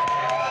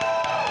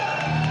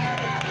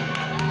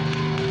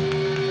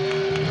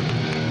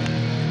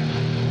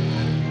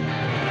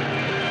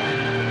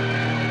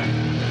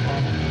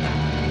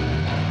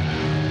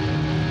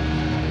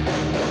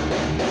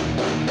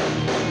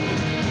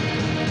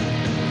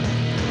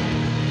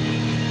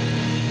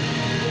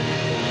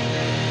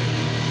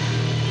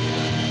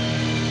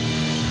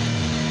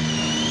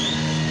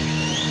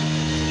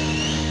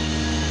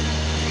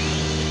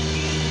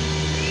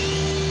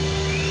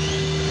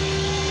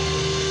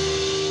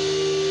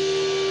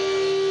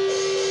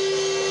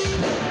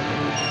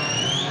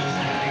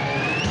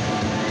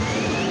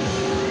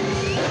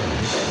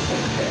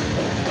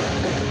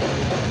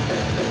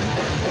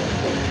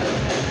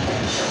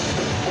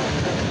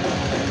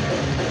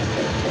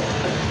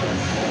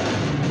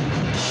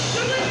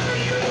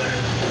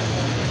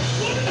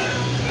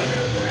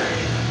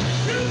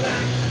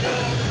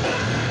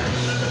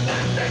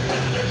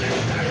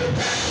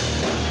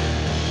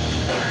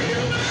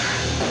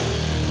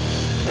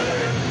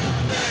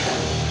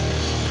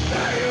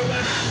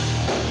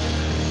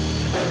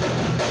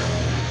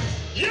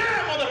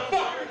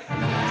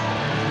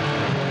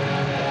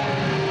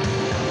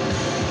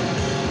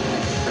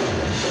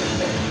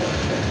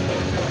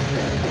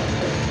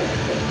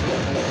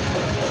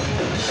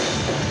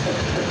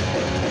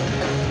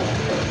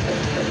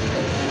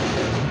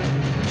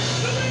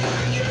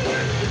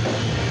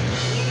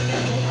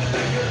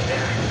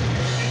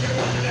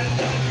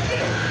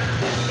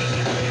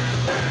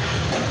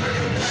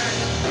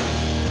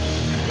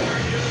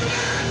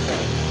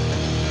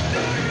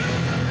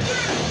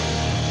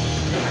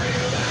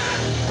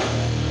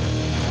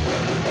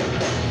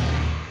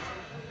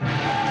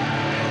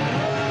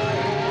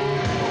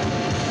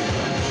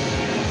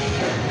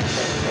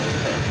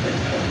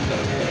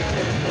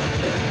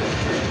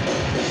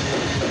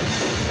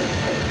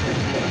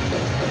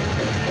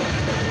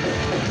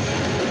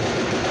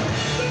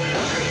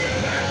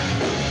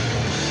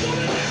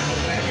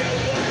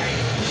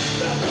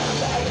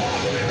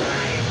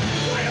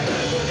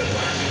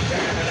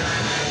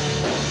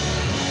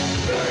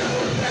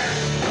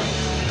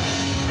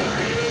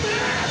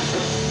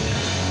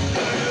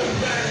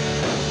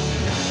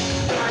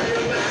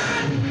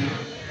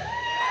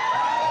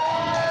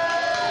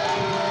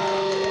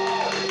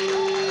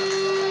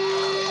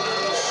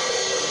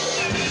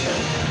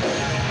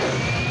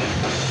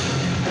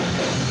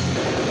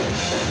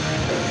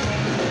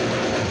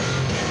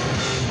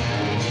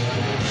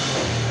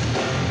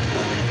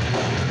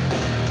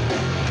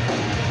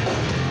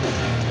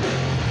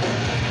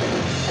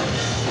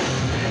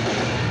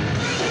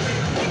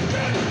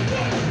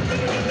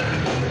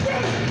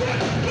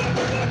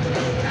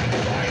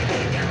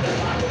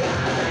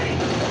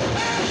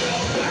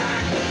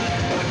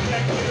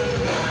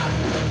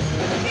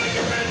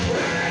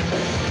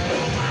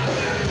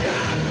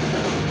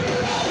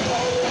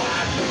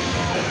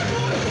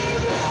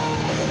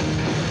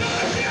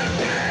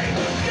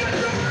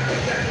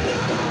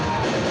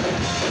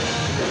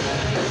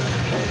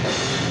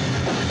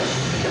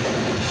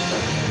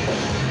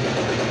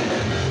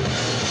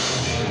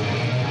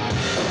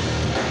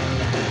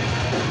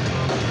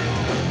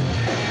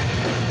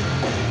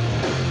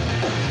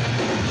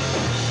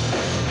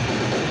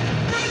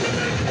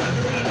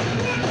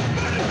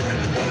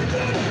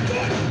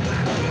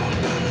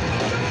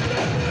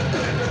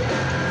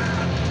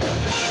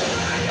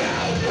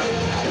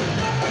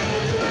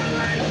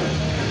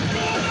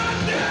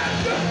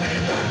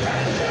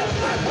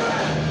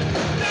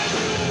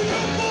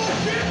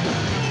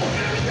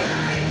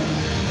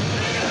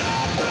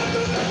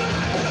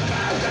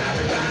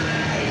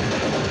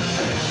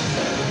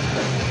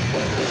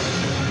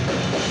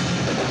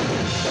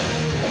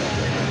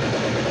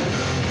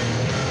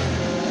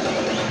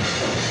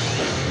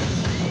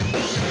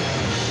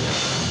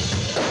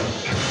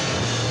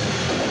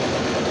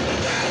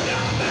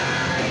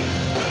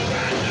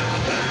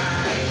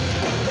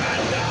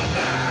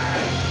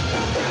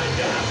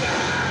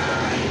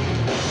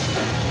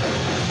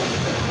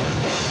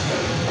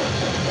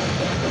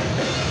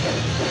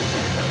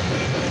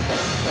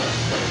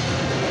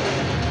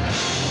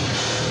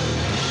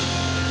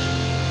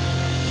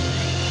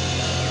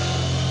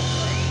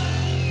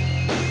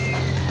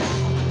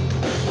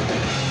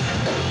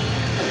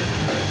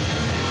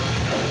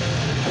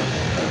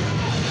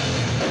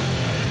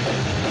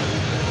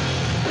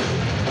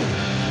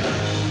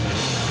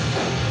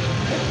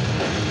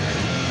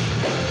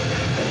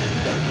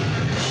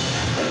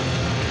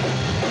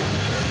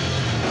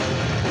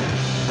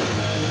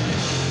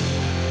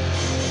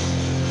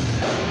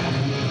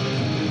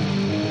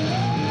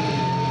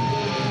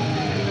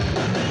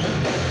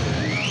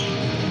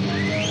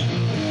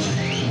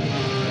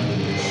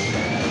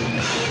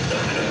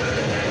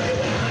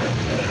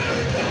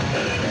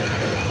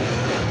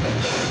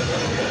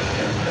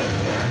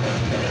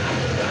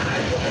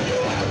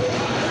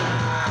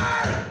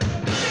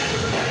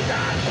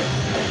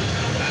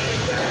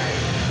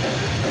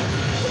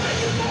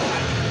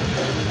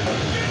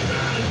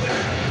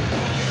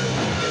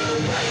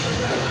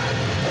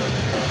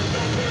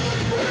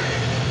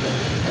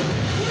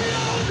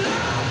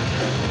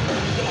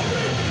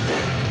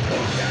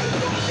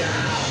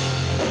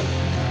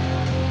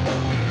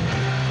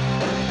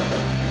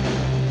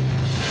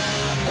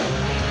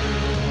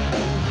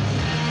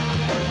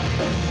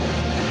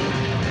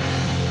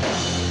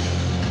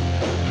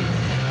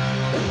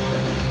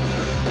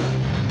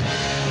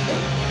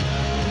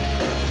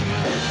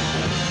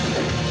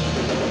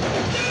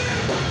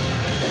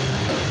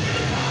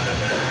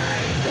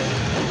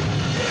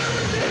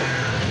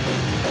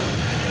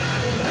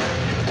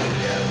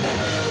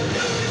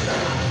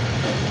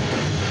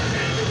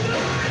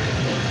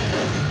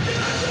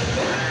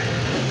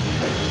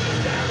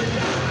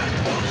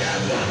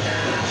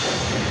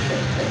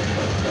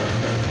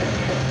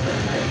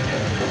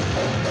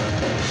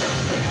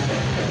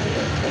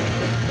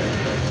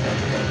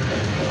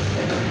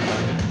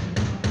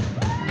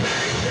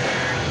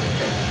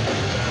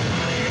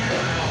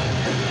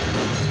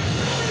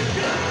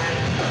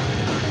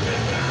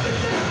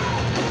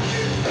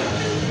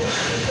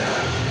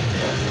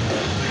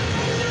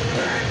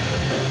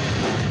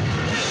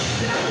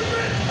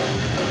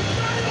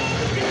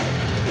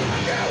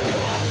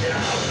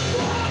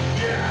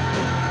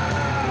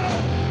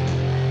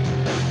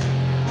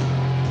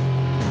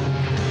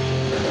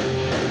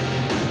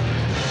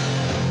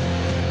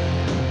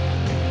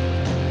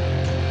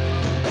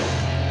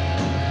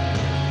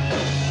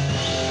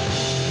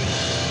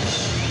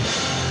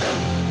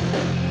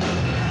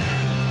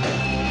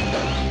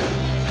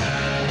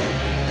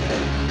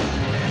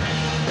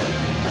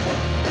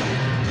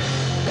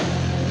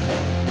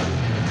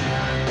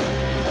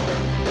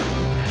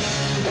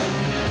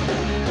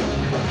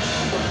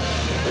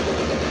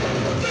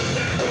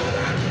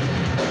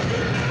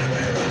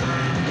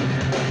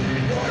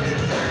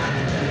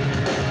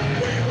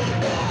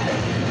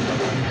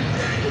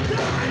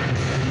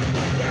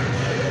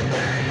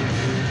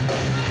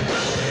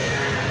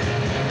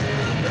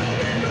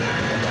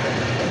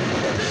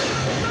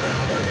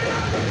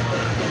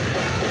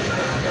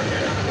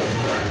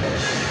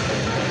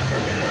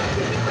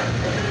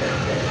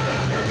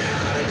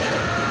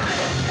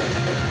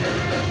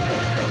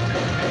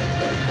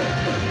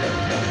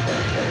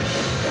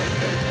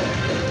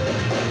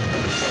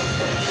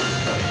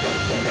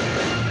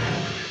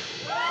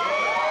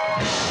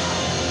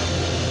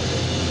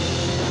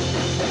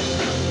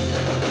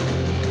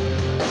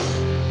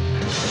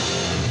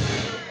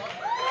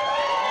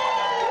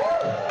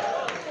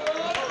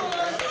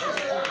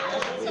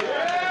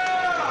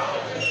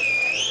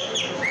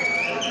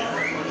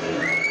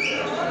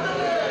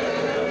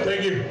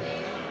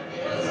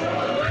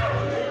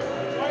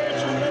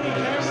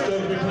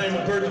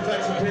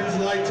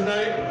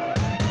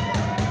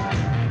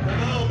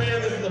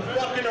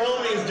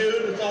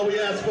 we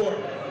asked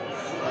for.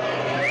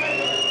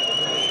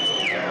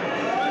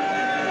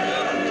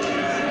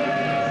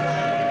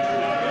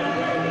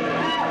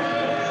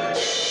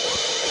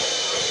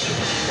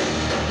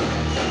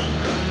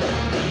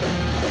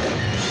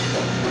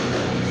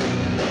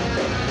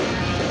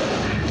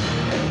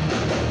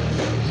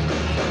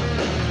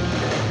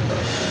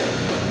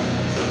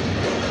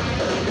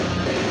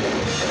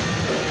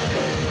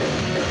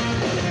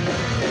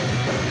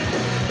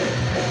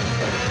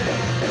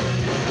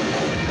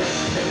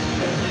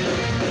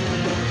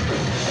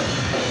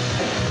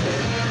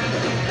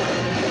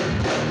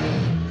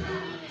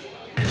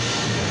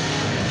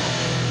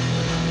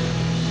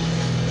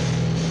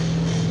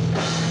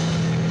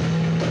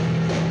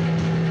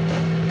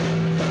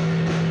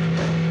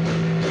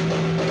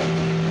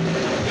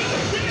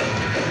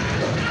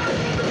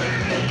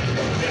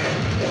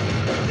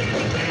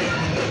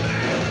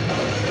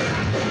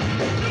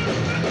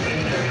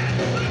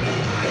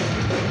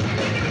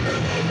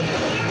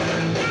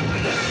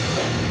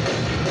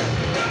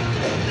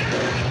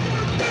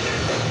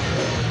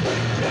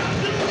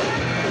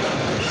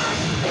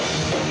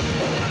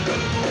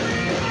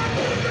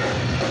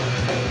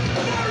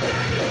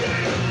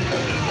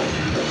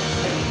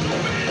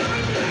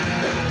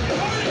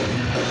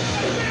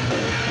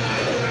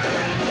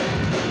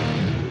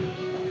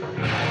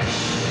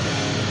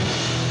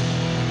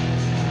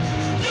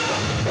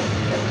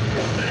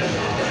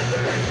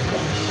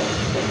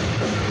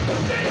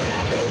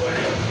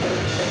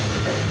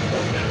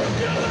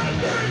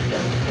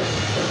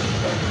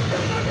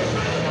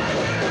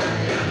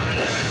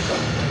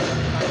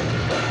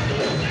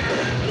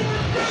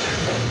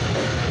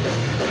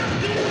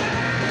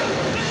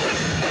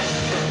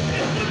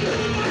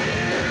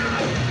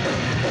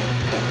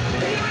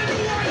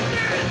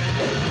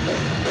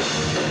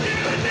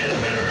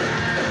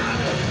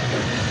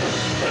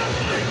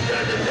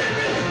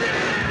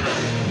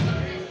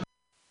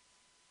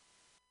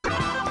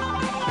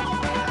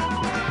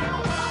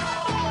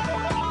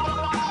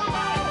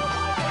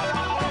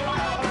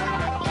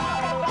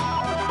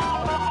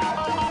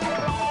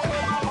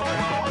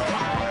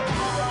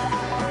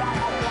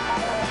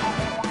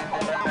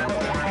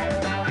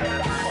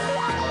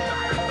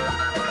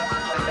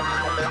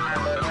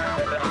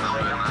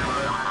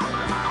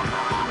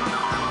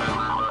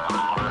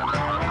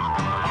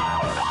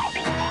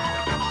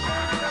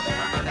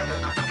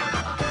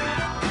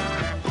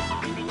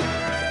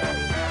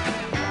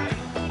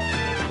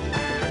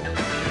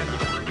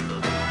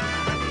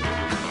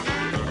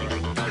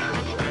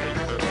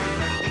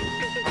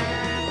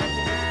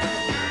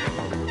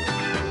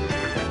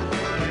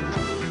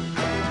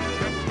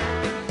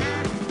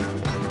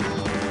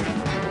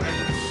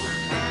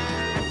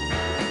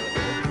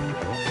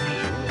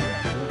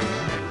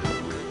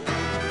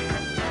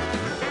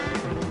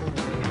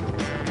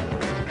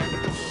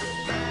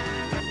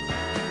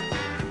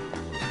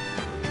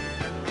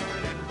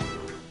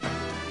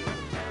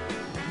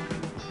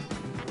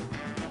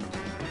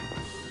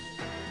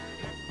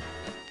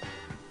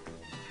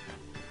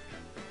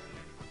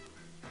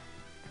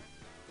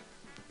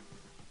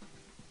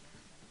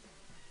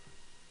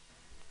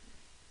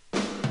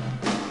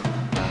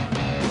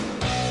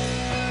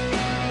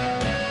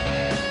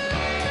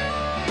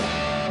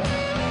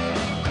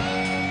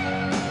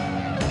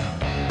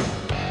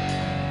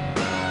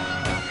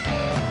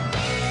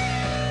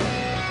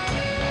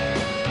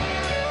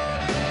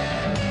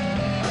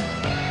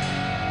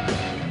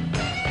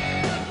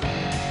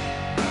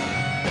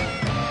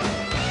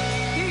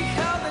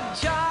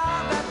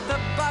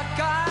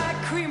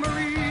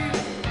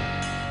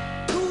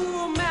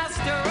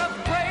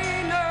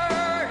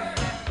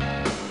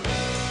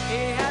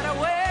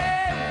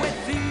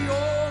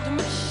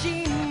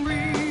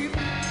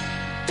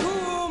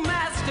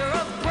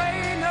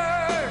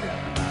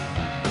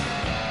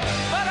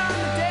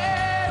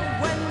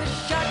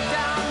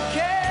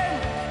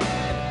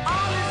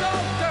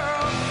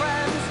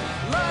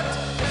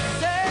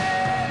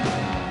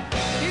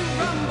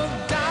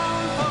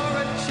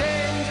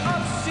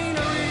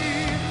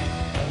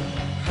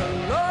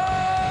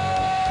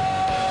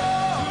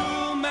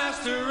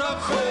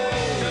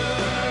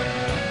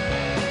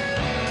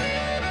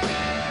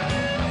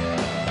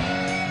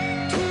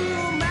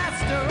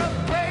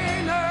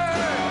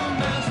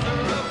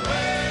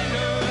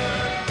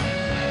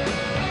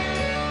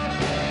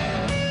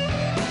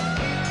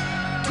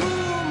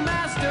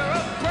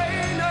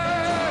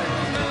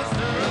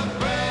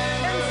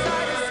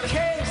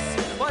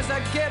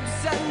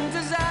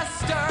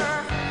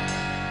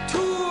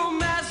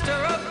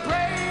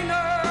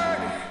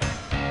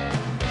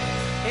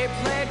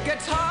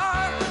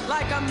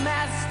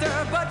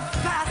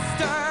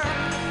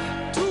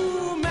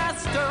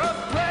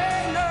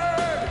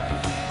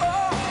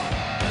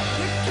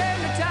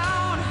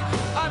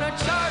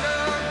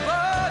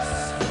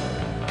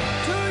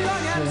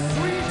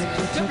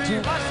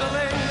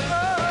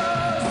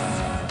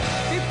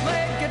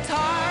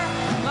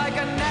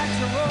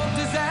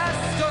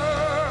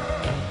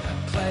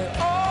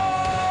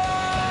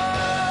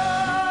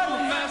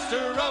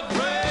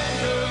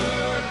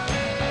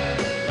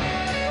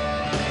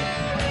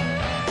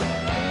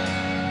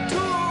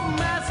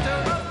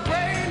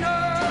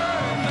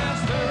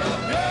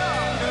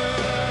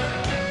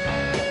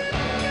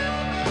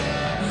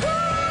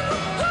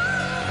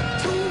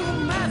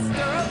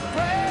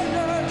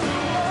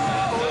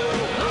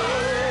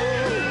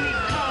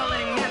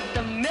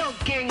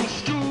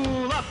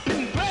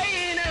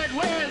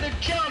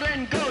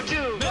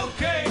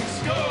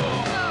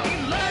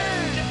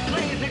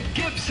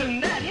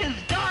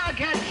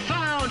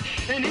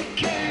 and he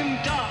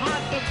came to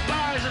haunt the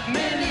bars of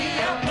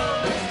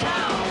Minneapolis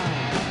town.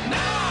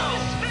 Now,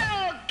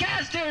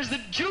 spellcasters, the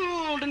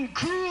jeweled and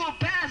cruel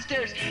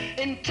pastors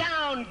in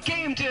town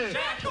came to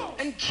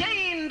and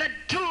chained the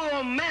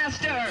tool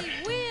master.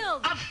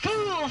 A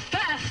fool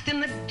fast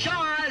in the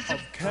jaws of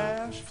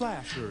Cash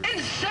flashers.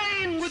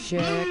 insane with Check,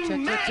 blue check, check,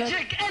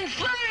 magic and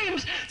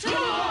flames.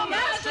 Tool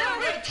master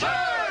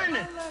return.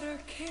 A letter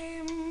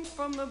came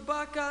from the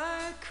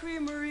Buckeye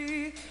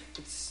Creamery.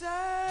 It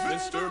said,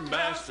 Mr.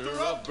 Master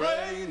of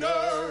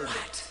Brainerd.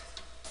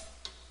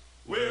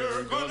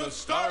 We're gonna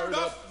start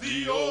up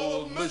the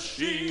old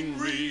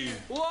machinery.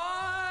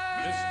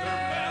 why? Mr.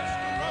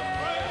 Master of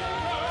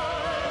Brainerd.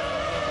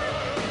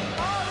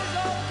 All his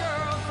old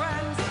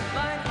girlfriends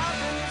lined up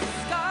in the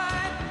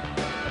sky,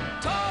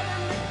 told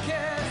him to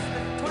kiss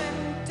the Twin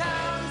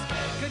Towns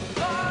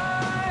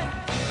goodbye.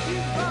 He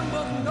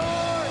rumbled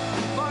north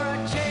for a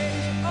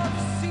change of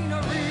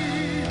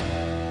scenery.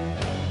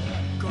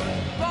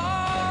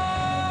 Goodbye.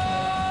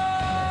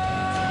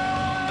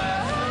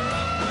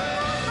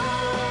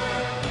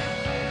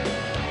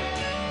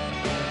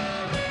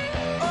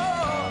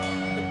 Oh,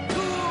 the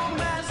cool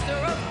master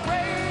of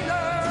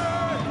Brainerd.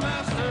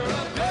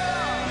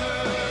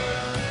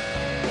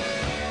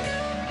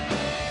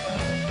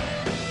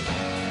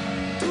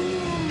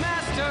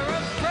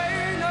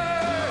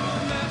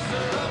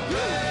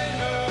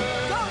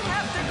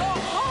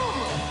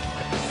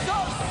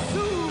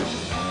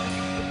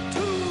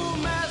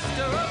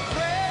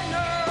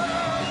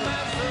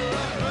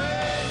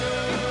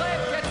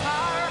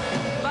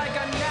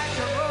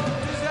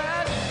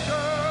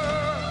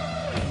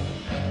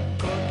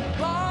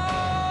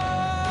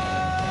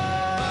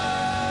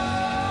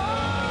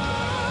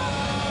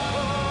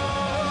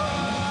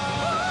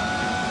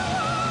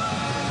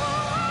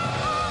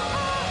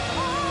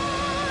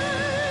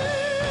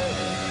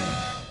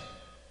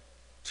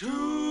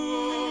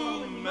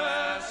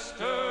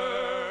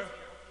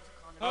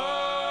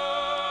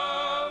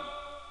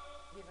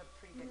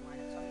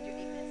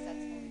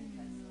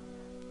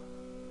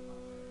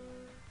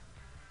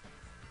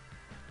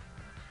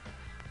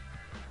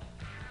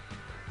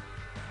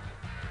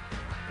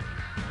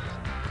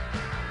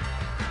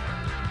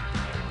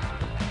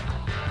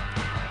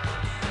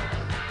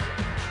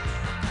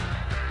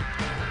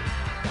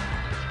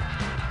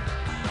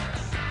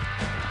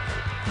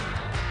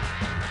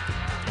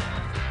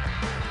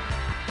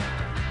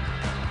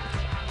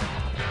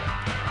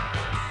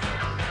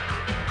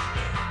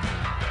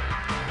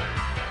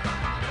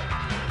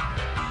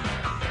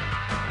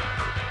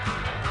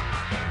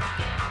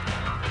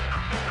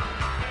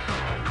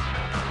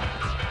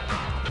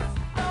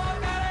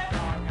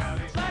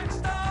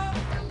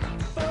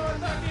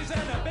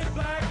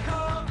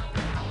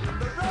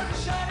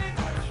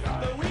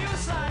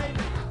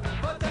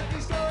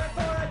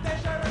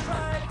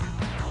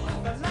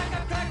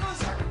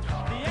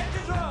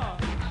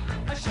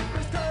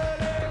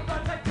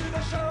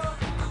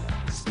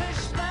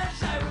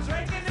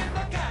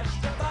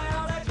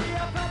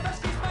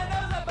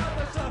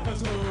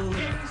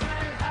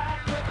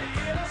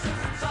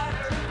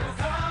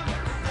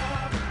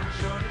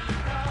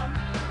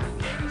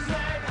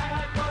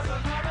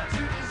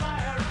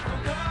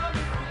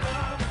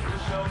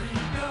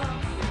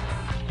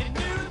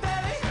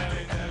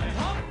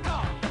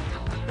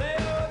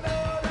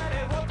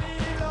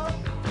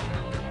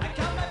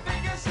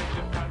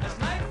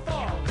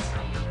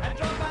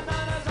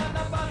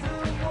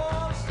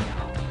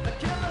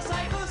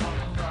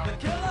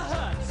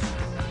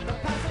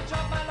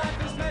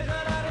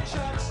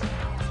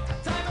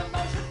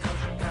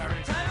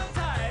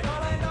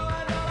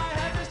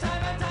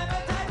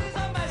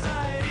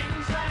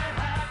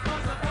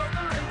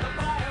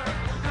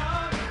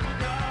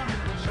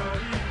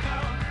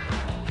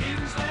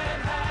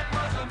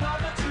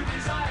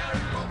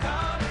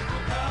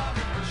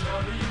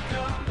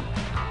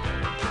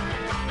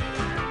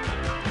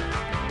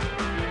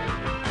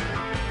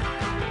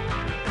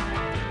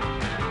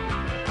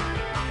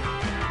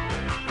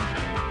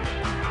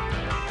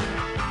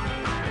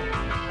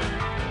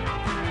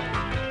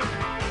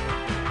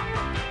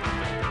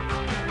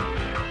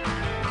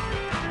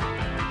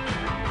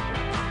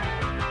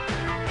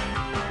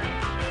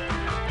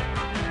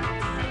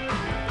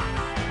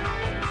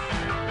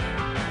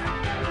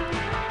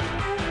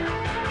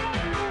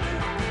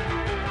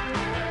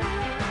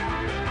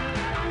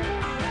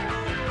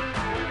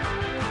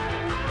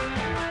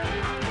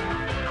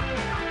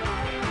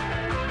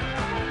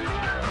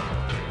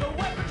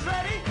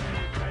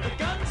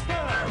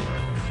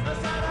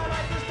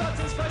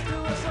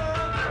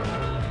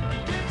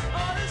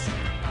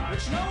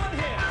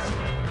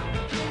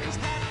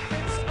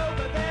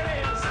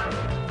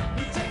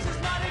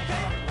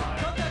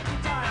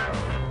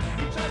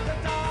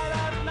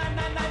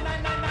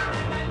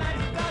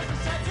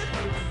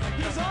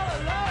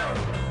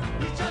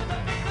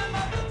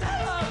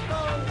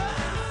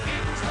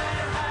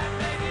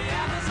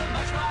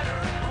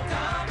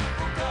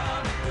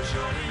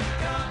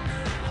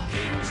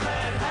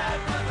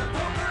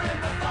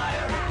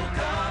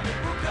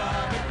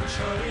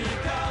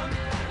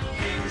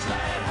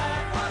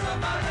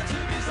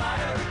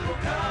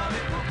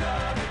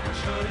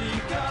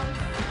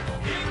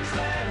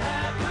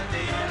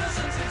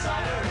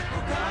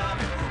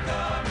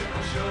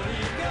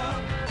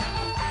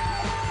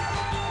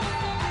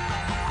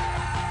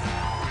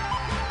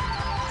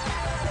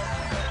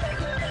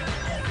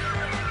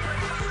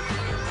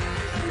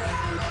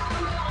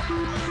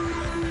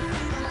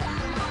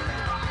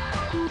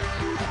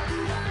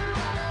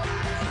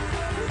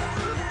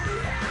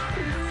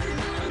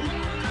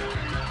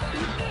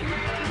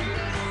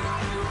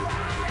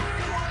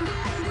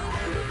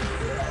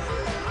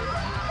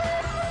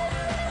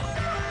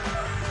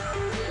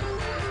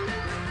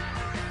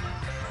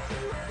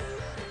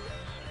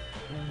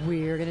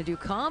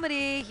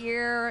 comedy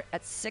here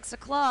at 6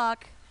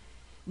 o'clock.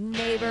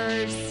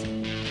 Neighbors,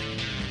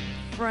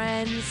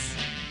 friends.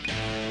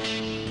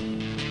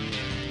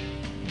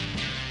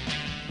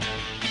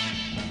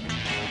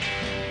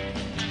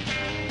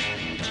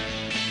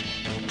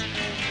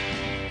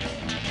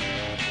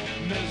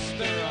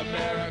 Mr.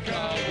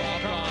 America,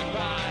 walk on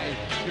by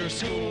your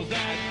schools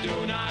that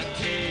do not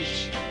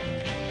teach.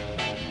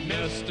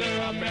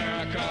 Mr.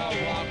 America,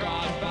 walk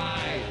on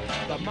by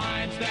the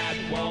minds that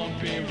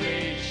won't be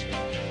reached.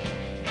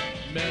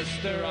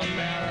 Mr.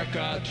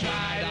 America,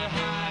 try to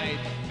hide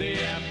the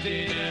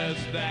emptiness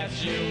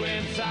that's you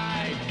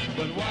inside.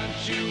 But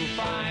once you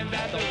find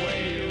that the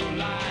way you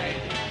lied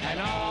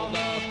and all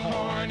the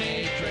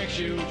corny tricks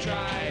you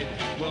tried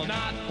will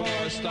not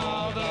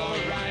forestall the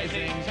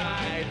rising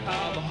tide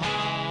of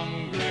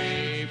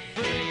hungry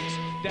freaks,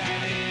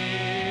 Daddy.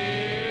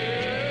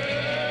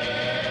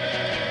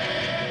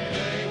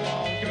 They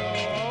won't go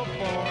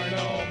for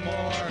no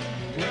more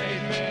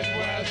great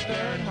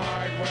Midwestern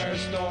hardware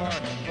store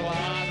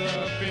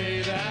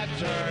philosophy that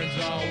turns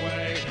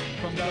away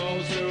from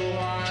those who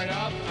aren't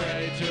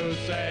afraid to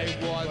say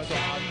what's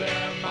on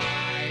their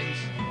minds.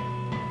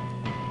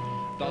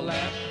 The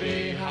left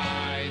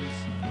behinds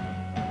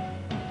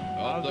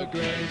of the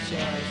great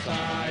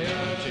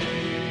society.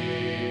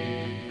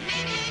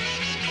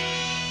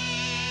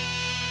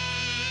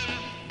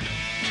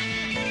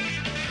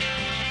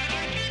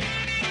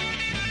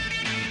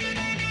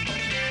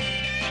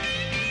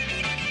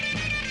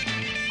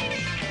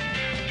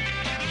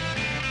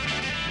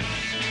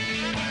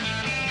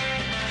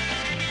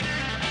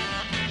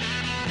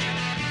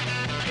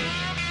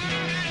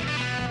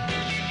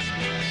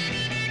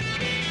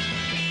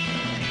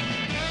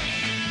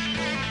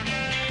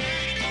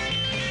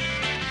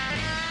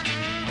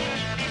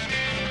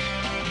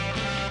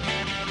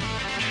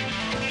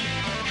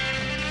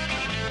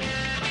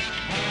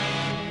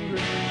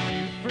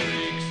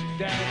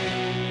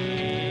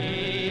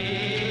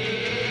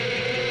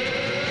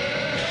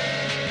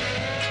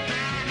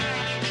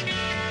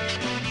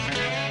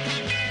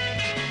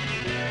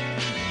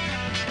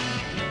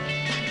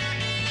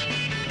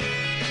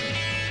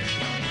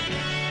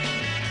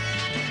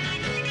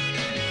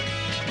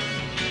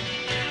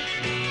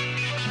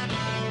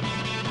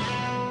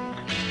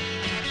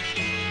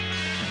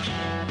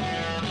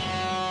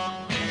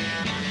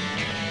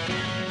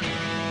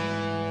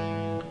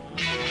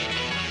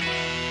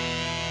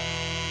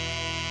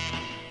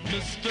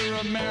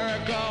 Mr.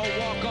 America,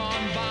 walk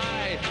on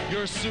by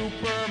your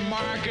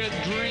supermarket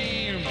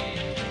dream.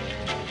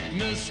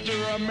 Mr.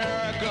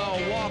 America,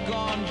 walk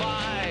on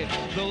by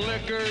the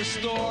liquor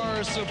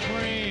store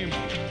supreme.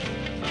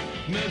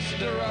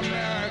 Mr.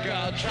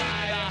 America,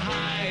 try to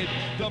hide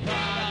the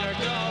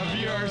product of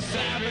your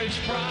savage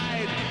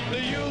pride,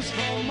 the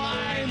useful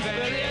minds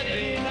that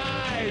it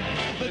denied.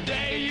 The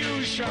day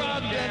you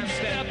shrugged and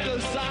stepped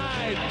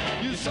aside,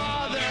 you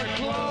saw their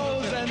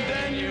clothes and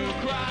then you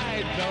cried.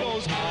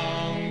 Those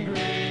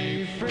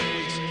hungry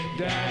freaks,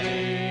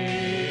 Daddy.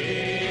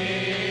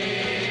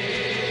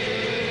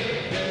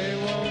 They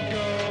won't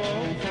go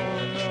for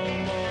no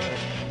more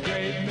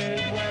great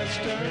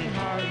Midwestern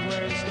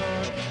hardware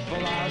store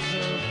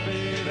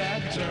philosophy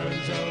that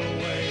turns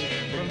away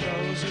from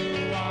those who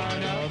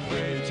aren't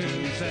afraid to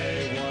say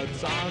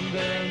what's on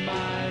their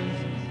minds.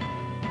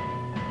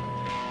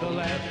 The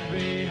left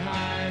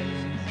behind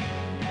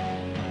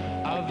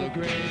of the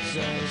great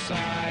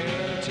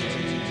society.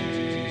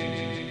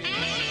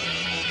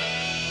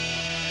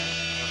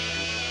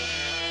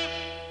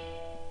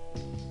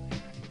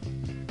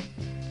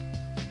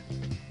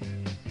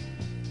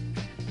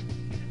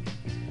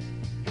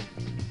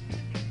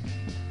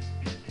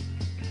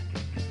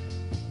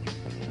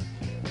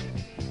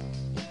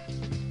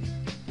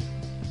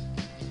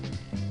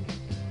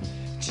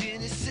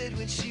 Jenny said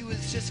when she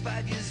was just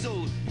 5 years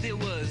old, there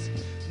was